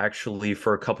actually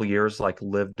for a couple years like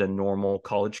lived a normal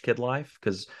college kid life,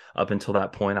 because up until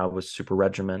that point I was super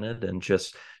regimented and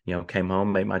just came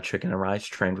home, made my chicken and rice,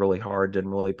 trained really hard,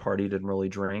 didn't really party, didn't really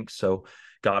drink. So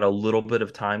got a little bit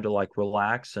of time to like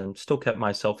relax, and still kept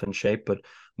myself in shape, but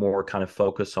more kind of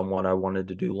focused on what I wanted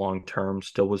to do long term.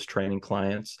 Still was training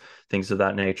clients, things of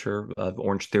that nature.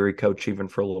 Orange Theory coach even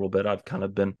for a little bit. I've kind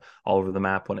of been all over the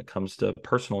map when it comes to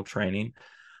personal training.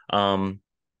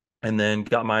 And then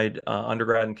got my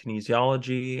undergrad in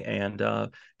kinesiology,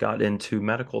 and got into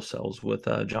medical cells with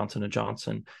Johnson &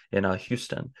 Johnson in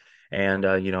Houston. And,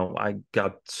 I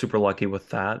got super lucky with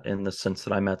that, in the sense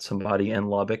that I met somebody in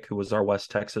Lubbock who was our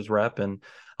West Texas rep, and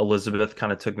Elizabeth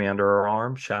kind of took me under her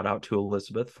arm. Shout out to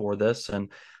Elizabeth for this, and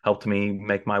helped me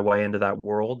make my way into that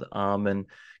world. And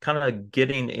kind of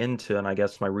getting into, and I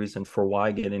guess my reason for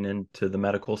why getting into the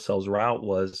medical cells route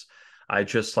was I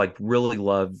just like really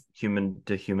love human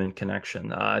to human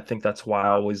connection. I think that's why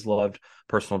I always loved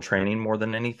personal training more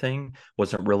than anything.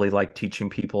 Wasn't really like teaching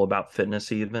people about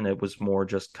fitness even. It was more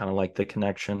just kind of like the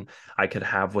connection I could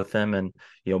have with them, and,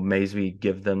 maybe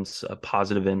give them a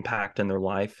positive impact in their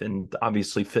life. And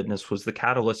obviously fitness was the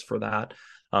catalyst for that.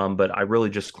 But I really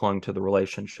just clung to the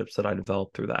relationships that I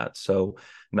developed through that. So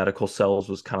medical cells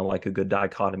was kind of like a good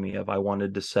dichotomy of I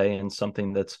wanted to say in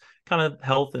something that's kind of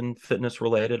health and fitness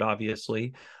related,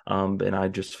 obviously. And I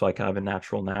just feel like I have a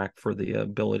natural knack for the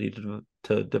ability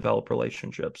to develop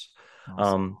relationships.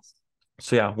 Awesome.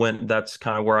 So yeah, that's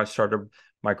kind of where I started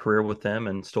my career with them,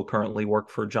 and still currently work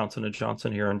for Johnson &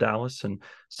 Johnson here in Dallas and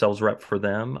sales rep for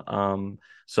them.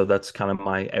 So that's kind of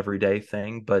my everyday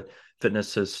thing, but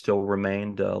fitness has still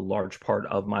remained a large part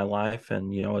of my life.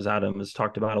 And, as Adam has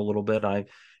talked about a little bit, I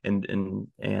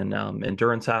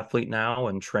endurance athlete now,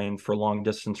 and train for long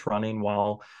distance running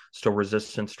while still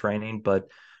resistance training. But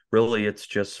really it's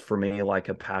just for me like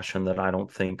a passion that I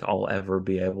don't think I'll ever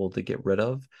be able to get rid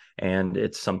of. And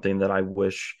it's something that I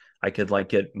wish I could like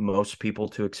get most people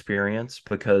to experience,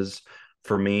 because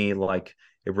for me, like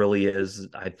it really is,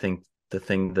 I think, the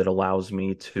thing that allows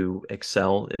me to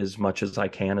excel as much as I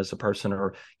can as a person,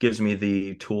 or gives me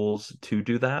the tools to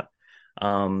do that.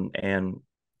 And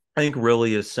I think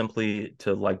really is simply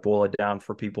to like boil it down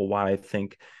for people why I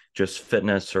think just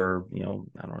fitness, or, I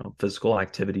don't know, physical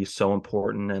activity is so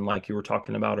important. And like you were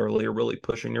talking about earlier, really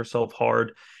pushing yourself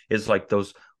hard is like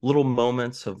those little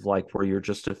moments of like where you're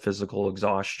just at physical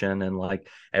exhaustion, and like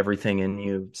everything in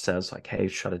you says like, hey,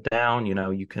 shut it down.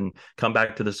 You can come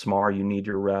back to this tomorrow. You need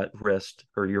your rest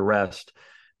or your rest.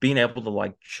 being able to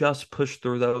like just push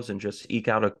through those and just eke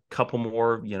out a couple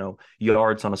more,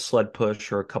 yards on a sled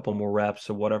push or a couple more reps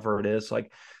or whatever it is,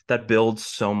 like that builds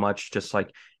so much just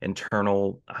like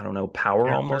internal, I don't know,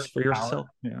 power almost for yourself.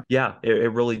 Yeah. Yeah,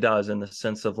 it really does, in the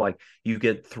sense of like you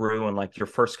get through, and like your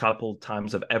first couple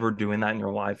times of ever doing that in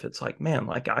your life, it's like, man,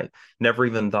 like I never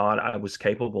even thought I was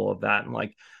capable of that. And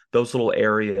like those little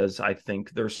areas, I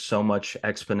think there's so much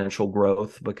exponential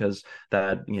growth, because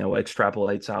that,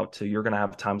 extrapolates out to, you're going to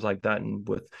have times like that, and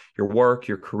with your work,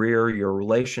 your career, your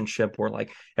relationship, where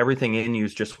like everything in you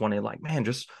is just wanting, like, man,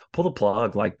 just pull the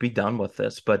plug, like be done with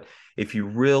this. But if you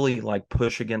really like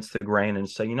push against the grain and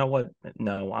say, you know what,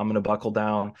 no, I'm going to buckle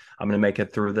down, I'm going to make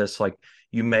it through this, like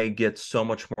you may get so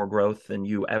much more growth than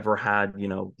you ever had,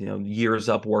 years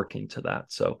up working to that.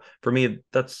 So for me,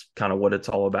 that's kind of what it's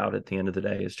all about at the end of the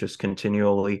day, is just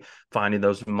continually finding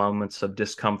those moments of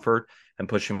discomfort and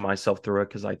pushing myself through it,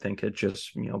 because I think it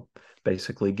just,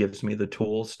 basically gives me the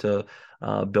tools to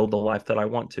build the life that I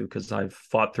want to, because I've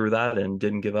fought through that and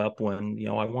didn't give up when,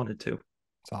 I wanted to.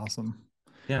 It's awesome.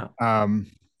 Yeah.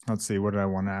 Let's see, what did I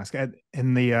want to ask?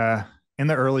 In the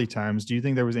early times, do you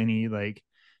think there was any, like,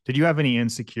 did you have any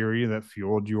insecurity that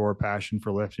fueled your passion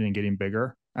for lifting and getting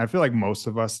bigger? I feel like most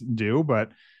of us do,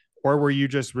 or were you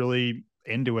just really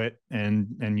into it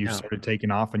and you started taking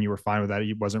off and you were fine with that?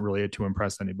 It wasn't really to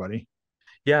impress anybody.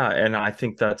 Yeah, and I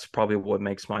think that's probably what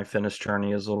makes my fitness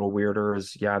journey is a little weirder.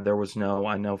 Is there was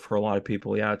I know for a lot of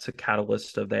people, it's a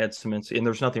catalyst of, they had some, and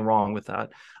there's nothing wrong with that,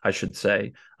 I should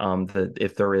say. That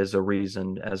if there is a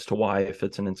reason as to why, if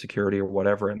it's an insecurity or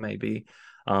whatever it may be.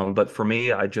 But for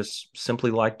me, I just simply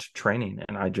liked training,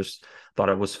 and I just thought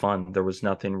it was fun. There was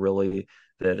nothing really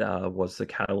that was the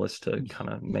catalyst to kind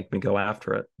of make me go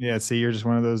after it. Yeah, see, you're just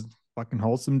one of those fucking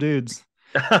wholesome dudes.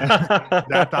 That's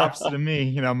the opposite of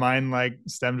me. Mine like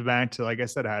stemmed back to, like I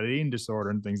said, I had an eating disorder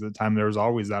and things at the time. There was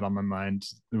always that on my mind.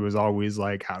 It was always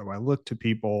like, how do I look to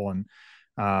people? And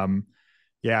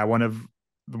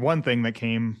one thing that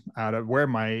came out of where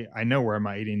my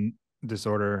eating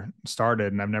disorder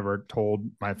started, and I've never told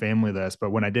my family this,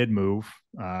 but when I did move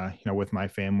with my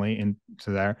family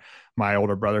into there, my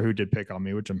older brother, who did pick on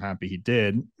me, which I'm happy he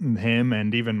did, him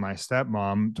and even my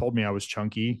stepmom told me I was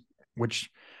chunky, which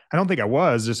I don't think I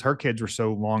was. Just her kids were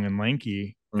so long and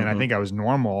lanky, and I think I was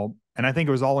normal, and I think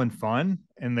it was all in fun,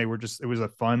 and it was a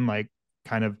fun, like,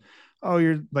 kind of, oh,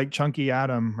 you're like chunky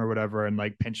Adam or whatever, and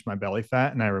like pinched my belly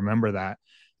fat. And I remember that.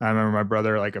 I remember my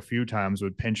brother like a few times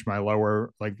would pinch my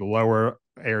lower, like the lower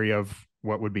area of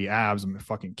what would be abs. I'm a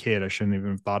fucking kid. I shouldn't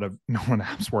even thought of know what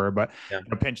abs were, but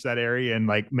pinch that area and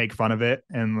like make fun of it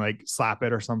and like slap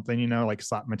it or something, like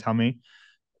slap my tummy.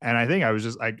 And I think I was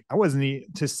just like, I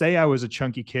wasn't, to say I was a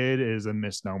chunky kid is a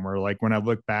misnomer. Like when I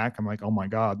look back, I'm like, oh my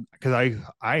God. Cause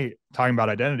I talking about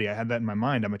identity, I had that in my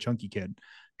mind. I'm a chunky kid.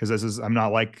 Cause I'm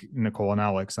not like Nicole and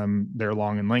Alex. They're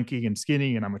long and lanky and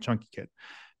skinny, and I'm a chunky kid.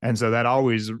 And so that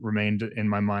always remained in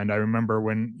my mind. I remember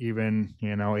when even,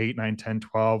 8, 9, 10,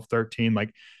 12, 13,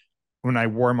 like when I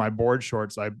wore my board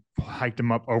shorts, I hiked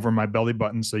them up over my belly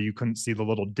button so you couldn't see the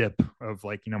little dip of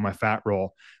like, my fat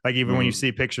roll. Like even when you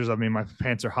see pictures of me, my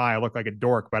pants are high, I look like a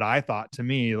dork. But I thought, to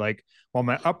me, like, well,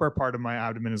 my upper part of my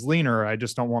abdomen is leaner. I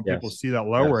just don't want people to see that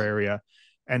lower area.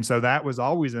 And so that was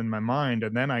always in my mind.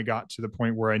 And then I got to the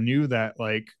point where I knew that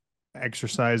like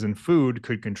exercise and food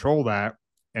could control that.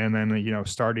 And then,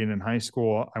 starting in high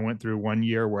school, I went through 1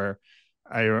 year where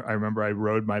I remember I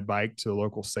rode my bike to the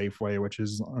local Safeway, which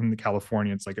is in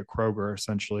California. It's like a Kroger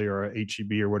essentially, or a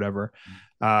HEB or whatever.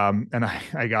 And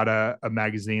I got a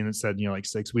magazine that said, like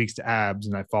 6 weeks to abs.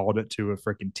 And I followed it to a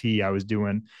freaking T. I was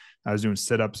doing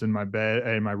sit-ups in my bed,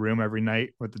 in my room every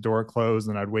night with the door closed.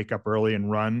 And I'd wake up early and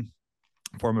run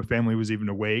before my family was even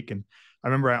awake. And I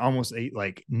remember I almost ate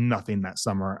like nothing that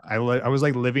summer. I was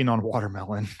like living on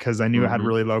watermelon because I knew it had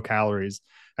really low calories.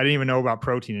 I didn't even know about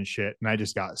protein and shit. And I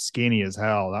just got skinny as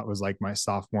hell. That was like my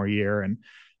sophomore year.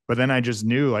 But then I just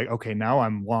knew like, okay, now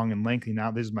I'm long and lanky. Now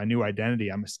this is my new identity.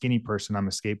 I'm a skinny person. I'm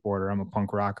a skateboarder. I'm a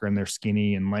punk rocker, and they're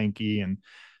skinny and lanky and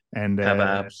have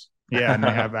abs. Yeah. And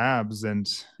they have abs. And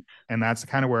that's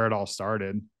kind of where it all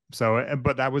started. So,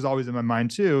 but that was always in my mind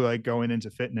too. Like going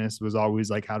into fitness was always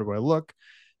like, how do I look?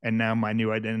 And now my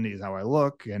new identity is how I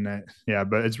look. And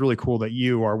but it's really cool that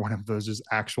you are one of those just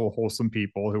actual wholesome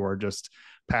people who are just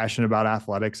passionate about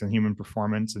athletics and human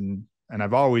performance. And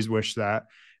I've always wished that.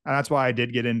 And that's why I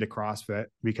did get into CrossFit,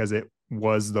 because it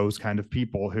was those kind of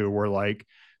people who were like,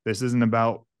 this isn't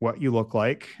about what you look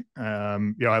like. I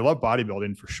love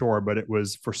bodybuilding for sure, but it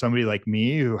was for somebody like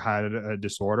me who had a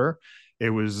disorder. It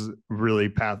was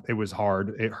really it was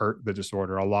hard. It hurt the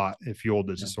disorder a lot. It fueled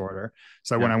the disorder.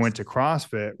 So when I went to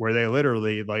CrossFit, where they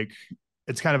literally like,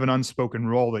 it's kind of an unspoken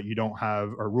rule that you don't have,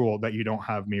 or rule that you don't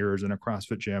have mirrors in a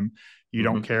CrossFit gym. You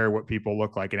don't care what people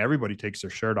look like, and everybody takes their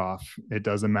shirt off. It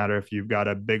doesn't matter if you've got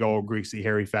a big old greasy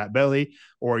hairy fat belly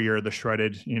or you're the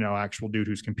shredded, actual dude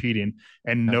who's competing,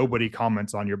 and nobody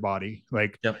comments on your body.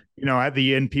 Like, at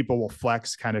the end, people will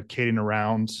flex, kind of kidding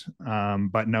around,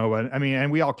 but no, I mean, and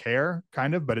we all care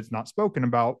kind of, but it's not spoken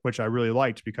about, which I really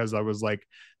liked, because I was like,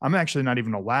 I'm actually not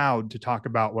even allowed to talk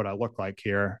about what I look like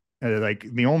here. Like,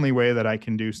 the only way that I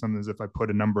can do something is if I put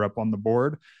a number up on the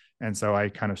board. And so I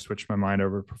kind of switched my mind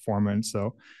over performance.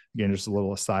 So again, just a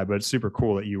little aside, but it's super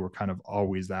cool that you were kind of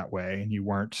always that way, and you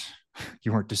weren't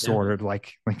disordered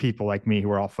like people like me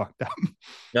who are all fucked up.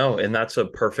 No, and that's a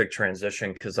perfect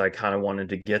transition, because I kind of wanted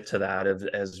to get to that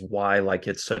as why, like,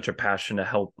 it's such a passion to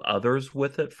help others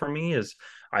with it. For me, is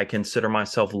I consider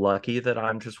myself lucky that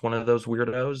I'm just one of those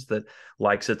weirdos that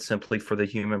likes it simply for the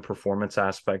human performance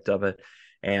aspect of it.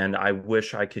 And I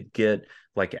wish I could get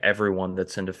like everyone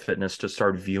that's into fitness to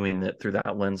start viewing it through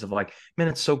that lens of like, man,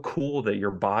 it's so cool that your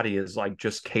body is like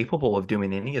just capable of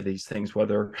doing any of these things,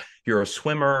 whether you're a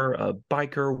swimmer, a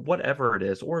biker, whatever it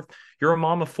is, or if you're a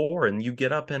mom of 4 and you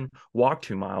get up and walk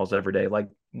 2 miles every day. Like,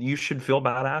 you should feel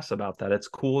badass about that. It's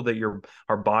cool that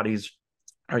our bodies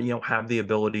are, have the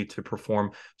ability to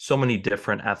perform so many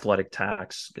different athletic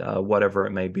tasks, whatever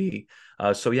it may be.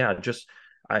 So yeah, just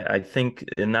I think,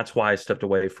 and that's why I stepped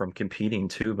away from competing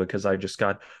too, because I just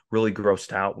got really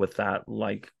grossed out with that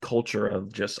like culture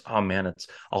of just, oh man, it's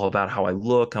all about how I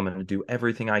look. I'm going to do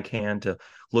everything I can to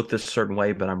look this certain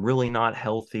way, but I'm really not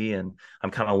healthy. And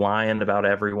I'm kind of lying about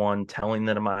everyone, telling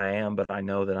them I am, but I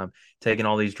know that I'm taking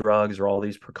all these drugs or all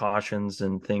these precautions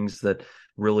and things that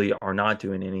really are not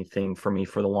doing anything for me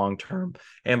for the long term,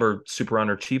 and are super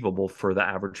unachievable for the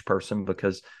average person,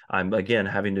 because I'm, again,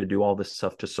 having to do all this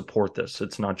stuff to support this.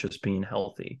 It's not just being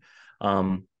healthy.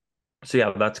 So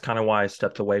yeah, that's kind of why I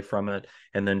stepped away from it,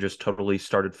 and then just totally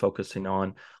started focusing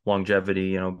on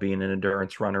longevity, being an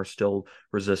endurance runner, still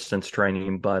resistance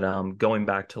training, but going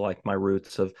back to like my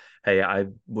roots of, hey, I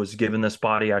was given this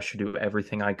body, I should do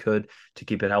everything I could to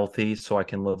keep it healthy so I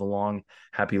can live a long,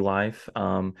 happy life.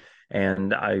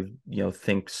 And I,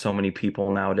 think so many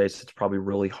people nowadays, it's probably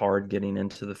really hard getting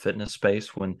into the fitness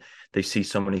space when they see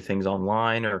so many things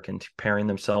online or comparing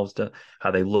themselves to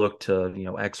how they look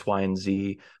to, X, Y, and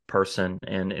Z person.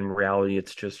 And in reality,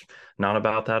 it's just not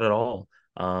about that at all.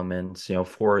 And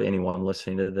for anyone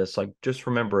listening to this, like, just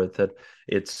remember that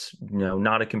it's,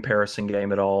 not a comparison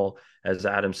game at all. As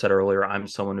Adam said earlier, I'm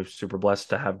someone who's super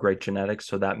blessed to have great genetics,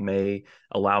 so that may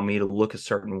allow me to look a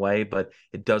certain way, but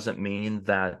it doesn't mean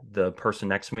that the person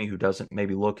next to me who doesn't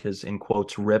maybe look as, in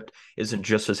quotes, ripped, isn't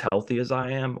just as healthy as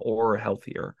I am or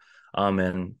healthier.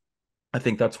 And I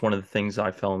think that's one of the things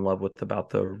I fell in love with about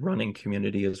the running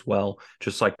community as well,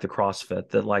 just like the CrossFit,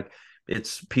 that like,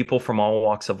 it's people from all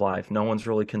walks of life. No one's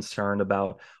really concerned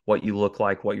about what you look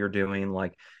like, what you're doing.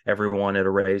 Like, everyone at a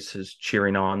race is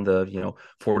cheering on the,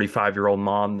 45-year-old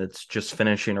mom that's just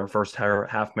finishing her first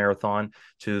half marathon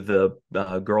to the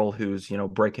girl who's,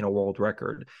 breaking a world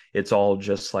record. It's all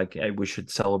just like, hey, we should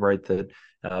celebrate that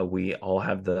we all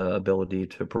have the ability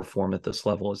to perform at this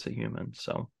level as a human.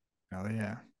 So. Oh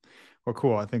yeah. Well,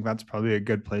 cool. I think that's probably a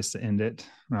good place to end it.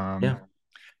 Yeah.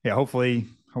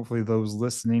 Hopefully those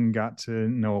listening got to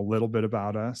know a little bit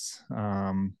about us.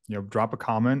 Drop a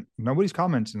comment. Nobody's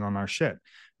commenting on our shit.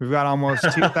 We've got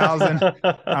almost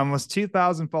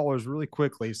 2,000 followers really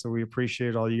quickly. So we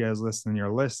appreciate all you guys listening.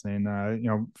 You're listening.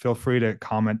 Feel free to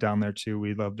comment down there too.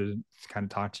 We'd love to kind of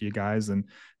talk to you guys and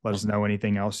let us know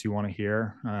anything else you want to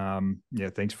hear.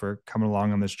 Thanks for coming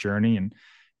along on this journey. And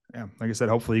yeah, like I said,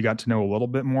 hopefully you got to know a little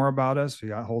bit more about us. We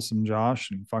got wholesome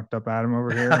Josh and fucked up Adam over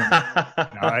here.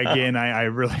 Again, I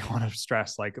really want to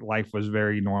stress, like, life was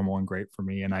very normal and great for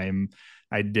me. And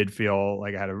I did feel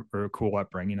like I had a cool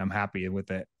upbringing. I'm happy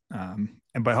with it.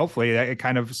 But hopefully it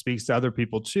kind of speaks to other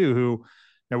people too, who,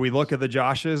 we look at the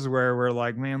Joshes where we're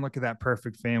like, man, look at that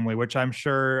perfect family, which I'm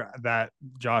sure that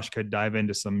Josh could dive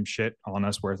into some shit on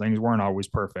us where things weren't always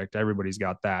perfect. Everybody's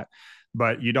got that.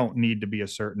 But you don't need to be you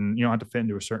don't have to fit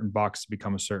into a certain box to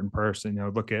become a certain person.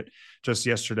 Look at just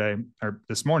yesterday or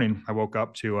this morning, I woke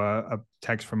up to a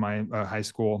text from my high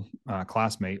school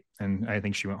classmate. And I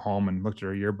think she went home and looked at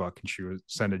her yearbook, and she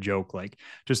sent a joke, like,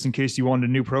 just in case you wanted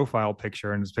a new profile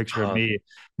picture. And it's a picture of me.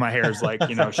 My hair is like,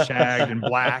 shagged and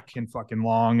black and fucking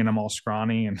long, and I'm all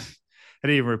scrawny. And I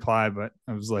didn't even reply, but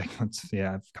I was like,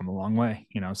 I've come a long way,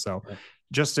 so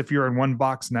just if you're in one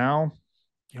box now,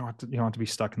 you don't have to be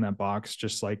stuck in that box.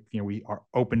 Just like, we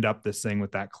opened up this thing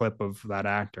with that clip of that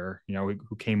actor,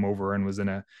 who came over and was in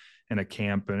a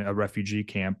camp, a refugee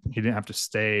camp. He didn't have to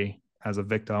stay as a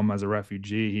victim, as a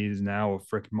refugee. He's now a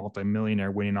freaking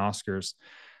multimillionaire winning Oscars.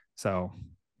 So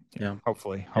yeah,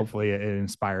 hopefully it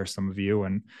inspires some of you.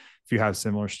 And if you have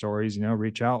similar stories,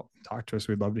 reach out, talk to us.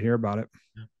 We'd love to hear about it.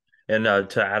 And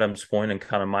to Adam's point and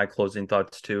kind of my closing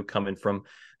thoughts too, coming from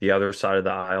the other side of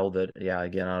the aisle, that, yeah,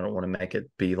 again, I don't want to make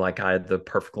it be like I had the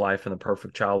perfect life and the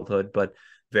perfect childhood, but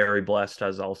very blessed,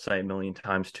 as I'll say a million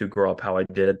times, to grow up how I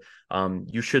did.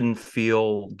 You shouldn't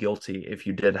feel guilty if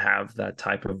you did have that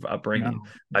type of upbringing. No.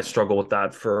 I struggled with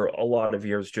that for a lot of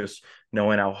years, just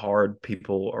knowing how hard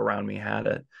people around me had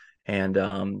it. And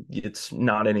it's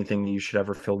not anything that you should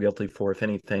ever feel guilty for. If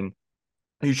anything,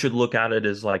 you should look at it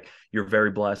as like you're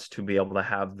very blessed to be able to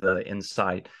have the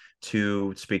insight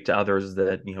to speak to others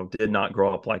that did not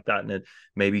grow up like that, and it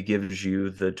maybe gives you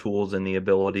the tools and the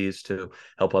abilities to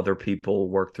help other people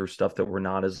work through stuff that were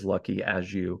not as lucky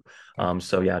as you.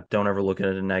 So yeah, don't ever look at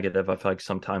it as negative. I feel like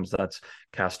sometimes that's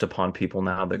cast upon people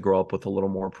now that grow up with a little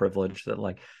more privilege, that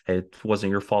like, hey, it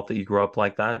wasn't your fault that you grew up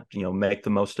like that. Make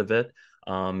the most of it.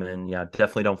 And yeah,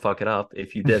 definitely don't fuck it up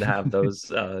if you did have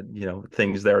those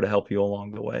things there to help you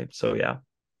along the way. So yeah.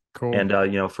 Cool. And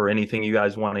for anything you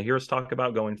guys want to hear us talk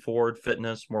about going forward,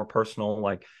 fitness, more personal,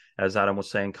 like as Adam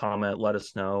was saying, comment, let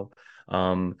us know.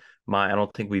 I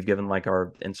don't think we've given like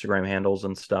our Instagram handles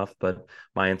and stuff, but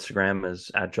my Instagram is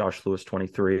at Josh Lewis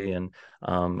 23, and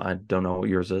I don't know what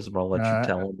yours is, but I'll let you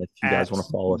tell them if you guys want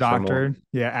to follow us. At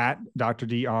Dr.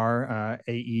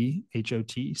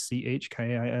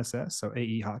 DrAehotchkiss. So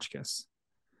AE Hotchkiss.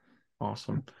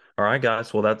 Awesome. All right,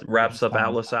 guys. Well, that wraps up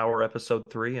Atlas Hour episode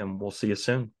 3, and we'll see you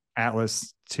soon.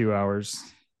 Atlas 2 hours.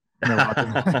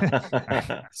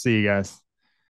 See you guys.